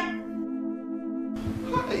Canaliana.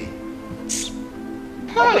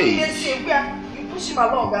 Hey. You push him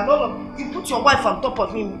along and all of you put your wife on top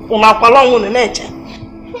of him. On the nature.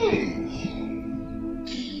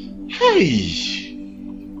 Hey.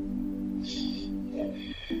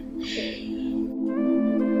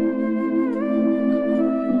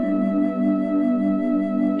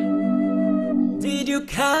 Did you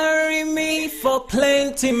carry me for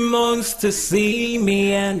plenty months to see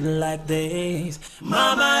me end like this?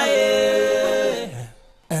 Mama, yeah.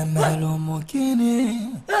 Amalo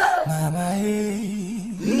mokini, mama,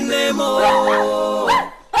 Nemo.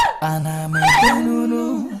 Aname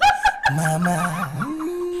benunu, mama.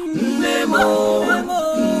 Nemo, Nemo,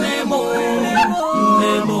 Nemo,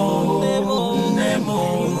 Nemo, Nemo,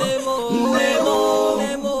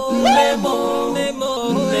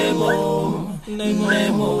 Nemo.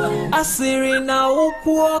 Asiri na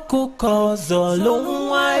ukwu ọkụkọ zọlụ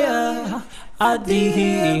adịghị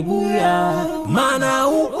egbu ya mana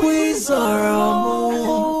ukwu izọrọ mụ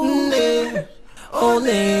nne ọ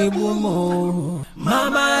na-egbu mụ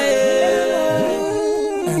mama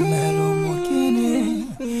emelụ mụ gịnị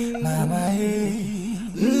mama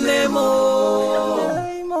nne mụ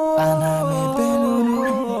ana m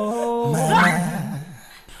ebelụrụ mama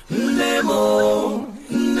nne mụ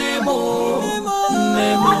nne mụ nne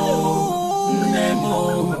mụ nne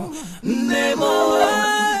mụ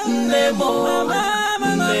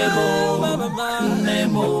nne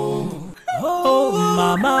mụ oh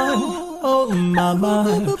mama, oh mama,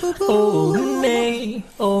 oh nay,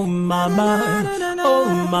 oh mama, oh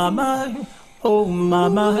mama, oh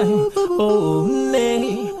mama, oh nay,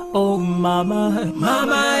 oh mama,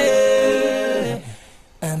 mama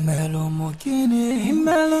Amelo mokini,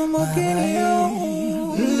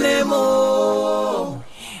 Nemo,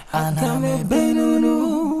 Aname benunu,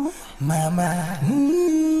 mama.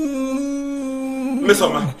 Miss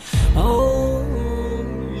Oma. Oh.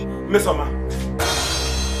 Miss Oma.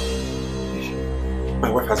 My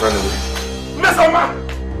wife has run away. Miss Oma!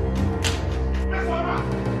 Miss Oma!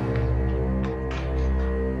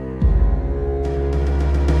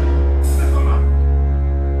 Miss Oma!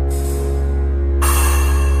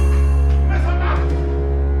 Miss Oma!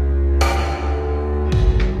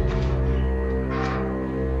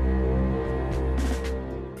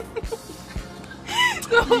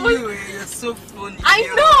 No, you're so funny. I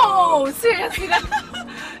know! Seriously.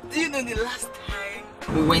 Do you know the last time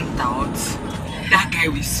we went out? That guy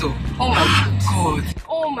we saw. Oh my god.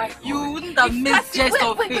 Oh my god. You wouldn't have missed just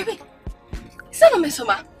of him. Is that not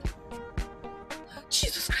Mesoma?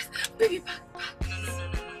 Jesus Christ. Baby, back. No.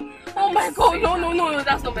 Oh my god. No.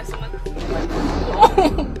 That's not Mesoma.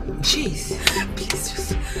 Oh. Jeez. Please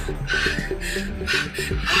just.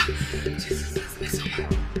 Jesus, that's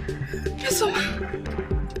Mesoma.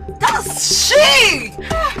 That's she!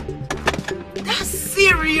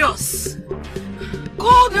 serious?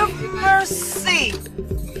 God of mercy.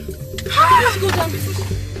 Let's go down.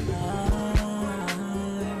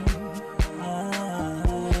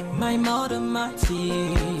 My mother, my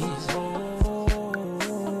tears.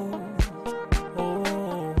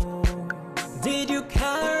 Did you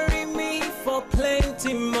carry me for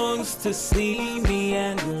plenty months to see me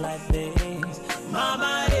end like this?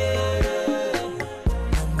 Mama,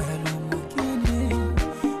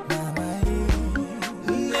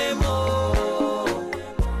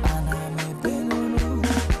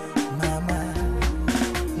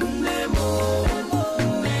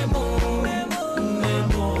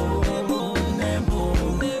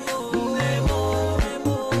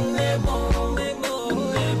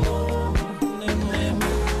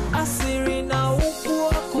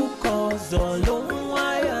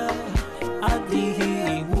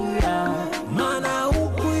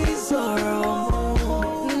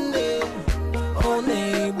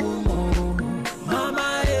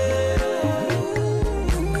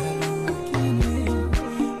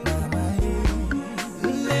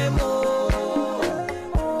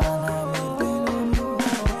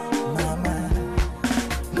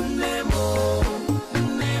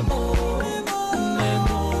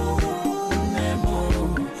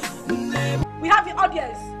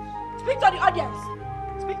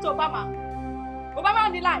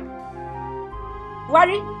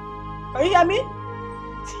 Worry? Can you hear me?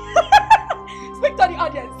 Speak to the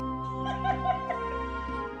audience.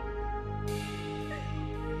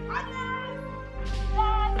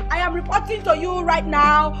 I am reporting to you right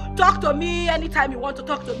now. Talk to me anytime you want to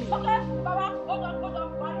talk to me. Okay, Baba, hold on.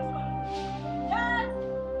 Yes.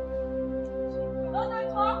 No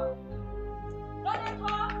network.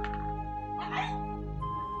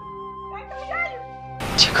 I can hear you.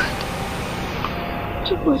 Chukwu.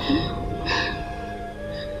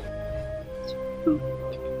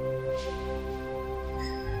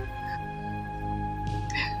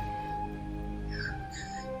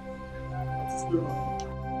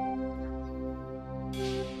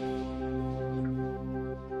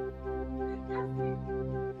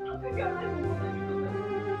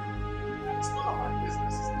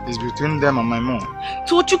 It's between them and my mom.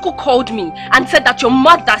 Tochuku called me and said that your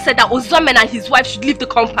mother said that Ozomena and his wife should leave the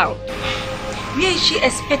compound. Where is she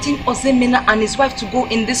expecting Ozomena and his wife to go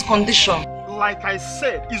in this condition? Like I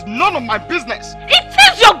said, it's none of my business. It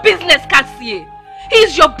is your business, Cassie. He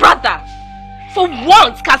is your brother. For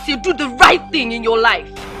once, Cassie, do the right thing in your life.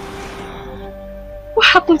 What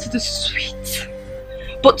happened to the sweet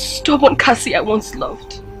but stubborn Cassie I once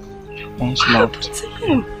loved? Once loved.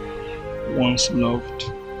 Once loved.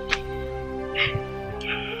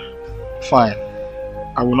 Fine.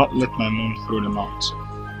 I will not let my mom throw them out.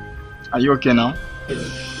 Are you okay now?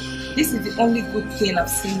 This is the only good thing I've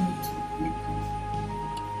seen.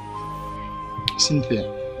 Cynthia,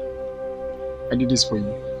 I did this for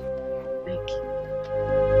you. Thank you.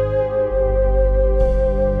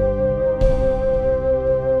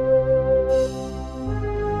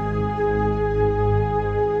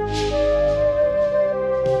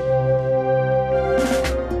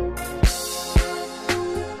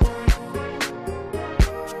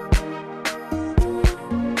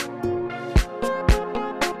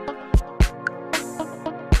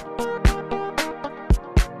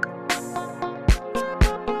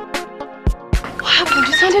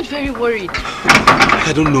 Very worried.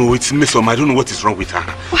 I don't know. It's Miss Oma. I don't know what is wrong with her.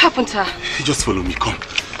 What happened to her? Just follow me. Come.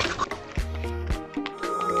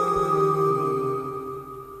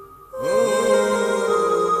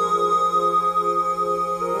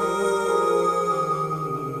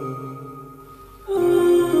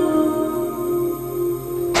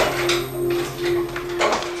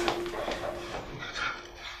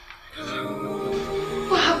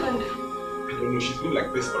 What happened? I don't know. She's been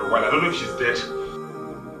like this for a while. I don't know if she's dead.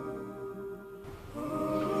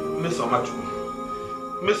 Miss Oma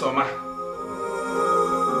too. Miss Oma.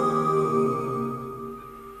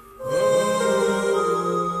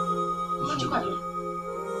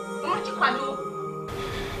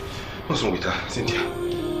 What's wrong with her, Cynthia?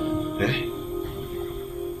 Eh?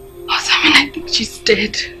 I think she's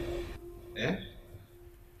dead. Eh?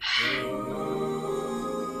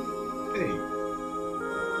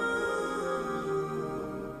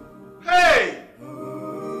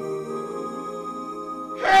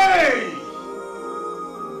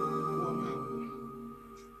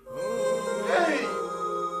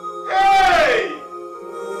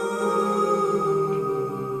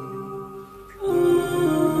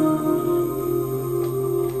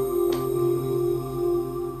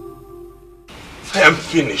 I am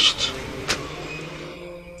finished.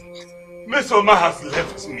 Miss Oma has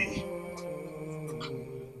left me.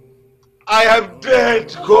 I am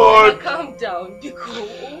dead, God. Calm down, Biko.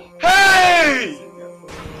 Hey!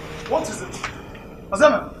 What is it?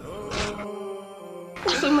 Azema?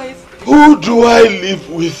 Who do I live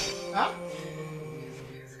with? Huh?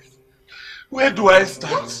 Where do I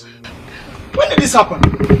start? What? When did this happen?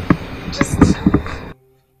 Just...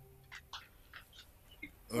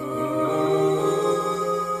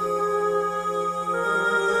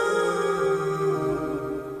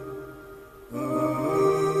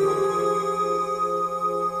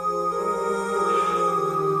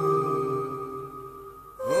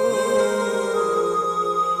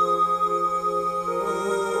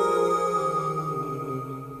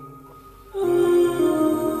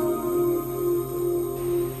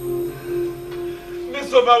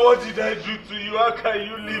 What did I do to you? How can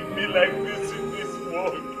you leave me like this in this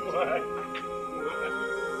world? Why?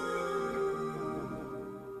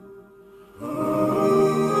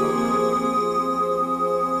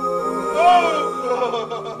 Oh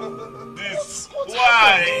God! This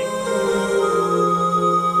why?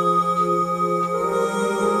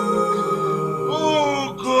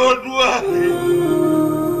 Oh God, why?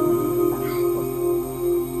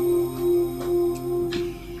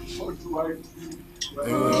 What do I do?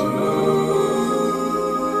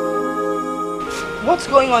 What's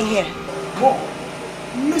going on here? Mom,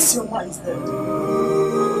 Miss Yoma is dead.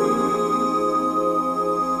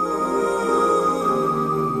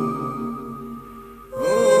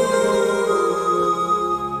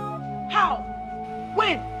 How?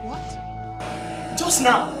 When? What? Just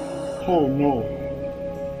now. Oh no.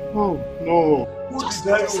 Oh no. What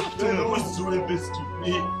did I offend? What's doing this to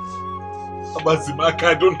me? Amazimaka,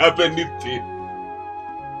 I don't have anything.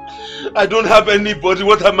 I don't have anybody.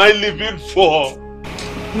 What am I living for?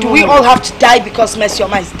 Do we all have to die because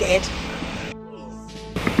Mesioma is dead?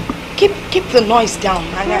 Keep the noise down,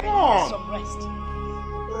 man. I need some rest.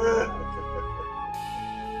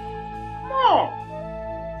 No.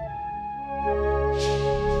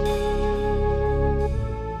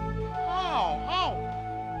 How?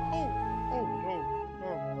 Oh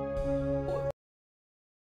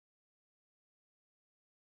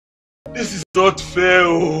no. This is not fair.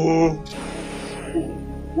 Oh.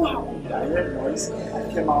 Wow. I heard noise. I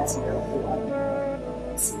came out here.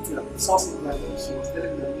 I saw something like this. She was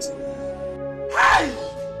telling me this. Hey!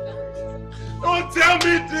 Don't tell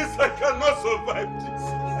me this. I cannot survive this.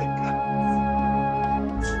 I can't.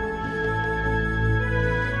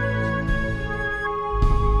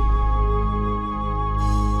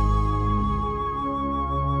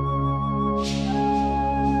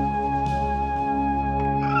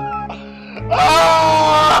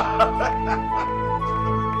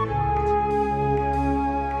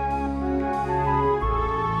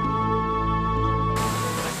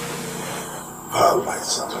 Well, my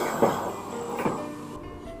son,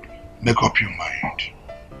 make up your mind.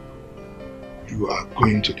 You are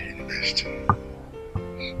going to the university.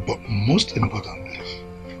 But most importantly,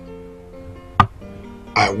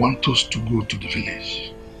 I want us to go to the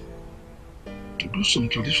village to do some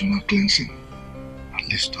traditional cleansing, at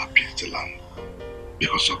least to appease the land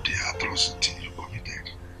because of the atrocity you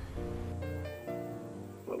committed.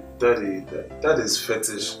 Daddy, that is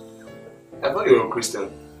fetish. I thought you were a Christian.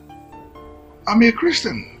 I'm a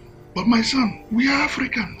Christian, but my son, we are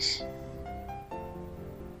Africans.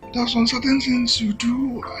 There are some certain things you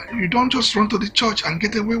do. You don't just run to the church and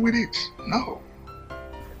get away with it. No.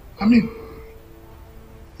 I mean,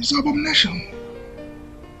 it's an abomination.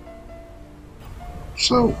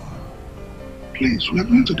 So, please, we are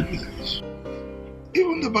going to the village.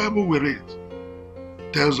 Even the Bible we read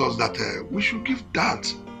tells us that we should give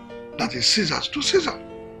that is Caesar's to Caesar,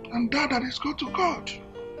 and that is God to God.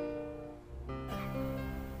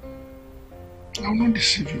 I will not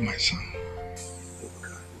deceive you, my son.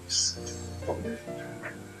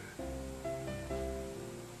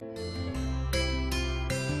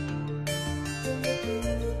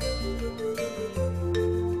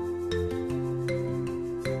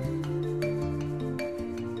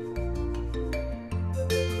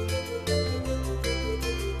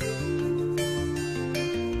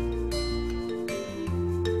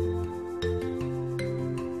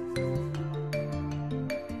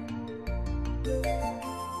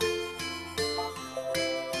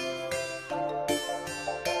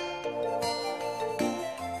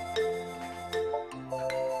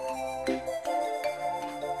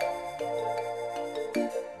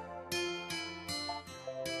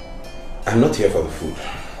 I'm not here for the food.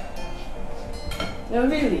 No,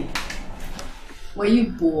 really? Were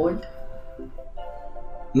you bored?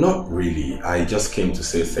 Not really. I just came to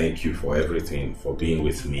say thank you for everything, for being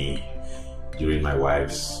with me during my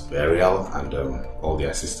wife's burial and all the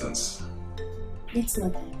assistance. It's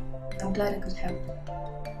nothing. I'm glad I could help.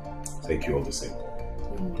 Thank you all the same.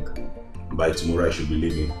 You're welcome. By tomorrow I should be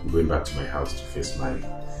leaving, going back to my house to face my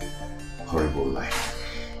horrible life.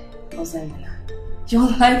 Ozemena, your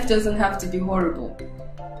life doesn't have to be horrible.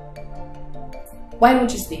 Why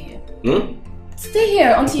don't you stay here? Stay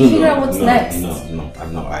here until you figure out what's next. No,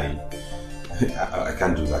 I'm not. I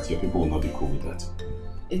can't do that. Your people will not be cool with that.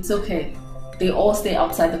 It's okay. They all stay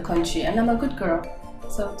outside the country and I'm a good girl.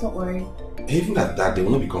 So don't worry. Even at that, they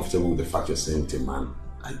will not be comfortable with the fact you're saying it, man.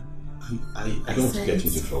 I don't want to get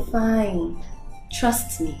into trouble. Fine.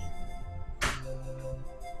 Trust me.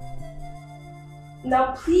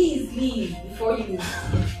 Now please leave before you leave.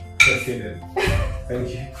 Okay then. Thank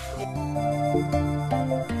you.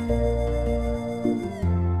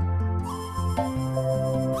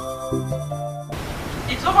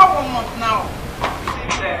 It's over 1 month now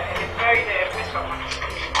since he buried the place of money.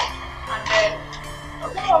 And then I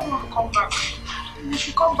don't want to come back. You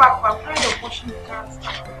should come back, but I'm tired of washing the cars.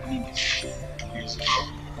 Please,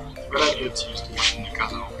 better get used to washing the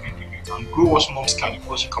cars and cleaning it. And go wash mom's car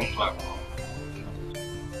before she comes back.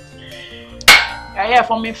 You're here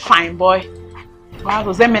for me, fine boy. But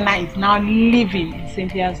Ozemena is now living in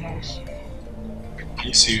Cynthia's house. Are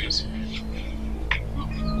you serious?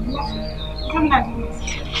 Come now, do it.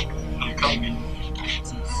 You can't be.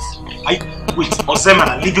 Wait,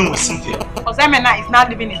 Ozemena living with Cynthia? Ozemena is now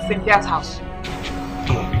living in Cynthia's house.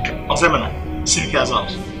 Ozemena, Cynthia's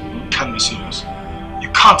house? You can't be serious. You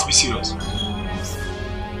can't be serious.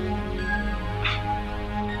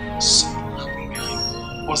 Something happened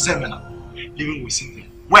behind Ozemena living with Cynthia.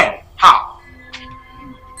 When? How?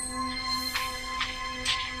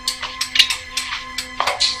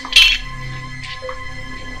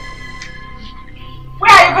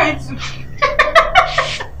 Where are you going to?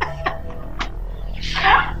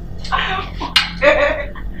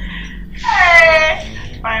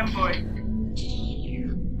 Hey, fine boy.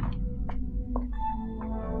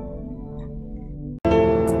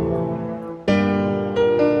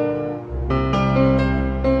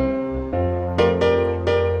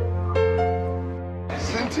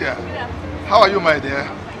 Cynthia, how are you, my dear?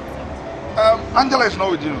 Angela is not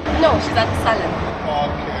with you. No, she's at the salon.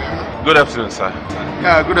 Okay. Good afternoon, sir.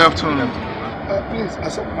 Yeah, good afternoon. Please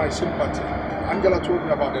accept my sympathy. Angela told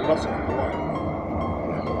me about the loss of your wife.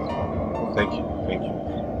 Thank you, thank you.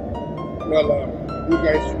 Well, you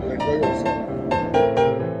guys should enjoy yourself.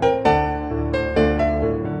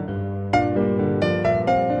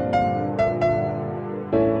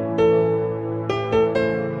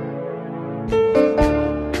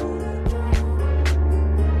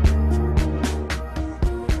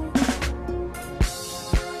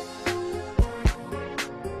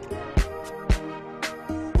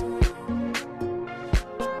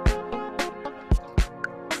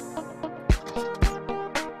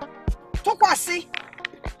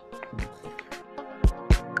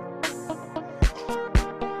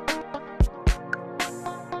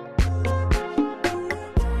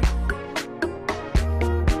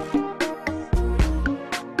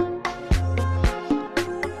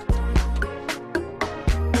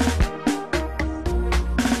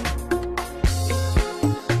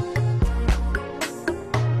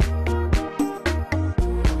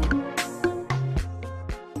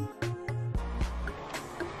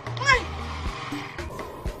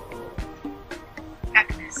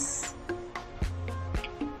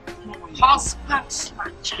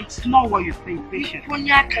 It's not what you think, patient. You.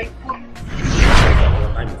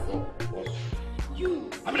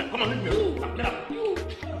 I mean, come on, leave me alone. Get out.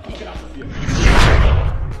 Get out of here.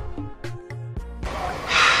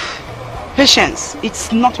 Patience,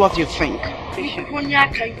 it's not what you think.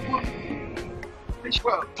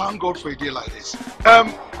 Well, thank God for a day like this.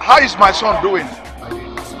 How is my son doing?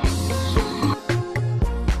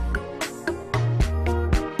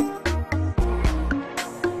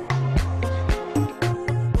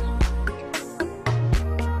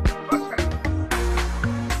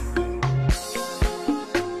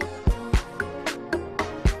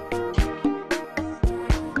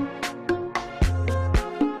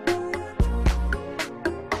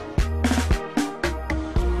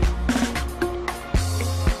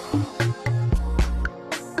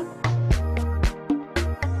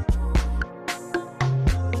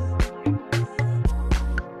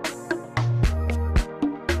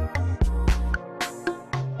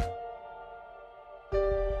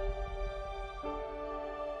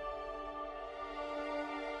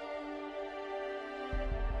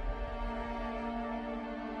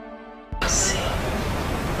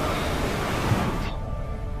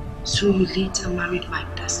 So you later married my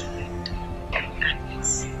best friend,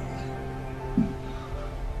 Agnes.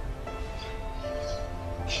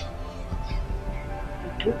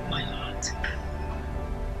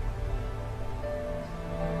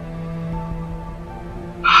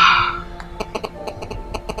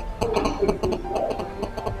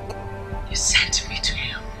 You sent me to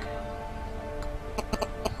him.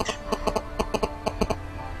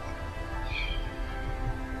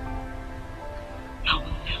 I will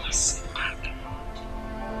never sit back.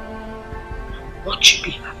 Watch you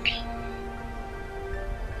be happy.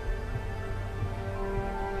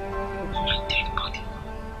 Over my dead body.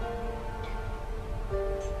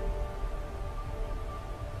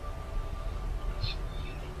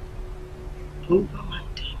 Over my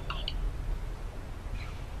dead body.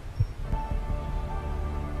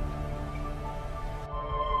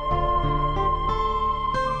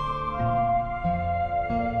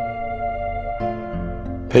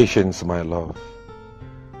 Patience, my love.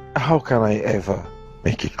 How can I ever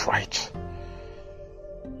make it right?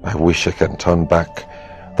 I wish I can turn back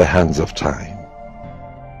the hands of time.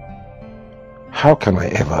 How can I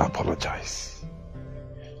ever apologize?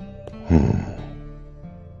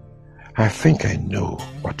 I think I know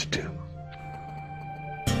what to do.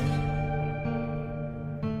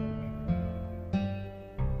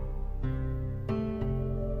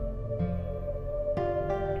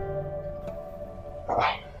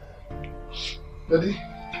 Daddy,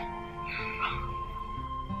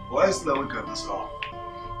 why is the weekend as well?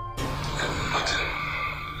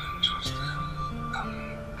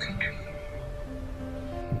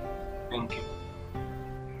 Thank you.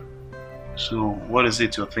 So, what is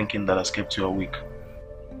it you're thinking that has kept you awake?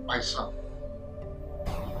 My son,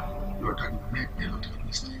 your dad made a lot of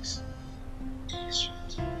mistakes. He's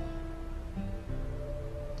right.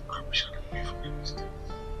 I wish I could pay for your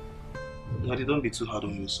mistakes. Daddy, don't be too hard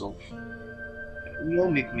on yourself. We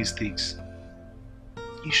all make mistakes.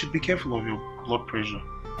 You should be careful of your blood pressure.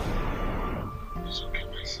 It's okay,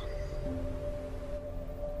 my son.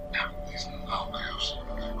 Now, listen, now I have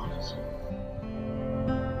something I want to say.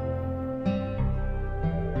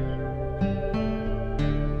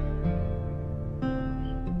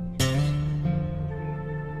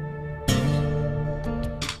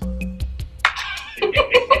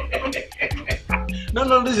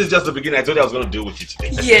 No, this is just the beginning. I told you I was going to deal with you today.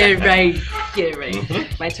 Yeah, right. Yeah, right.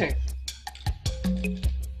 My turn.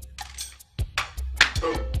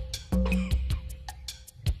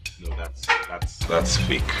 No, that's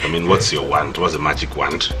fake. I mean, what's your wand? What's the magic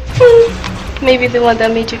wand? Maybe the one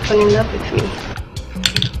that made you fall in love with me.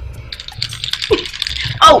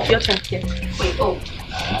 Oh, your turn. Yeah. Wait, oh.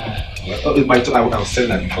 Oh, my turn. I was saying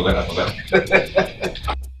that. I forgot.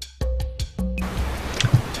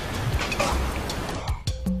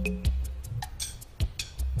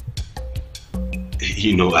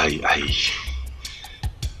 You know, I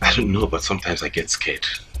don't know, but sometimes I get scared.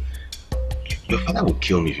 Your father will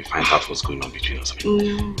kill me if he finds out what's going on between us. I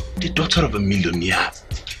mean, the daughter of a millionaire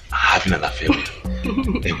having an affair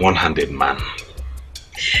with a one-handed man.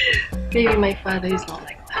 Maybe my father is not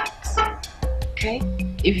like that. Okay?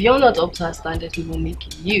 If you're not up to our standard, he will make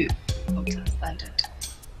you up to our standard.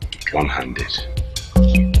 One-handed.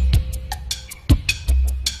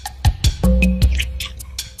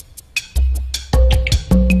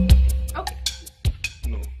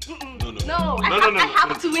 I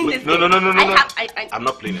have to win this. No. I'm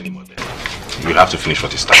not playing anymore then. You'll have to finish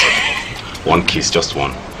what you started. One kiss, just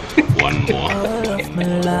one. One more. All of my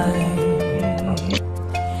life,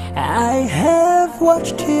 I have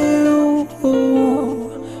watched you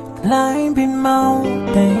climbing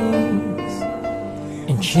mountains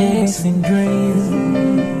and chasing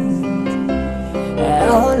dreams.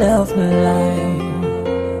 All of my life,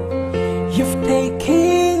 you've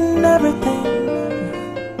taken everything.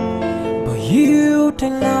 You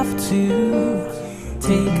don't have to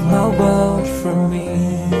take my world from me.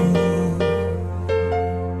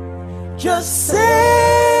 Just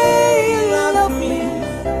say you love me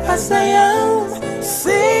as I am.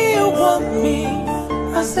 Say you want me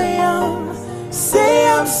as I am. Say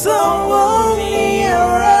I'm someone in your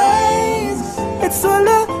eyes. It's all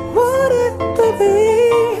I wanted to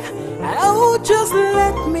be. Oh, just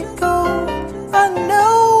let me go. I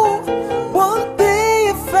know one day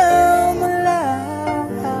you found my love.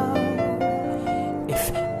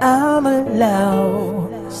 If I'm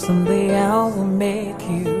allowed, someday I will make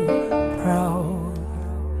you proud.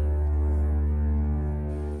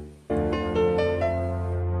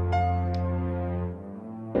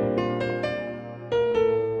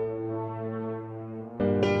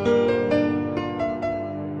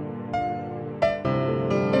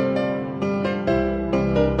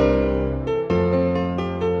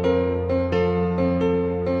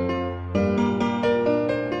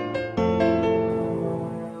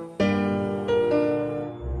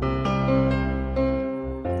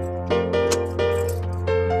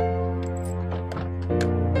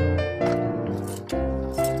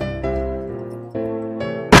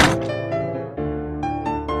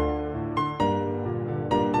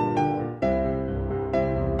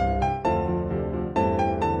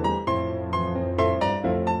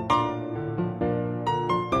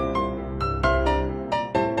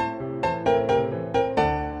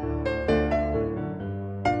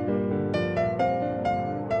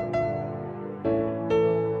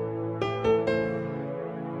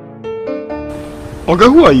 Oga,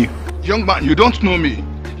 who are you? Young man, you don't know me.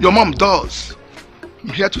 Your mom does. I'm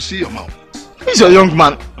here to see your mom. Who's your young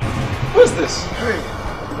man? Who's this? Hey,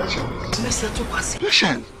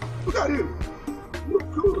 patient. Look at you. You look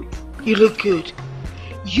good. You look good.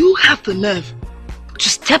 You have the nerve to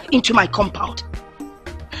step into my compound.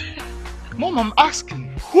 Mom, I'm asking,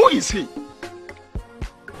 who is he?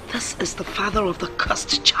 This is the father of the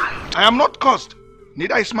cursed child. I am not cursed.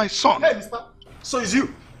 Neither is my son. Hey, mister. So is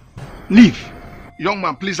you. Leave. Young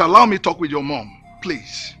man, please allow me to talk with your mom.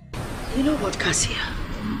 Please. You know what, Cassia?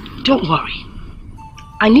 Don't worry.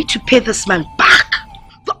 I need to pay this man back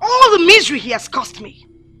for all the misery he has caused me.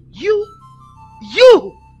 You,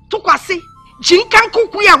 Tukwasi,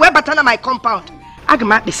 Jinkanku kuya webatana my compound.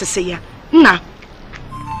 Agama deseseya. Na.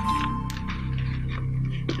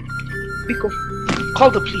 Biko,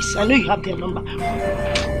 call the police. I know you have their number.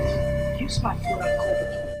 Use my phone and call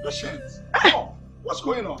them. Patience. Oh, what's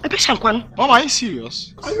going on? Mom, are you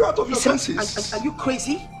serious? Are you out of your senses? Are you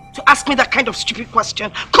crazy to ask me that kind of stupid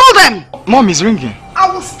question? Call them! Mom is ringing. I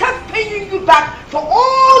will start paying you back for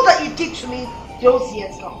all that you did to me those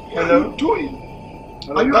years now. What are you doing?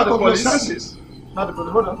 Are you out of your senses? Not the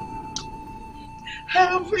police. Hold on.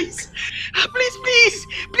 Please,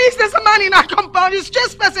 there's a man in our compound. He's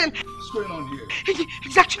trespassing. What's going on here?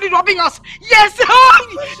 He's actually robbing us. Yes. No,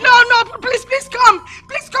 please come.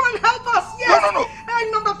 Please come and help us. Yes. No.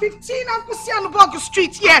 Number 15, Uncle Sianubogu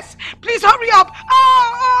Street. Yes. Please hurry up.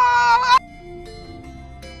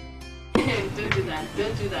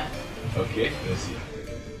 Don't do that. Okay, let's see.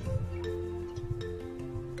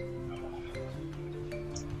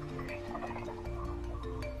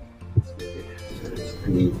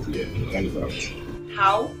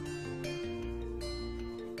 How?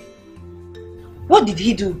 What did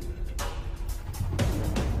he do?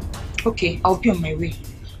 Okay, I'll be on my way.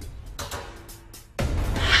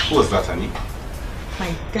 Who was that, Annie?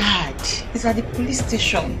 My dad is at the police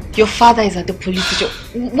station. Your father is at the police station.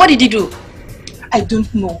 What did he do? I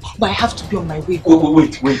don't know, but I have to be on my way.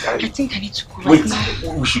 Wait. I think I need to go Wait, right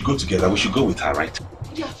now. we should go together. We should go with her, right?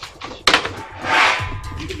 Yeah.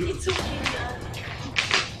 It's okay, Dad.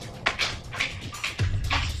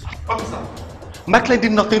 Officer, Macklin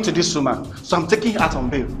did nothing to this woman, so I'm taking her out on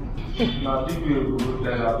bail. Now, give me a good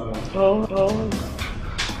letter. Oh.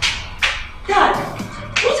 Dad,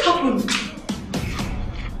 what happened?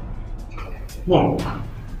 Mom,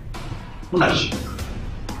 Munachi,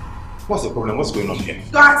 what's the problem? What's going on here?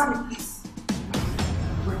 Go ask me, please.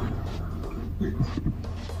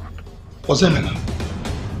 Ozemena,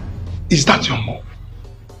 is that your mom?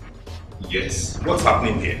 Yes. What's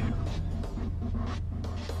happening here?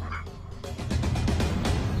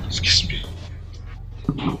 Excuse me.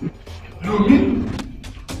 You mean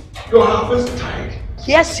your husband died?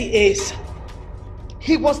 Yes, he is.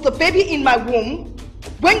 He was the baby in my womb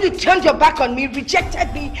when you turned your back on me,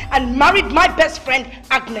 rejected me, and married my best friend,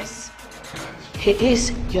 Agnes. He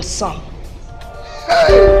is your son.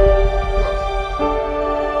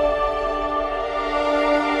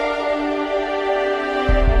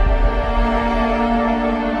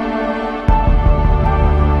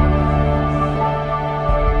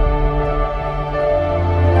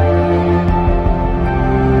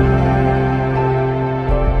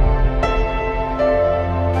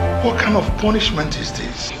 What kind of punishment is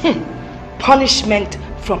this? Punishment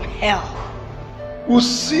from hell. We'll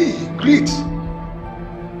see, greet,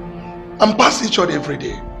 and pass each other every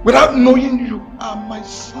day without knowing you are my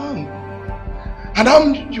son and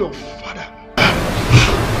I'm your father.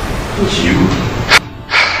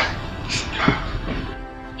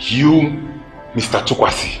 You, Mr.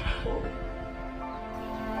 Tukwasi.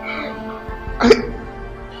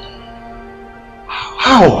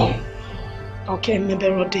 How? Okay,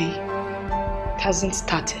 Meberode, it hasn't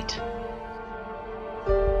started.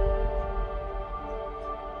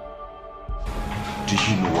 Do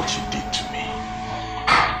you know what you did to me?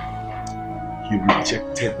 You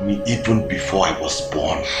rejected me even before I was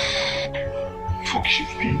born.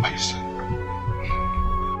 Forgive me, my son.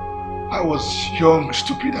 I was young,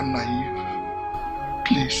 stupid, and naive.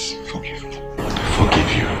 Please forgive me.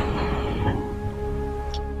 Forgive you.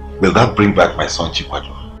 Will that bring back my son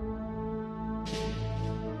Chikwado?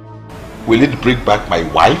 Will it bring back my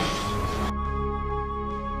wife?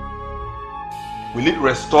 Will it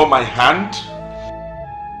restore my hand?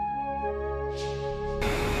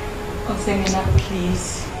 Osemina,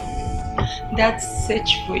 please. Dad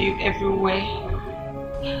searched for you everywhere.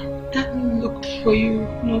 Dad looked for you,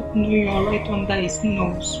 not know you are right under his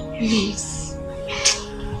nose. Please.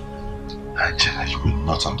 Angela, you will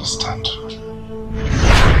not understand.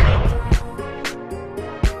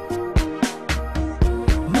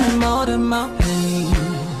 more than my pain.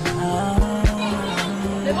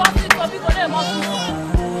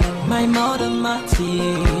 My more than my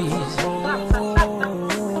tears.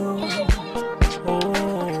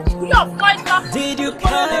 Did you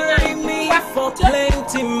carry me for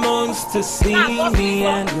plenty months to see me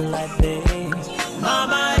end like this?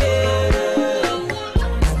 Mama,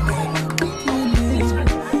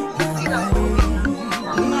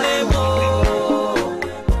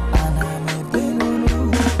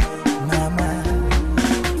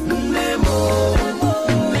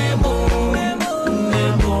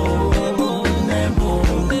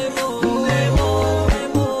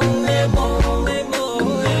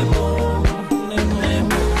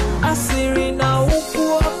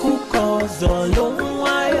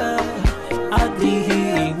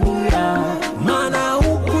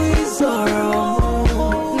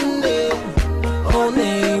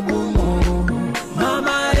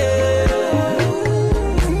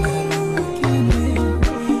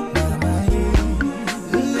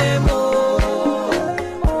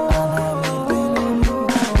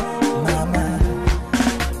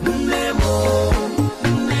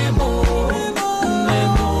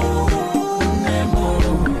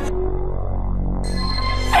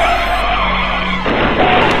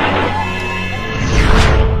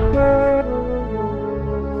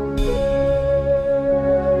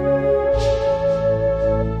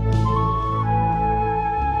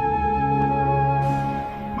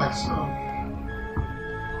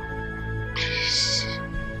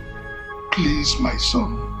 my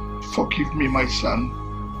son. Forgive me, my son.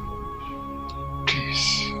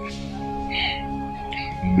 Please.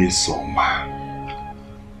 Mesoma.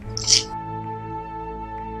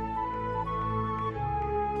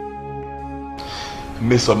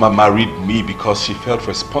 Mesoma married me because she felt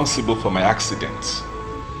responsible for my accident.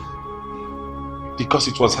 Because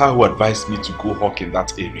it was her who advised me to go hawk in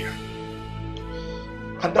that area.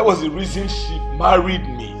 And that was the reason she married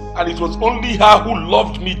me. And it was only her who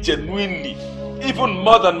loved me genuinely. Even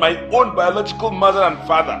more than my own biological mother and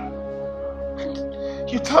father. And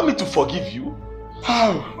you tell me to forgive you?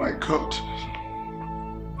 Oh my God.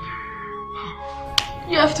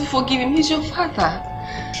 You have to forgive him. He's your father.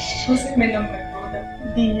 Doesn't mean I'm my brother.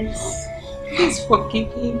 Please. Please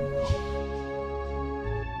forgive him.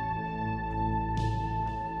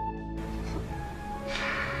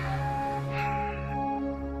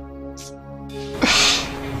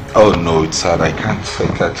 Oh no, it's sad. I can't.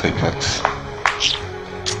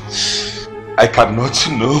 I cannot.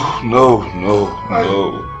 No.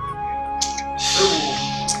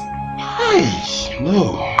 Hey,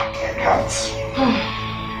 no. I can't.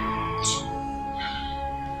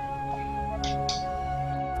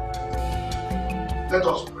 Let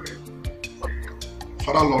us pray.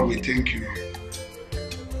 Father Lord, we thank you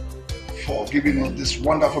for giving us this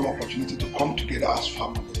wonderful opportunity to come together as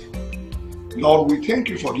family. Lord, we thank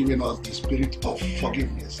you for giving us the spirit of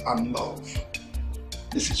forgiveness and love.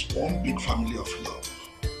 This is one big family of love.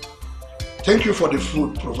 Thank you for the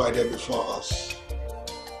food provided before us.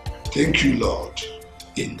 Thank you, Lord,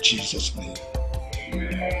 in Jesus' name.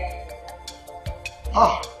 Amen.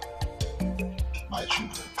 My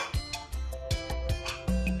children.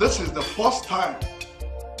 This is the first time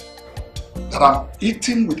that I'm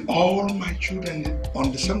eating with all my children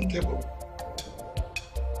on the same table.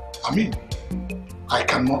 I mean, I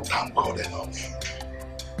cannot thank God enough.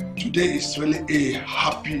 Today is really a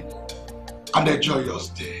happy and a joyous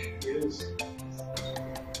day. Yes.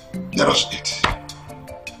 Let us eat.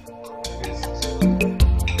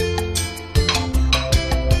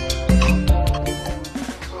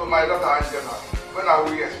 So my daughter Angela, when are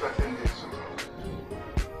we expecting this?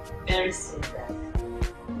 Very soon, Dad.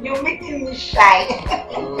 You're making me shy.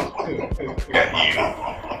 Yeah,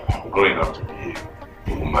 you. Growing up to be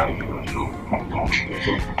a woman, you don't know.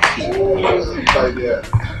 Oh, that's a good idea.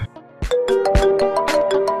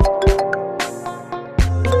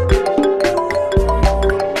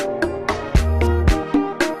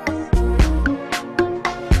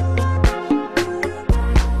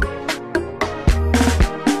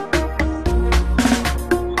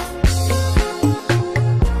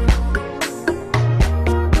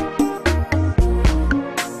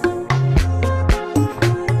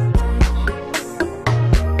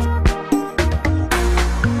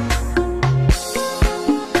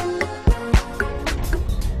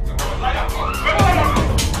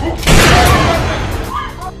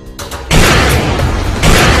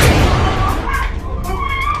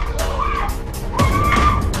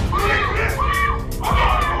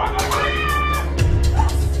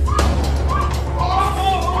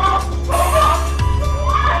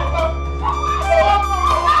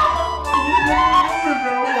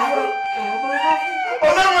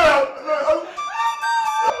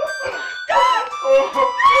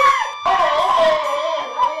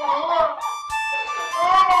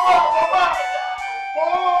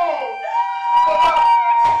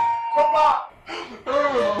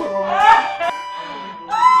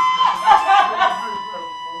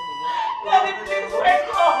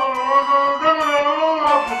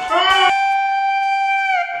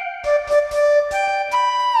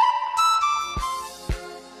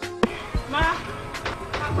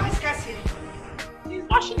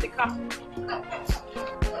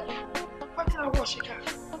 wash the car.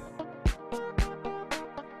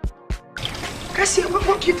 Cassie,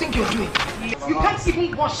 what do you think you're doing? You can't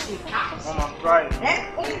even wash the car. Mom, I'm trying.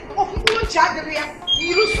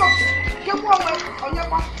 You do something. Get one on your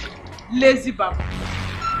back. Lazy bum.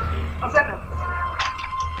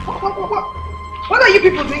 What are you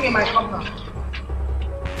people doing in my compound?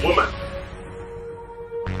 Woman,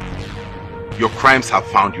 your crimes have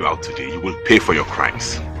found you out today. You will pay for your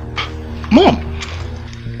crimes. Mom,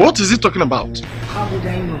 what is he talking about? How would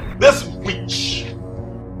I know? This witch,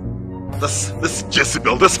 this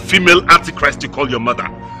Jezebel, this female antichrist you call your mother,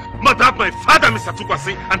 murdered my father, Mr.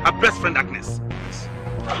 Tukwasi, and her best friend Agnes.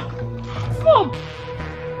 Mom,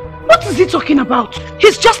 what is he talking about?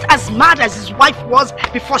 He's just as mad as his wife was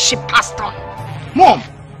before she passed on. Mom,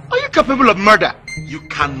 are you capable of murder? You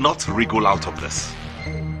cannot wriggle out of this.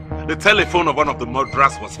 The telephone of one of the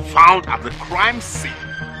murderers was found at the crime scene.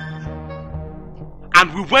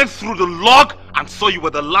 And we went through the log and saw you were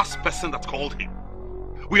the last person that called him.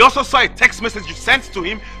 We also saw a text message you sent to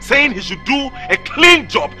him saying he should do a clean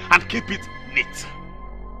job and keep it neat.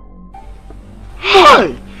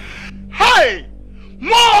 Hey! Hey!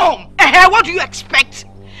 Mom! What do you expect?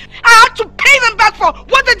 I had to pay them back for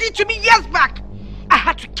what they did to me years back. I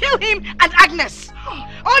had to kill him and Agnes.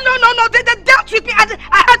 Oh no, they dealt with me and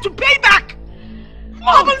I had to pay back.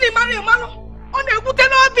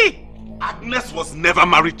 Agnes was never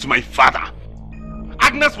married to my father.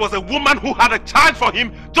 Agnes was a woman who had a child for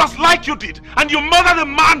him just like you did. And you murdered a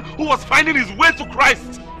man who was finding his way to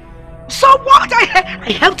Christ. So what?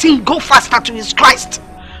 I helped him go faster to his Christ.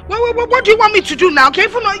 What do you want me to do now?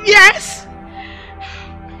 Careful not? Yes?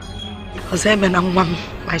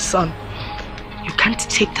 My son, you can't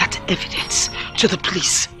take that evidence to the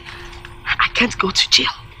police. I can't go to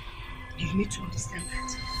jail. You need to understand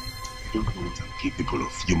that. You know what I'm capable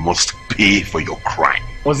of. You must pay for your crime.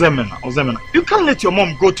 Ozemena, you can't let your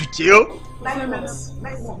mom go to jail. 9 months.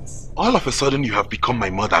 9 months. All of a sudden you have become my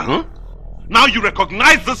mother, huh? Now you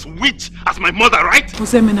recognize this witch as my mother, right?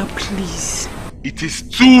 Ozemena, please. It is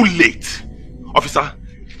too late. Officer,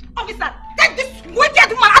 take this wicked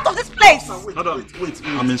woman out of this place! Wait.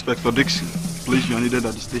 I'm Inspector Dixon. Please, you are needed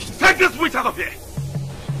at the station. Take this witch out of here!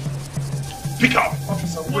 Pick up!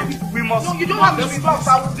 Officer, wait. We must... No, you don't have to be lost.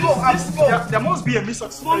 I will go. There must be a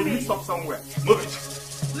mix-up somewhere. Move it!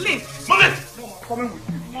 Leave! Move it! Mom, I'm coming with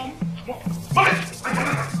you. Mom. Move it!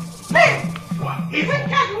 Leave!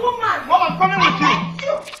 Wicked woman! Mom, I'm coming with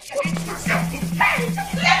you!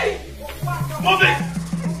 Leave! Move it!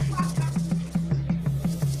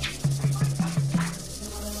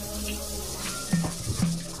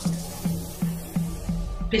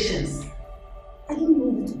 Patience, I don't know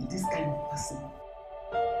you to be this kind of person.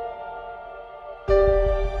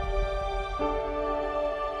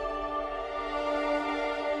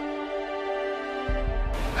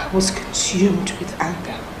 I was consumed with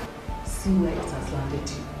anger. See where it has landed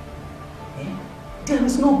you. There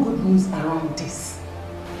is no good news around this.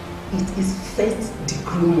 It is first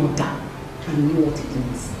degree murder, and you know what it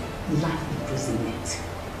means. Life imprisonment.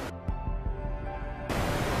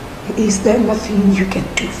 Is there nothing you can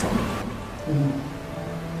do for me?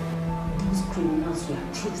 Those criminals were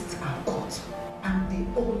traced and caught, and they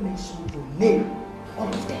all mentioned your name. All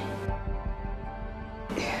of them.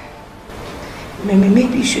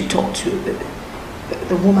 Maybe you should talk to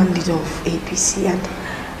the woman leader of APC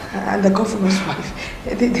and the governor's wife.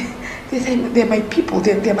 They're my people,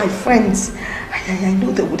 they're my friends. I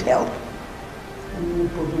know they would help.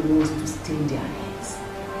 Nobody wants to stain their heads.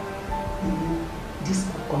 This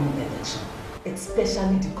upcoming election,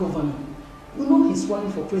 especially the governor, you know he's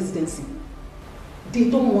running for presidency. They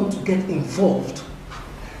don't want to get involved.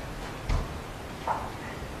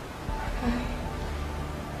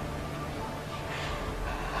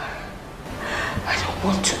 I don't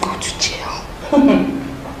want to go to jail.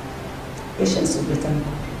 Patience will better make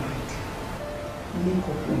up your mind. Make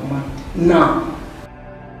up your mind now.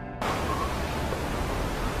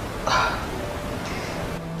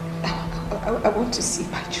 I want to see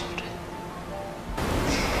my children.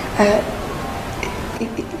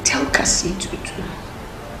 Tell Cassie to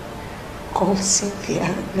call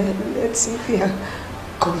Cynthia. Let Cynthia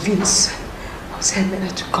convince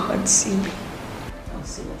Ozemena to come and see me. I'll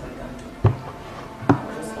see what I can do.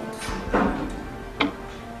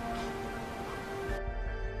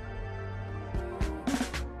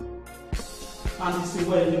 And see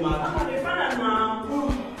where the man.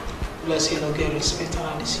 Let's see, no get respect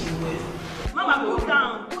and see where. Mama, go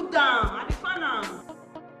down. I be fan am.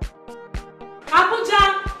 Abuja,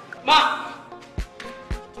 ma.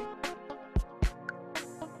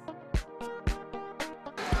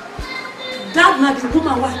 That na the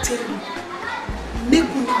woman what tell me. make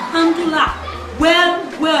una handle her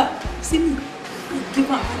well. See me, give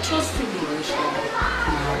her, I trust you.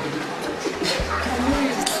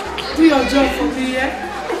 Do your job for me, yeah?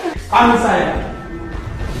 Come inside.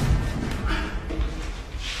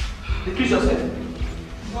 Decrease yourself.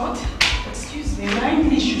 What? Excuse me, in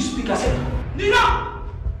English you speak as a Nina!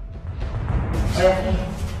 Sit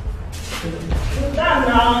down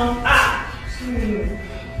now.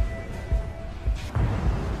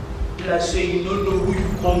 Did I say you don't know who you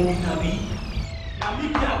come with, Abi?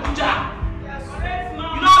 Namiki Abuja. Yes, correct,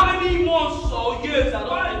 ma'am. You know how many months or years I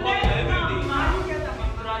don't come here every day?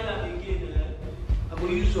 Try it again, I will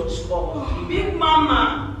use your score. Big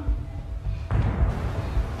mama.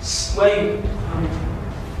 Where you?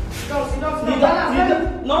 Don't stand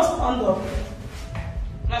up.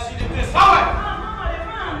 Let's see the place. Forward!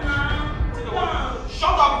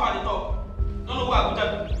 Shut up if I talk. Don't know who I could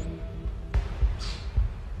tell you.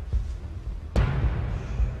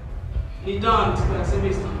 He done.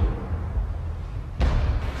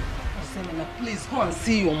 Semina, please go and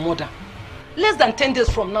see your mother. Less than 10 days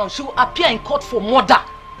from now, she will appear in court for murder.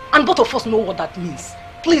 And both of us know what that means.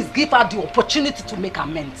 Please give her the opportunity to make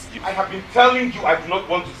amends. I have been telling you I do not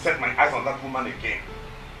want to set my eyes on that woman again.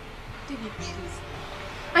 David, please.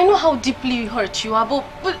 I know how deeply hurt you are, but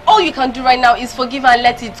all you can do right now is forgive her and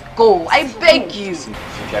let it go. I beg you.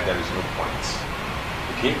 Cynthia, there is no point.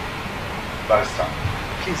 Okay? Barrister.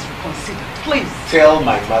 Please reconsider. Please. Tell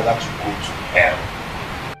my mother to go to hell.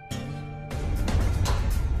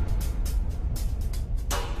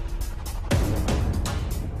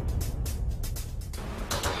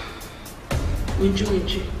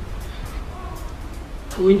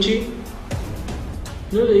 Winchi?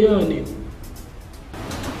 No, your name.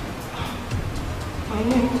 My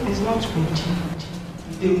name is not Winchi.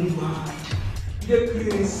 They're mad. They're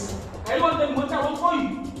crazy. I want them what I want for you.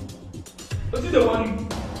 What is the one you?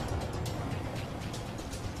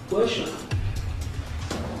 Question.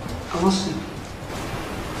 I want sleep.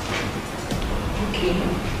 Okay.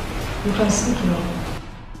 You can sleep now.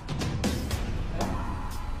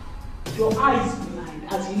 Your eyes blind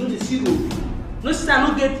as you know the zero. No sister, I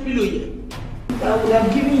don't get pillow yet. I would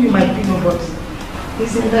have given you my pillow, but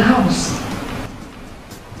it's in the house.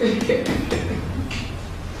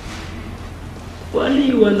 Only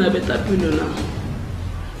you want a better pillow now.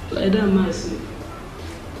 Like that, mercy.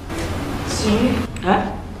 See?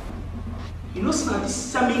 Huh? You know, sir, this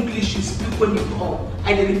some English you speak when you call.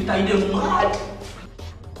 I didn't repeat, I didn't mad.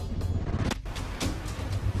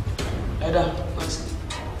 Like that, mercy.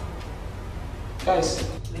 Guys,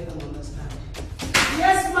 let them understand.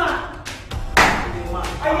 Yes, ma'am.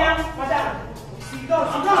 I am, madam. Sit down.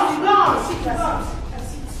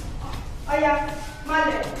 I am,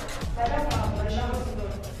 madam.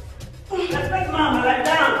 Respect mama, lie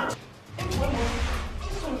down.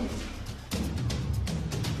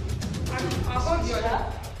 I'll hold you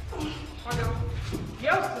that.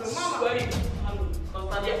 Yes, mama.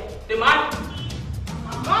 The man.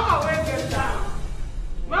 Mama, where get down?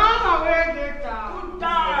 Mama, where get down? Good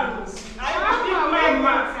dance. I will my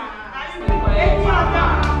man.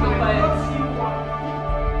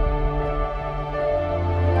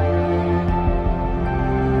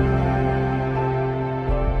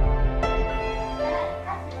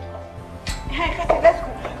 Hey, Kathy, let's go.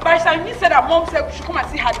 By the time you said that mom said we should come and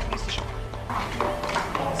see her at the police station.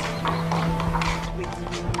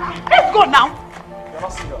 Let's go now. You're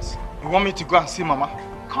not serious. You want me to go and see Mama?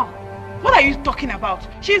 Come. What are you talking about?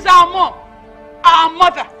 She's our mom. Our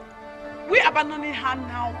mother. We're abandoning her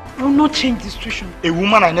now. We will not change the situation. A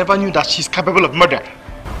woman I never knew that she's capable of murder.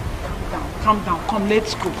 Calm down. Come,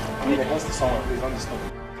 let's go. Against the someone, please don't disturb me.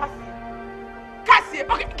 Cassie,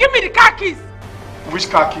 okay, give me the car keys. Which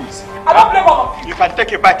car keys? I don't blame all of you. You can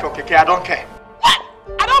take a bite for Keke, I don't care. What?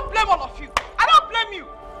 I don't blame all of you. I don't blame you.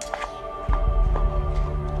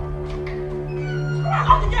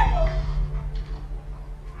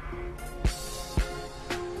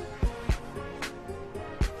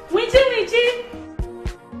 Winchi.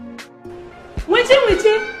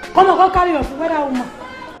 Come on, go carry your food. Where are woman?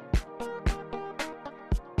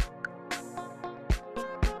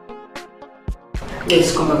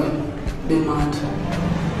 Yes, come again. Be mad.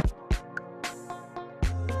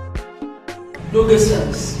 No get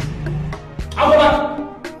sense. How about that?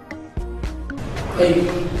 Hey,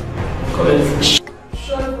 come here.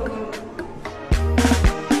 Shut up.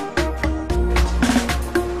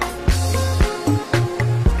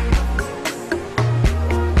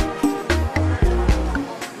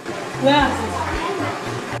 Where is it?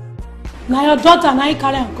 Now your daughter, now you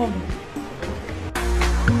carry and come.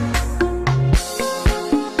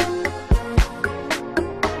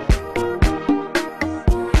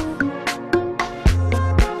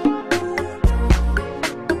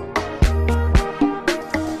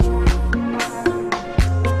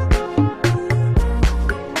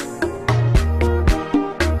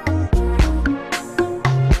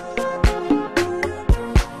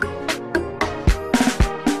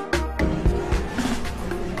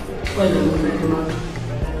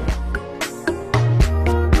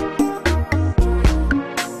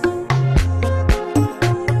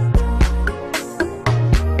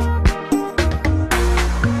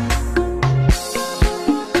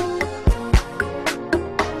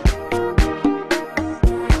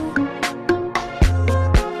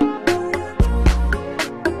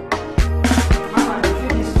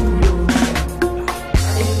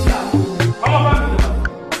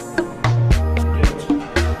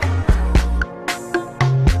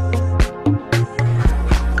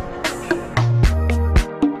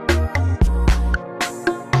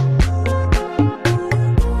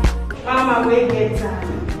 man will get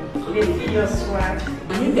time. They feel your swag.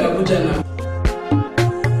 Maybe Abuja now.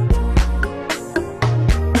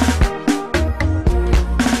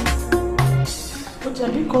 But I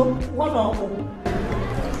think one or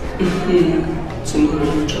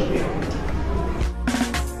Tomorrow, job.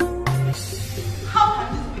 How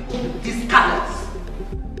can these people be this callous?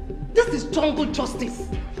 This is jungle justice.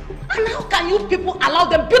 And how can you people allow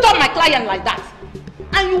them beat up my client like that?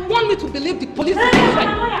 And you want me to believe the police is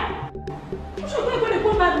different?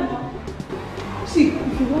 See,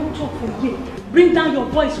 if you won't talk for a year, bring down your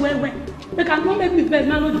voice well. You cannot make me bad,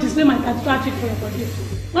 man, not display my catastrophic for your body.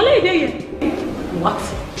 No, let it here. What?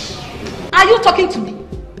 Are you talking to me?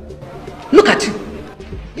 Look at you.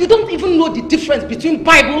 You don't even know the difference between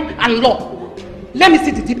Bible and law. Let me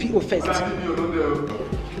see the DPO first.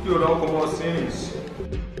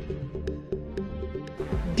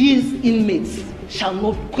 These inmates shall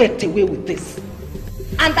not get away with this.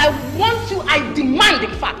 And I demand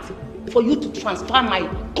in fact, for you to transfer my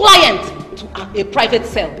client to a private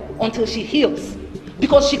cell until she heals.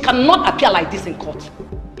 Because she cannot appear like this in court.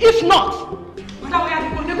 If not,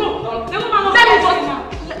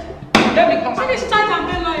 let me come. Finish chat and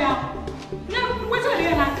be lawyer. What's the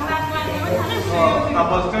real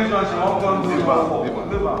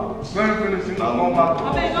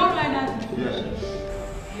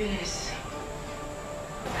Yes.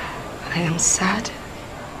 I am sad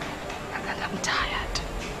and I'm tired.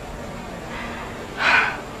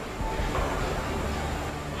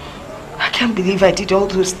 I can't believe I did all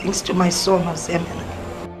those things to my son, Osemen.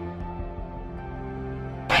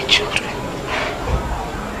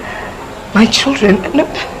 My children, no,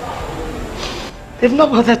 they've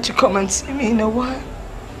not bothered to come and see me in a while.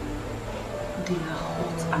 They are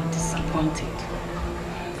hurt and disappointed.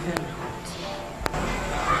 Very hurt.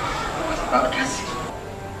 What about us?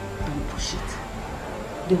 Don't push it.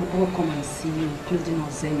 They will all come and see you, including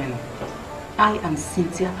Osemen. I and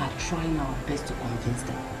Cynthia are trying our best to convince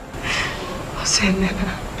them.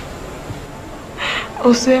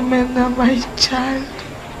 Osemen, my child.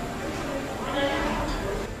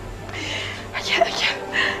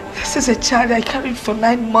 This is a child I carried for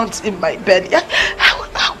 9 months in my bed.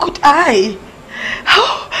 How could I?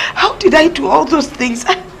 How did I do all those things?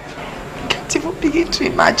 I can't even begin to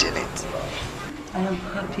imagine it. I am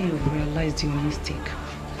happy you've realized your mistake.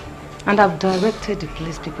 And I've directed the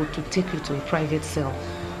police people to take you to a private cell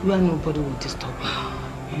where nobody will disturb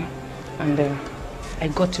you. And I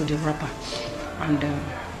got you the wrapper. And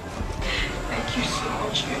thank you so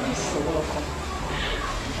much, Eunice. You're welcome.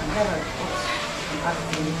 And then I thought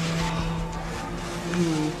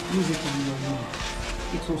use it on your own.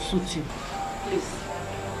 It will suit you. Please,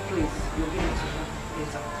 you'll give it to her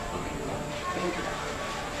later. Okay, thank you.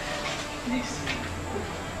 Please.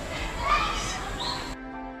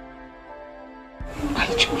 My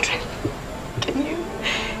children,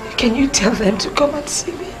 can you tell them to come and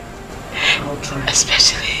see me? I'll try.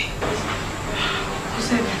 Especially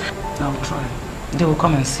I'll try. They will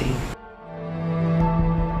come and see you.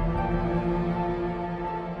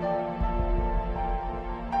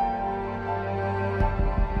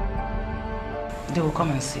 They will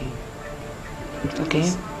come and see you.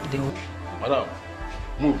 Okay? They will. Madam,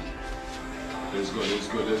 move. Let's go. Let's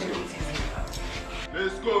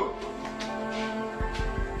go.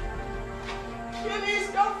 Please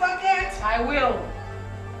don't forget. I will.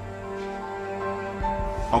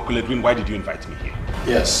 Uncle Edwin, why did you invite me here?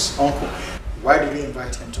 Yes, Uncle. Why did you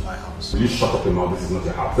invite him to my house? Will you shut up your mouth? This is not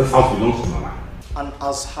your house. This house belongs to Mama. And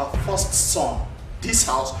as her first son, this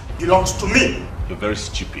house belongs to me. You're very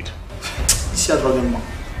stupid.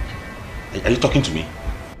 Are you talking to me?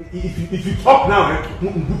 If you talk now, no,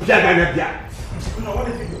 what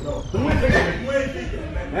do you think about?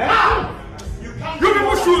 You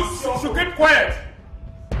people should get quiet.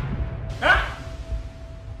 Huh?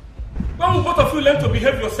 When will both of you learn to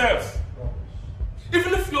behave yourselves?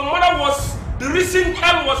 Even if your mother was the reason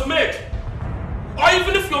hell was made, or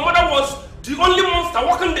even if your mother was the only monster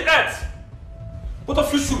walking the earth, both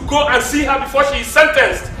of you should go and see her before she is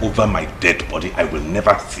sentenced. Over my dead body, I will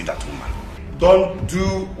never see that woman. Don't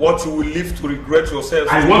do what you will live to regret yourself.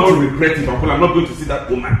 I want to regret it, Uncle. I'm not going to see that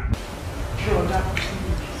woman. Brother,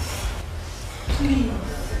 please.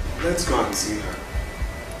 Let's go and see her.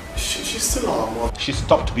 She's still our mother. She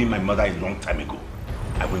stopped being my mother a long time ago.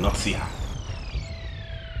 I will not see her.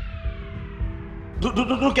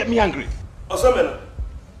 Don't get me angry. Osemen,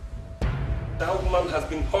 that woman has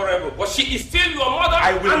been horrible, but she is still your mother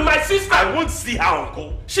and my sister. I won't see her,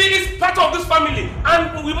 Uncle. She is part of this family,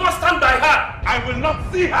 and we must stand by her. I will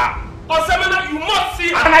not see her. Osemen, you must see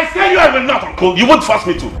her. And I tell you I will not, Uncle. You won't force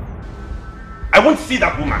me to. I won't see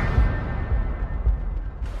that woman.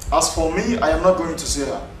 As for me, I am not going to see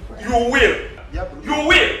her. You will. You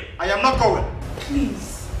will. I am not going.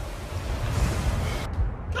 Please.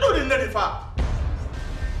 You don't let it far.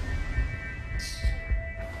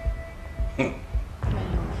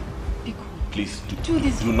 Please, do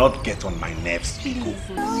not get on my nerves, Biko.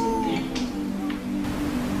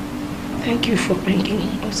 Thank you for bringing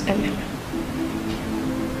us Emma.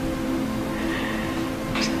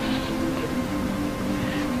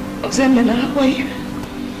 Ozemena, how are you?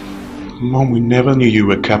 Mom, we never knew you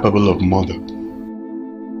were capable of mother.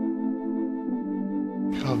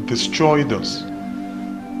 You have destroyed us.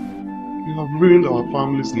 You have ruined our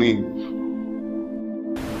family's name.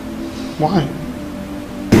 Why?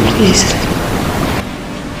 Please.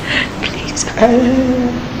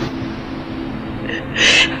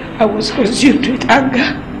 I was consumed with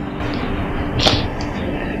anger.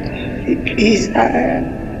 Please, I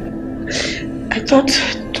thought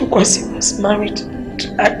Tukwasi was married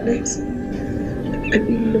to Agnes. I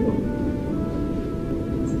didn't know.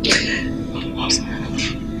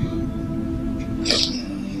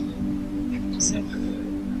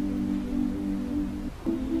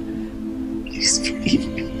 Please forgive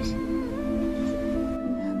me.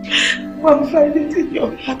 I'm finding it in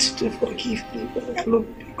your heart to forgive me, but I love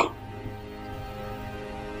you.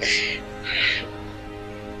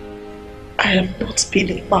 I am not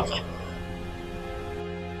being a mother.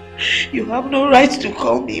 You have no right to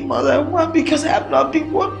call me mother one because I have not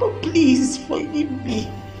been one, but please forgive me.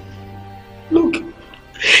 Look,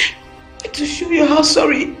 to show you how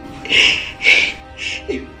sorry,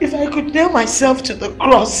 if I could nail myself to the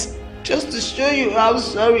cross just to show you how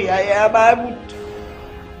sorry I am, I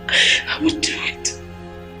would do it.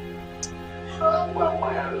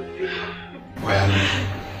 Well,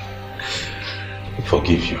 I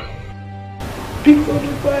forgive you.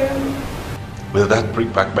 Will that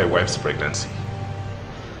bring back my wife's pregnancy?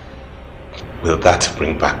 Will that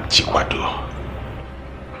bring back Chikwado?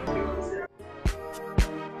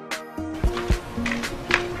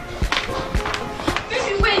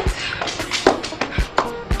 Baby, wait!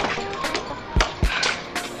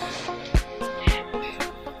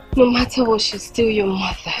 No matter what, she's still your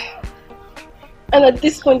mother. And at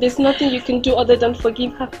this point, there's nothing you can do other than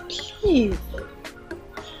forgive her. Please.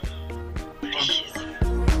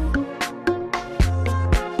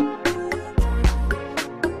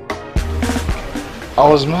 I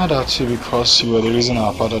was mad at you because you were the reason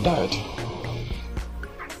our father died.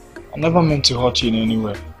 I never meant to hurt you in any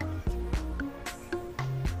way.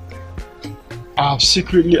 I have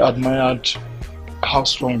secretly admired how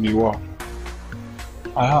strong you are.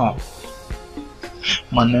 I have.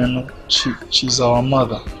 Maneno, she's our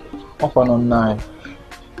mother. Up and on nine.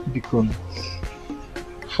 Because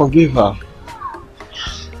forgive her.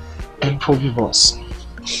 And forgive us.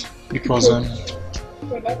 Because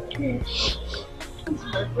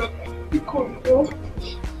my brother, because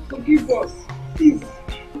forgive us, please.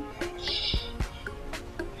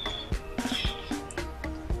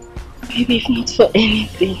 Baby, if not for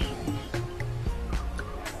anything,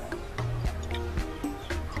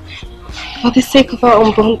 for the sake of our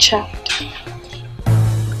unborn child.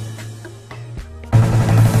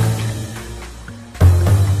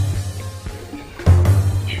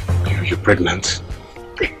 You're pregnant?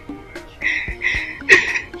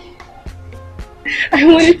 I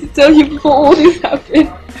wanted to tell you before all this happened.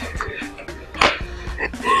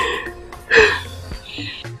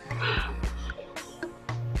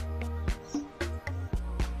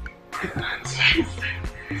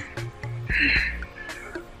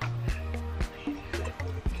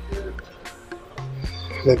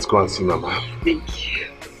 Let's go and see Mama. Thank you.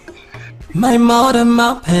 My mother,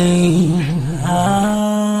 my pain.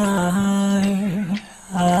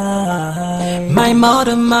 My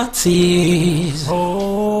mother, my tears.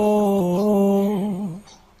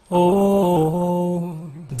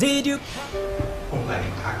 Did you? All I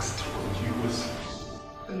asked for you was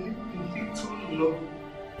a little love.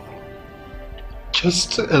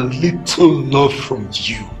 Just a little love from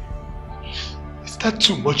you. Is that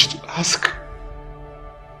too much to ask?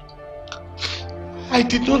 I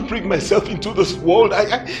did not bring myself into this world.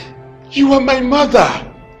 You are my mother.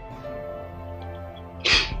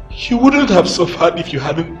 You wouldn't have suffered if you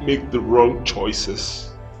hadn't made the wrong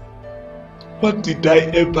choices. What did I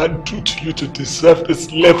ever do to you to deserve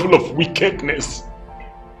this level of wickedness?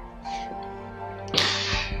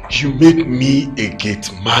 You made me a gate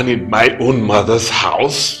man in my own mother's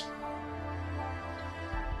house.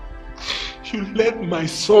 You let my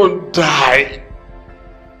son die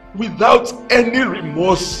without any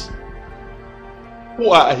remorse.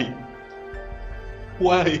 Why?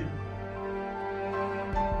 Why?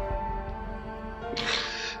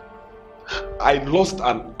 I lost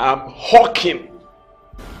an arm hawking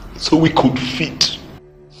so we could feed.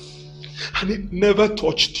 And it never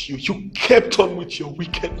touched you. You kept on with your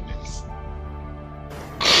wickedness.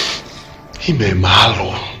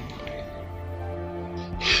 Imemalo,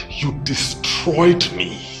 you destroyed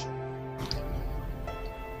me.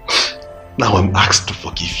 Now I'm asked to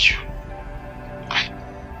forgive you.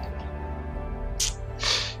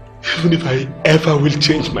 Even if I ever will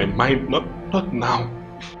change my mind, not now.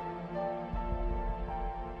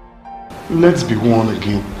 Let's be one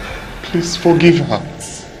again. Please forgive her.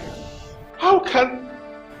 How can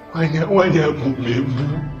my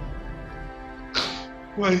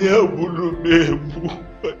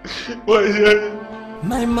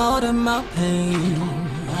mother, my pain.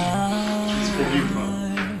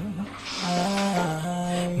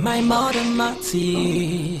 My mother, my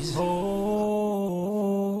tears.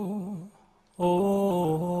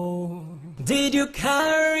 Did you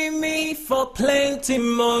carry me for plenty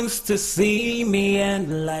months to see me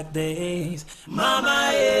end like this?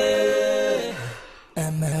 Mama, yeah.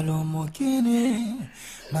 Emelo mokini,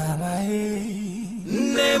 mama,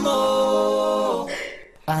 Nemo.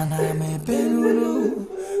 Aname pelulu,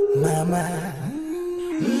 mama.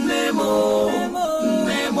 Nemo, Nemo,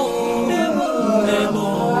 Nemo.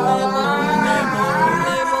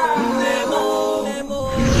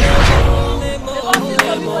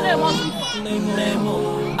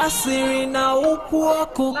 Asiri na ukwu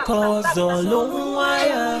ọkụkọ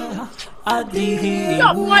zọlụnwaya adịghị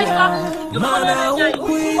iwu ya mana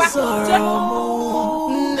ukwu ịzọrọ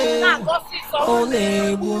nne ọ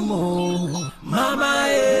na-egbu m mama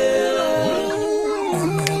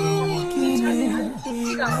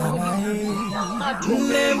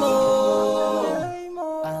nne m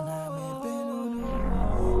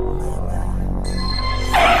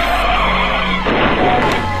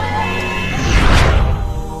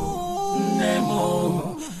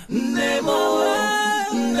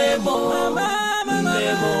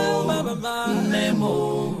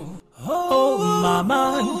oh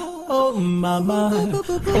mama, oh mama,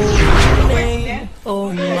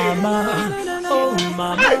 oh mama, oh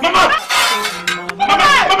mama. Hey, mama! Mama,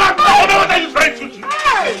 what are you trying to do?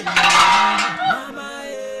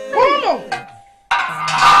 Bruno!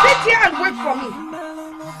 Sit here and wait for me.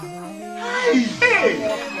 Hey!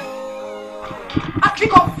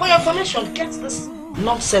 For your information, get this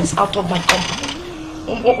nonsense out of my company.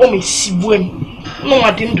 No,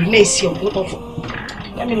 I didn't do this.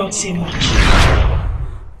 Let me not say much.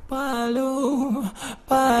 Palo,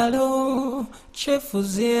 palo,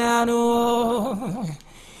 chefuziano,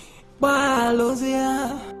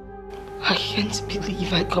 palozia. I can't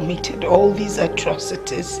believe I committed all these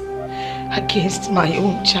atrocities against my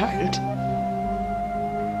own child.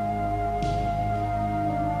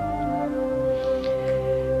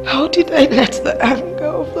 How did I let the anger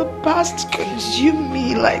of the past consume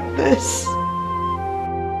me like this?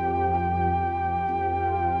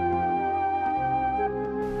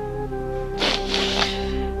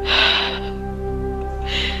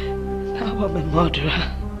 Now I'm a murderer.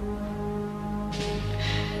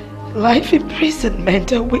 Life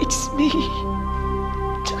imprisonment awaits me.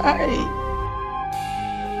 Die.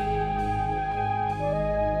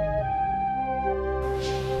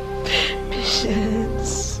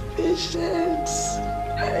 Patience.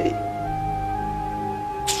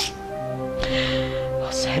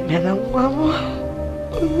 Osemena mama,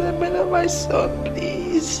 Osemena my son,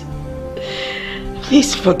 please.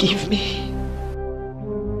 Please forgive me.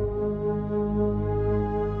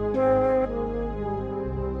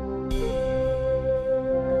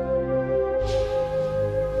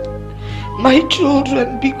 My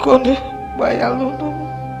children, Bikone, Bayalono,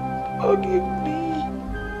 forgive me.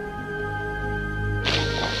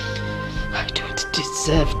 I don't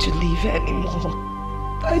deserve to live anymore.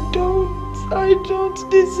 I don't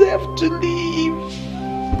deserve to live.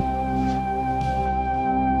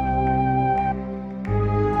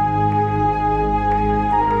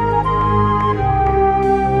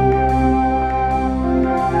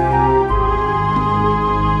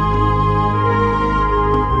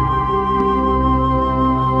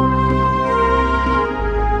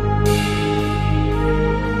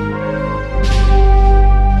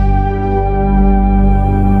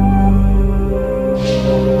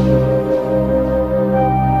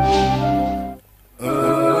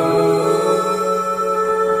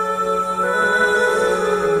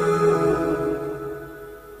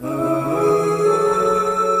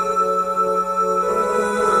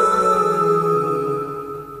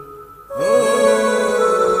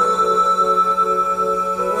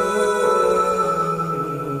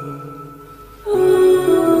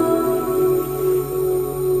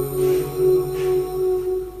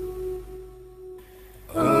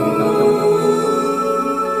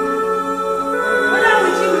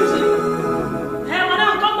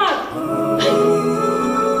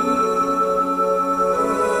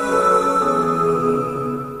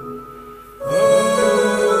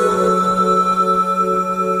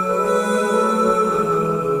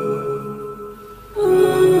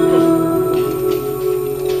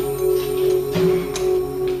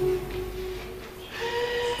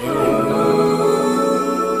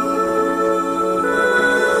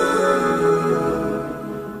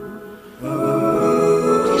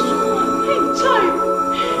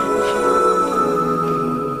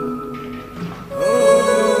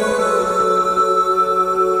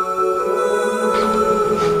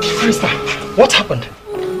 Krista, what happened?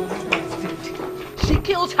 She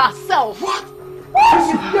killed herself. What?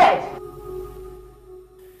 She's dead.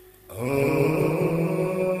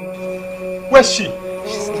 Where's she?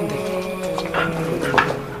 She's in there.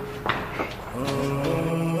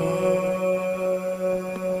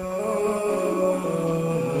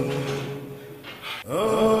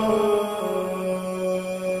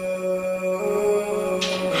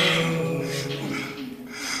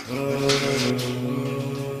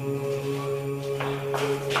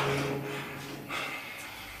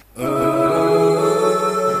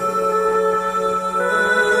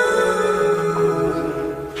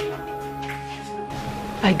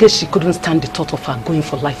 I guess she couldn't stand the thought of her going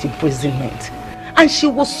for life imprisonment. And she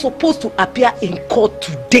was supposed to appear in court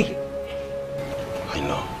today. I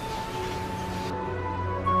know.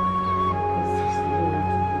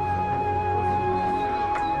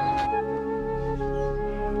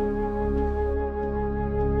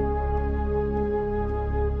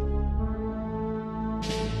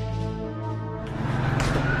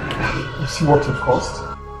 You see what it cost?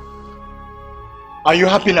 Are you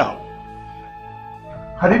happy now?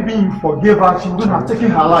 Had it been you forgave her, she wouldn't have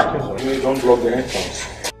taken her life. Don't block the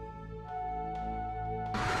entrance.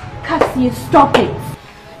 Cassie, stop it.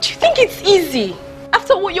 Do you think it's easy?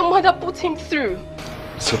 After what your mother put him through?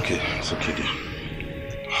 It's okay, dear.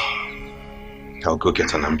 I'll go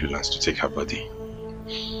get an ambulance to take her body.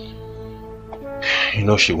 You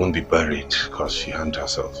know she won't be buried because she hanged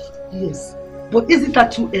herself. Yes, but isn't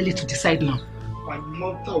that too early to decide now? My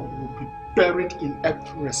mother will be buried in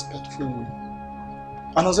every respectful way.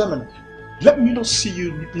 And Ozemen, let me not see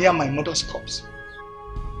you near my mother's corpse.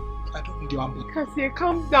 I don't need your ambulance. Cassie,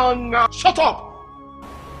 calm down now. Shut up!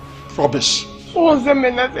 Rubbish. Oh,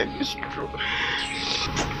 Ozemen, I said it's true.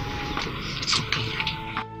 It's okay.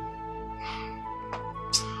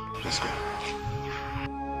 Let's go.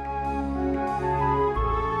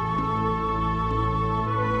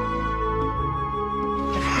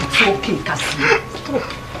 It's okay, Cassie. Stop.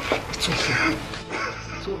 It's okay.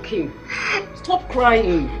 It's okay. Stop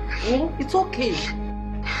crying. Oh, it's okay.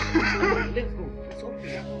 Let's go. It's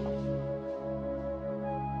okay.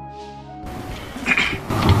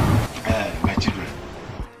 My children,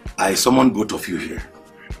 I summoned both of you here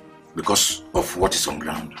because of what is on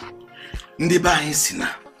ground. Ndeba insina,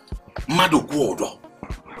 mado kuodo,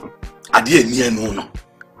 adie niye no.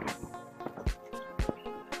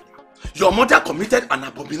 Your mother committed an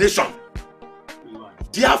abomination.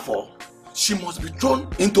 Therefore, she must be thrown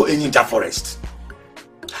into a ninja forest.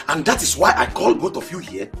 And that is why I called both of you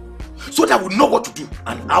here, so that we know what to do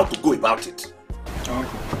and how to go about it. Okay.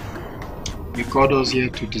 You called us here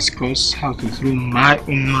to discuss how to throw my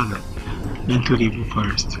own mother into the evil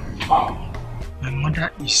forest. My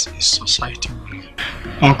mother is a society woman.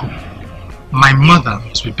 Uncle, my mother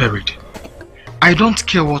must be buried. I don't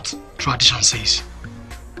care what tradition says.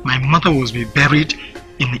 My mother must be buried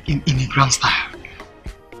in a grand style.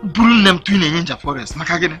 Bull them to in a ninja forest.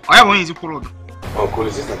 Uncle,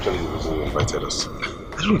 is this actually the reason you invited us?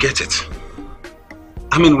 I don't get it.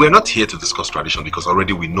 I mean, we're not here to discuss tradition because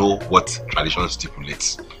already we know what tradition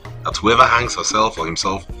stipulates. That whoever hangs herself or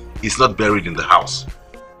himself is not buried in the house.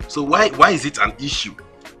 So why is it an issue?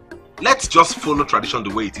 Let's just follow tradition the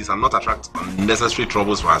way it is and not attract unnecessary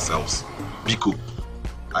troubles for ourselves. Biko,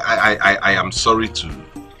 I am sorry to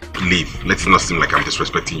leave. Let it not seem like I'm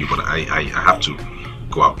disrespecting you, but I have to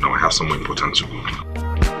go out now. I have somewhere important to go.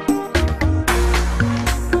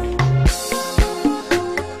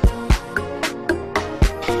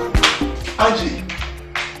 Angie,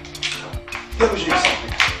 let me show you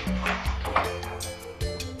something.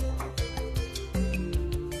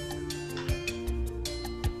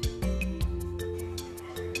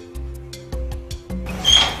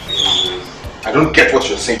 I don't get what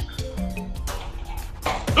you're saying.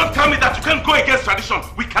 Don't tell me that you can't go against tradition.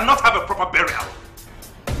 We cannot have a proper burial.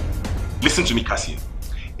 Listen to me, Cassie.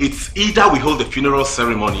 It's either we hold the funeral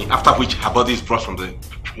ceremony, after which her body is brought from the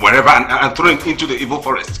wherever and thrown into the evil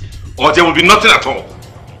forest, or there will be nothing at all.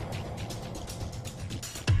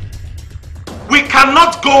 We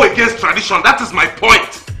cannot go against tradition. That is my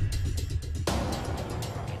point.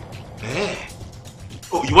 Eh.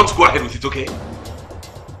 Oh, you want to go ahead with it, okay?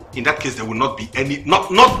 In that case, there will not be any,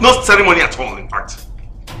 no ceremony at all, in fact.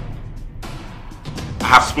 I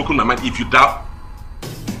have spoken my mind. If you doubt,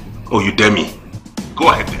 or you dare me, go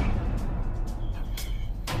ahead then.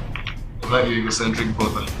 That you egocentric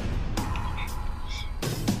brother.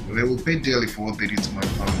 They will pay dearly for what they did to my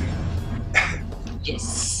family.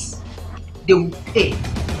 Yes, they will pay.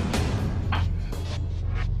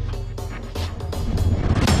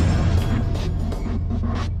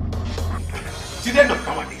 Did they not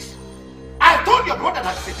cover this?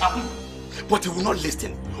 But he will not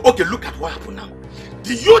listen. Okay, look at what happened now.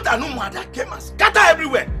 The youth and mother came and scatter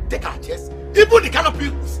everywhere. Take our chairs. Even the canopy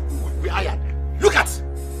we hired. Look at.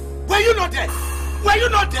 Were you not there? Were you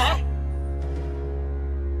not there?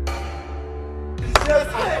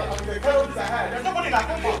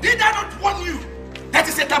 Did I not warn you? That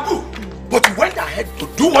is a taboo. But you went ahead to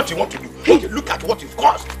do what you want to do. Okay, look at what you've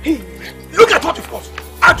caused. Look at what you've caused.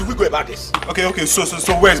 How do we go about this? Okay, so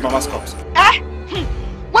where is Mama's corpse?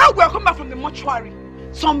 While we were coming back from the mortuary,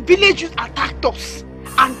 some villagers attacked us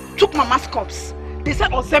and took Mama's corpse. They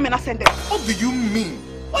said Ozemena sent them. What do you mean?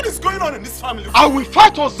 What is going on in this family? I will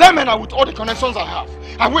fight Ozemena with all the connections I have.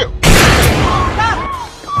 I will.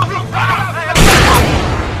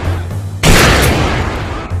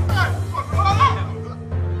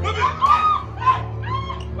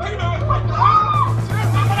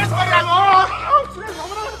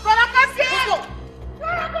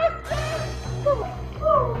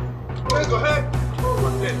 Go ahead.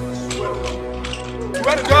 You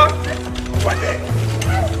want to go? What there?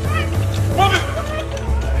 Move it!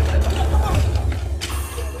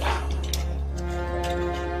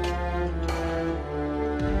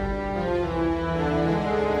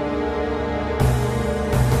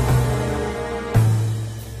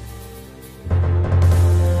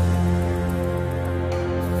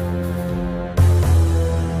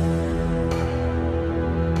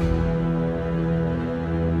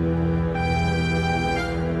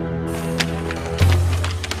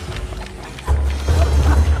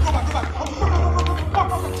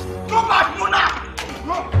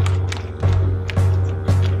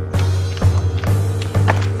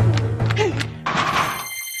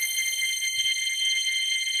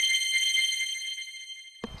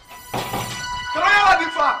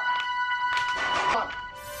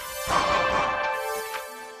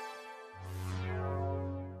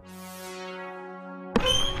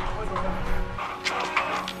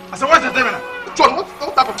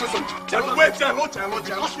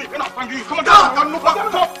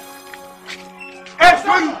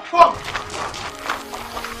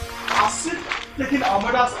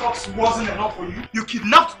 Wasn't enough for you. You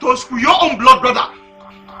kidnapped Tochukwu, your own blood brother.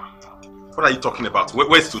 What are you talking about?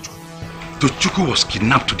 Where's Tochukwu? Tochukwu was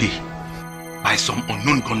kidnapped today by some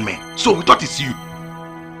unknown gunmen. So we thought it's you.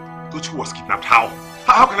 Tochukwu was kidnapped? How?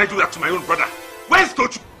 How can I do that to my own brother? Where's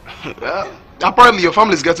Tochukwu? Apparently your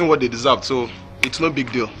family is getting what they deserve, so it's no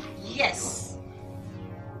big deal. Yes.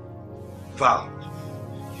 Val,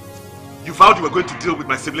 you vowed you were going to deal with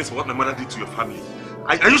my siblings for what my mother did to your family.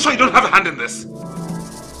 Are you sure you don't have a hand in this?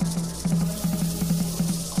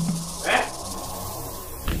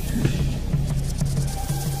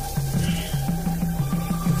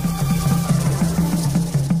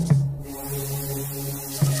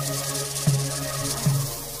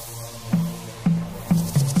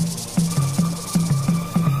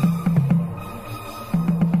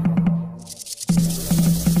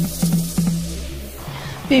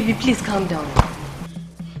 Baby, please calm down.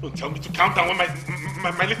 Don't tell me to calm down when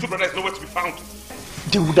my little brother is nowhere to be found.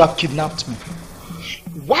 They would have kidnapped me.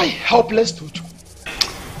 Why helpless Tochukwu?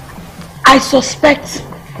 I suspect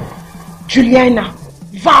Juliana,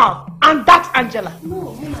 Val, and that Angela.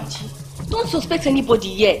 No, Munachi. Don't suspect anybody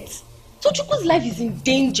yet. Tochukwu's life is in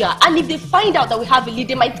danger, and if they find out that we have a lead,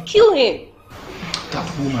 they might kill him. That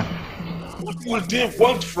woman. What will they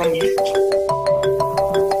want from me?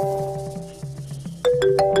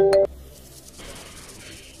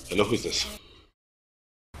 Hello, who is this?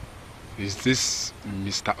 Is this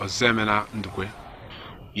Mr. Ozemena Ndukwe?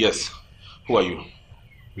 Yes. Who are you?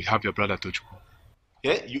 We have your brother Tochukwu.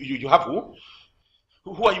 Yeah? You have who?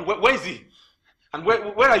 Who are you? Where is he? And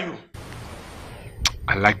where are you?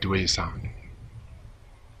 I like the way you sound.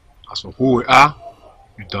 As for who we are,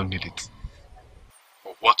 you don't need it.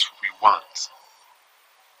 For what we want,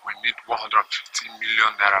 we need 150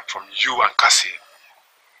 million naira from you and Cassie.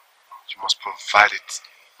 You must provide it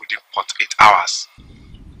within 48 hours.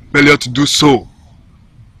 Failure to do so,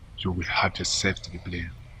 you will have yourself to be blamed.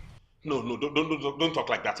 No, don't talk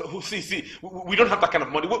like that. See, we don't have that kind of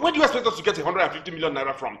money. Where do you expect us to get 150 million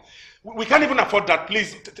naira from? We can't even afford that.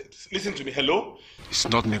 Please, listen to me. Hello? It's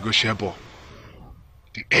not negotiable.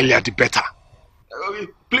 The earlier, the better.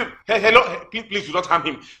 Please, hello? Please do not harm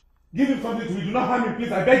him. Give him something to me. Do not harm him,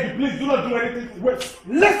 please. I beg you. Please do not do anything. Wait.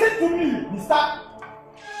 Listen to me, mister.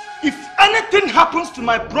 If anything happens to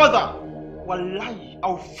my brother, wallahi,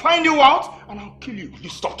 I'll find you out and I'll kill you. You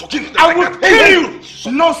stop talking. I will kill you.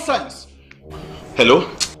 Nonsense. Hello,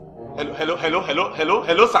 sir.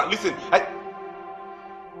 Listen,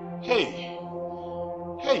 Hey.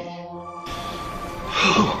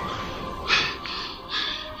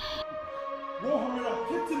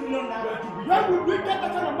 150 million naira.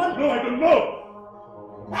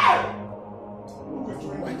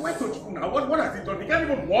 Tochukwu now? What has he done? He can't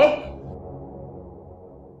even walk.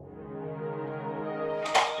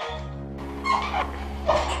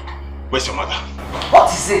 Where's your mother?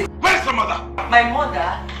 What is it? Where's your mother? My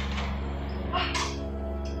mother?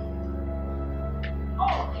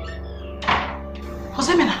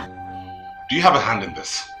 Josemina. Do you have a hand in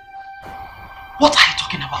this? What are you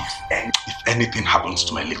talking about? If anything happens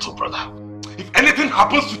to my little brother, if anything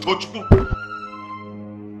happens to Tochukwu.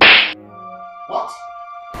 What?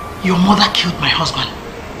 Your mother killed my husband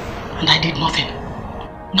and I did nothing.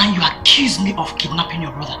 Now you accuse me of kidnapping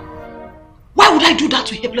your brother. Why would I do that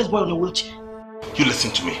to a helpless boy on a wheelchair? You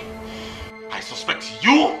listen to me. I suspect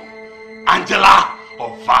you, Angela,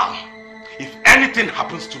 or Val. If anything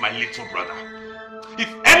happens to my little brother, if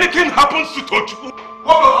anything happens to Tochukwu,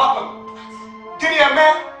 what will happen? Gideon,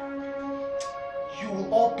 man, you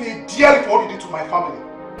will all pay dearly for what you did to my family.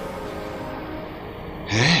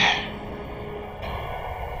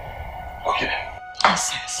 Okay.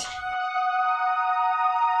 Nonsense.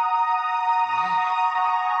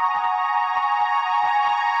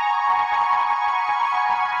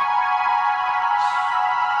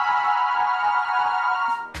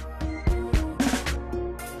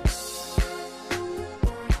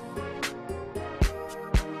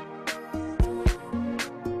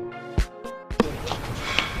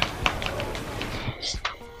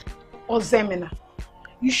 Ozemena,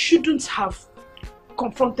 you shouldn't have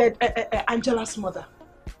confronted Angela's mother.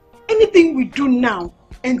 Anything we do now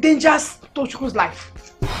endangers Tochukwu's life.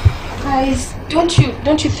 Guys, don't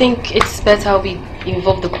you think it's better we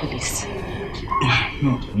involve the police?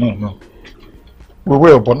 No. We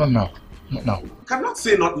will, but not now. Not now. I cannot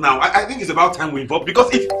say not now. I think it's about time we involve, because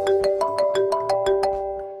if...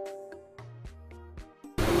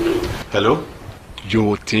 Hello?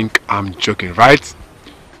 You think I'm joking, right?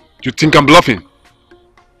 You think I'm bluffing?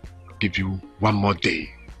 I'll give you one more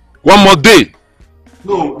day. One more day!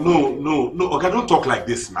 No. Okay, don't talk like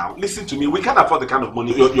this now. Listen to me. We can't afford the kind of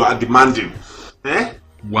money you are demanding. Eh?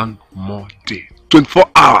 One more day.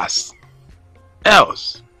 24 hours.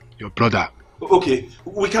 Else, your brother. Okay,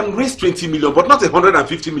 we can raise 20 million, but not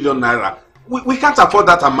 150 million naira. We can't afford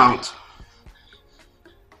that amount.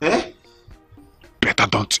 Eh? Better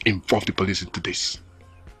don't involve the police into this.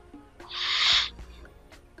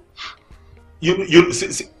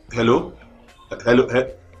 Hello?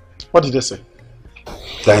 What did they say?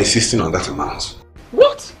 They're insisting on that amount.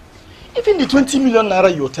 What? Even the 20 million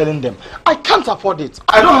naira you're telling them, I can't afford it.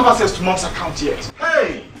 I don't have access to mom's account yet.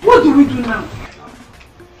 Hey! What do we do now?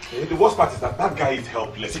 The worst part is that guy is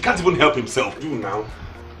helpless. He can't even help himself. Do now.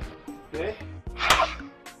 Eh?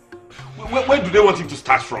 Where do they want him to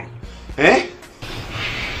start from? Eh?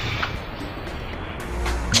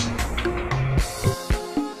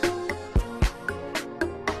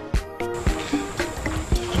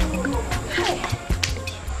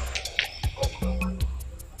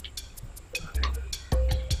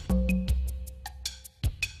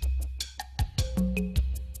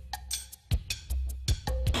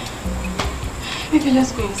 Maybe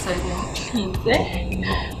let's go inside now, please, eh?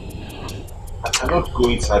 No. I cannot go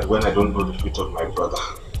inside when I don't know the fate of my brother.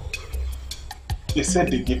 They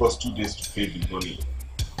said they gave us 2 days to pay the money.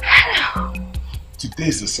 Today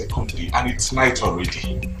is the second day and it's night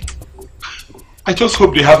already. I just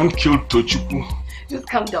hope they haven't killed Tochukwu. Just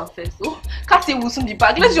calm down first, oh? Kasi will soon be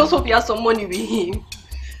back. Let's just hope he has some money with him.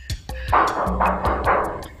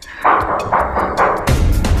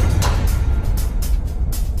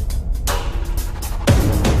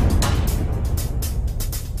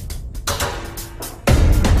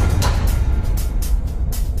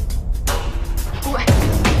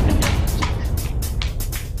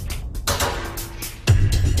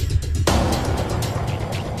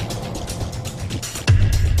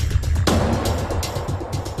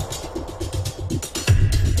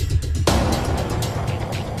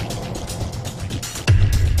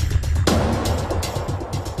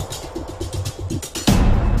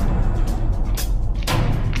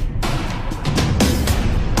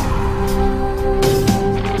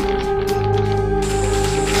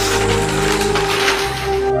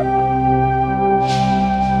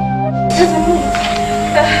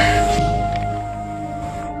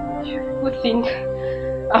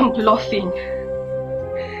 Bluffing.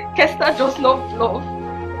 Kester does not bluff.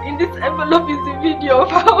 In this envelope is a video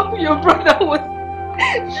of how your brother was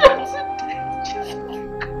shot to death.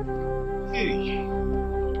 Hey.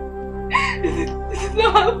 This is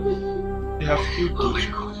not happening. They have killed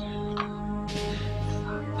Tochukwu.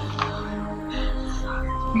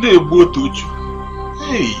 They both Tochukwu.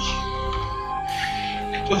 Hey.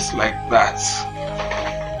 Just like that.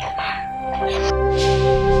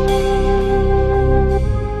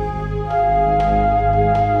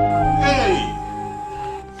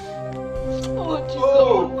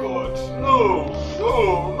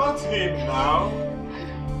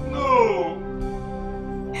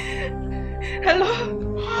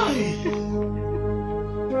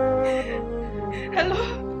 Hello?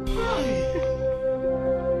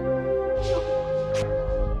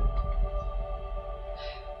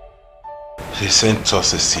 They sent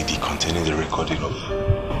us a CD containing the recording of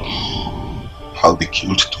how they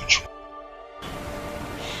killed Tochu.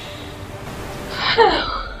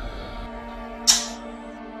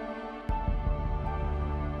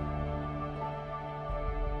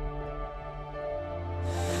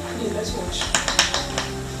 Please, let's watch.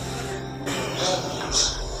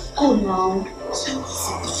 Oh no.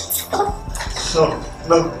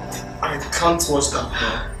 No, I can't watch that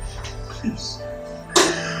now. Please.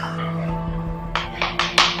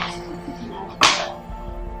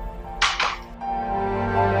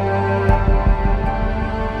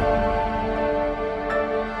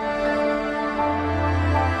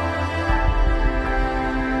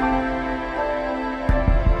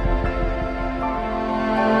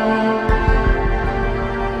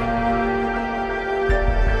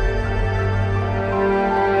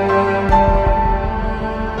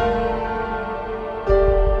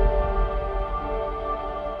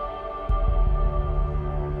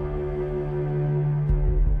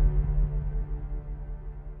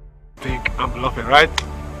 Right?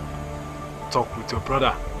 Talk with your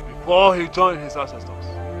brother before he joins his ancestors.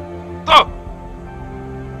 Talk!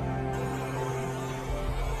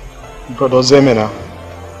 Brother Zemena,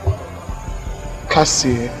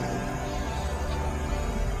 Cassie,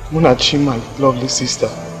 Munachi, my lovely sister.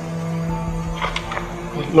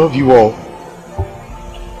 I love you all.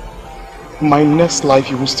 In my next life,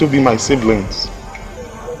 you will still be my siblings.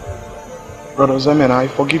 Brother Zemena, I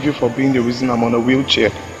forgive you for being the reason I'm on a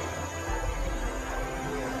wheelchair.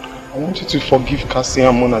 I want you to forgive Cassie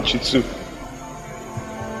and Munachi too.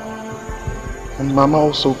 And Mama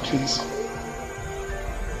also, please.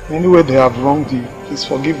 Anywhere they have wronged you, please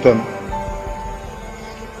forgive them.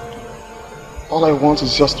 All I want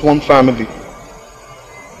is just one family.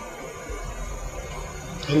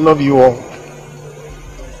 I love you all.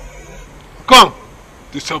 Come!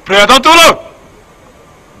 This is your prayer, don't do it!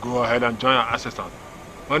 Go ahead and join our ancestors.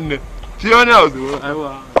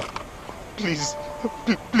 Please.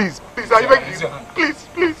 Please, I beg you.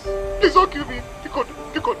 Please don't kill me. You could.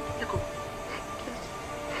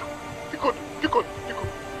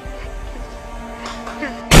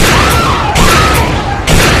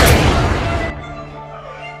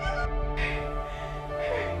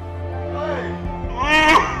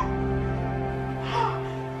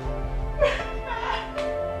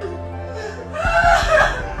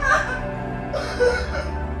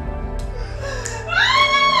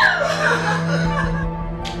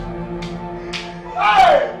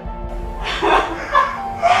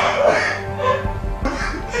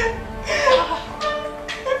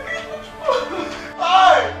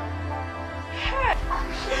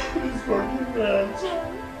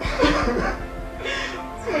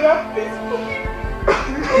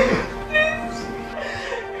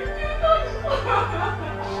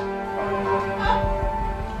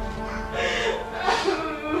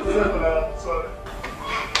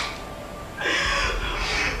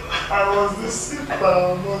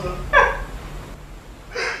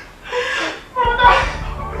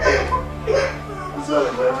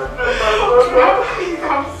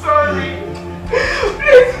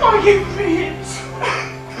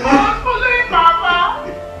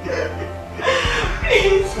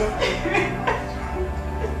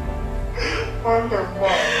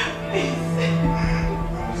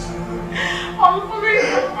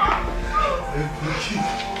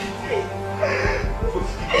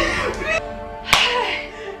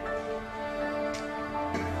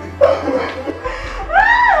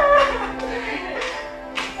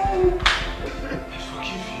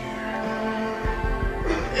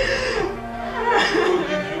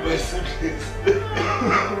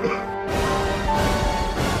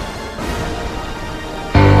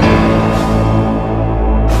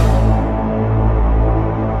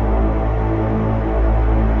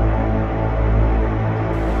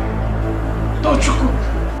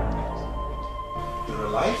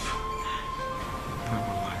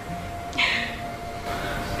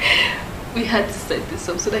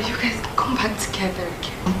 So that you guys can come back together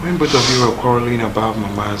again. When both of you were quarreling about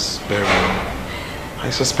Mama's burial,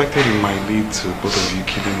 I suspected it might lead to both of you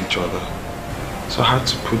killing each other. So I had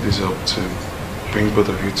to put this up to bring both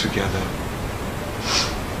of you together.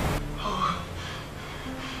 How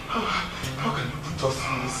can you put us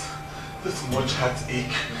in this much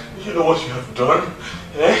heartache? You know what you have done?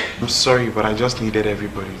 Eh? I'm sorry, but I just needed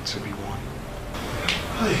everybody to be one.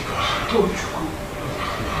 Hey God, don't you go.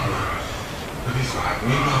 Please forgive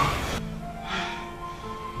me now.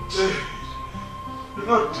 Jade, you're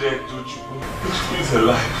not dead, don't you? He's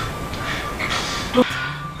alive.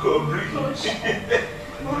 on, bring it.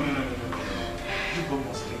 No. You both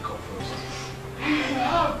must link up first.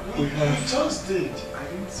 We have just did. I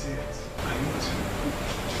didn't see it. I need to.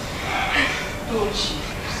 Oh, Jesus.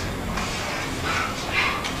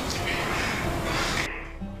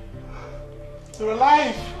 You're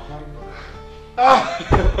alive!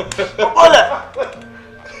 Okoli!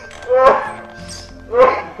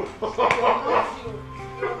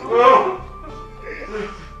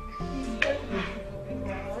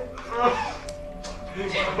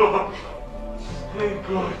 Thank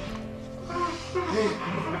God.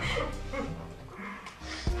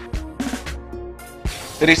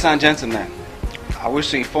 Ladies and gentlemen, I wish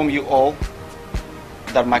to inform you all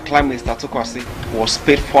that my client, Mr. Tukwasi, was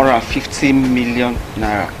paid 450 million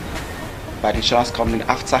naira by the insurance company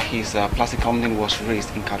after his plastic company was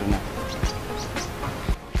raised in Kaduna.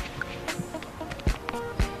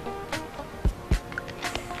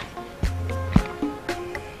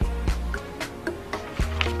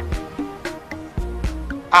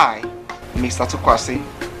 I, Mr. Tukwasi,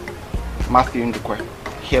 Matthew Ndukwe,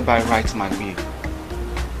 hereby write my will.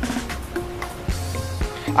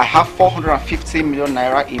 I have 450 million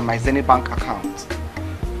naira in my Zenith Bank account.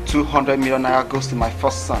 200 million naira goes to my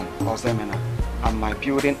first son, Ozemena, and my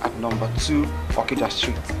building at number 2 Okija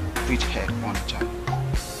Street, Bridgehead, Onitsha.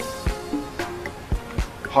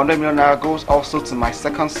 100 million naira goes also to my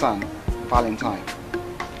second son, Valentine,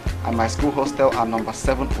 and my school hostel at number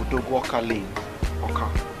 7 Odogwoka Lane, Oka.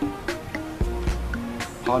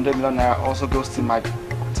 100 million naira also goes to my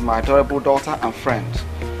adorable daughter and friend,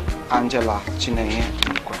 Angela Chineye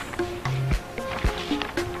Ndukwe.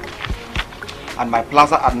 And my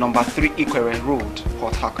plaza at number 3 Ikwere Road,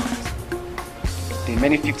 Port Harcourt. The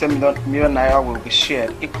remaining 50 million naira will be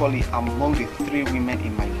shared equally among the 3 women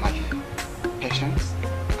in my life, Patience,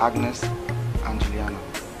 Agnes, and Juliana.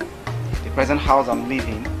 The present house I'm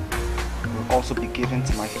living will also be given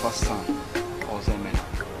to my first son, Ozemena.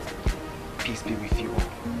 Peace be with you all.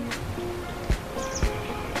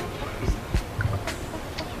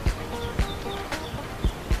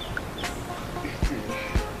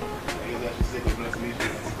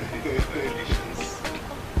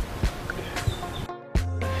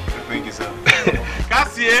 Thank you, sir.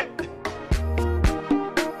 Cassie!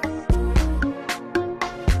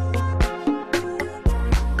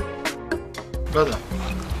 Brother,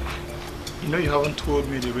 you know you haven't told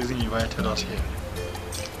me the reason you invited us here.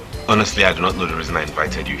 Honestly, I do not know the reason I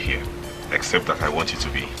invited you here, except that I want you to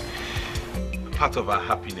be part of our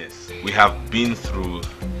happiness. We have been through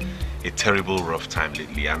a terrible, rough time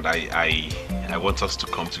lately, and I want us to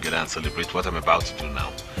come together and celebrate what I'm about to do now.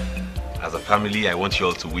 As a family, I want you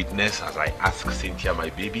all to witness as I ask Cynthia,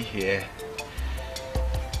 my baby here,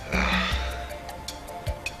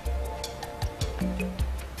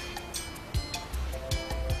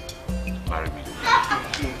 marry me.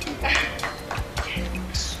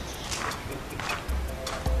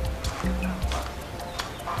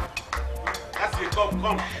 Cassie,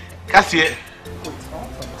 come. Cassie.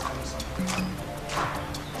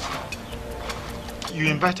 You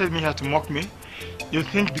invited me here to mock me? You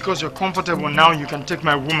think because you're comfortable now you can take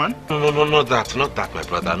my woman? No, not that, my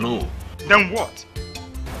brother, no. Then what?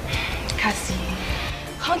 Cassie,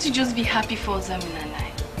 can't you just be happy for Ozemena and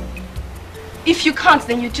I? If you can't,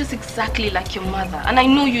 then you're just exactly like your mother, and I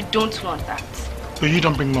know you don't want that. So you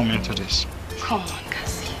don't bring mom into this? Come on,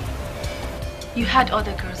 Cassie. You had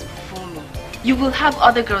other girls before me. You will have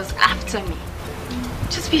other girls after me.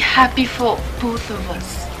 Just be happy for both of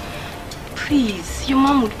us. Please, your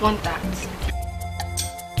mom would want that.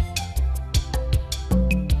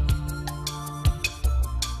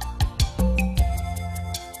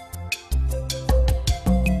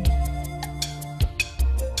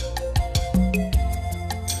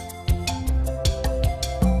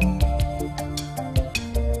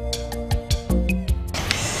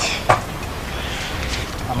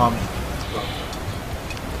 Mom.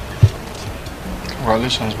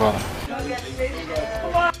 Congratulations, brother.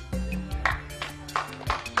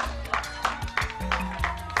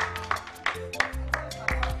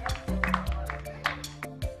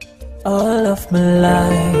 All of my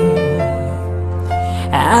life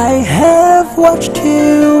I have watched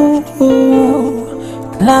you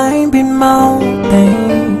climbing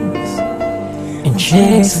mountains and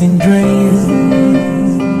chasing dreams.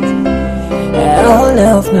 All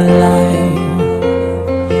of my life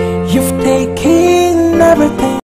you've taken everything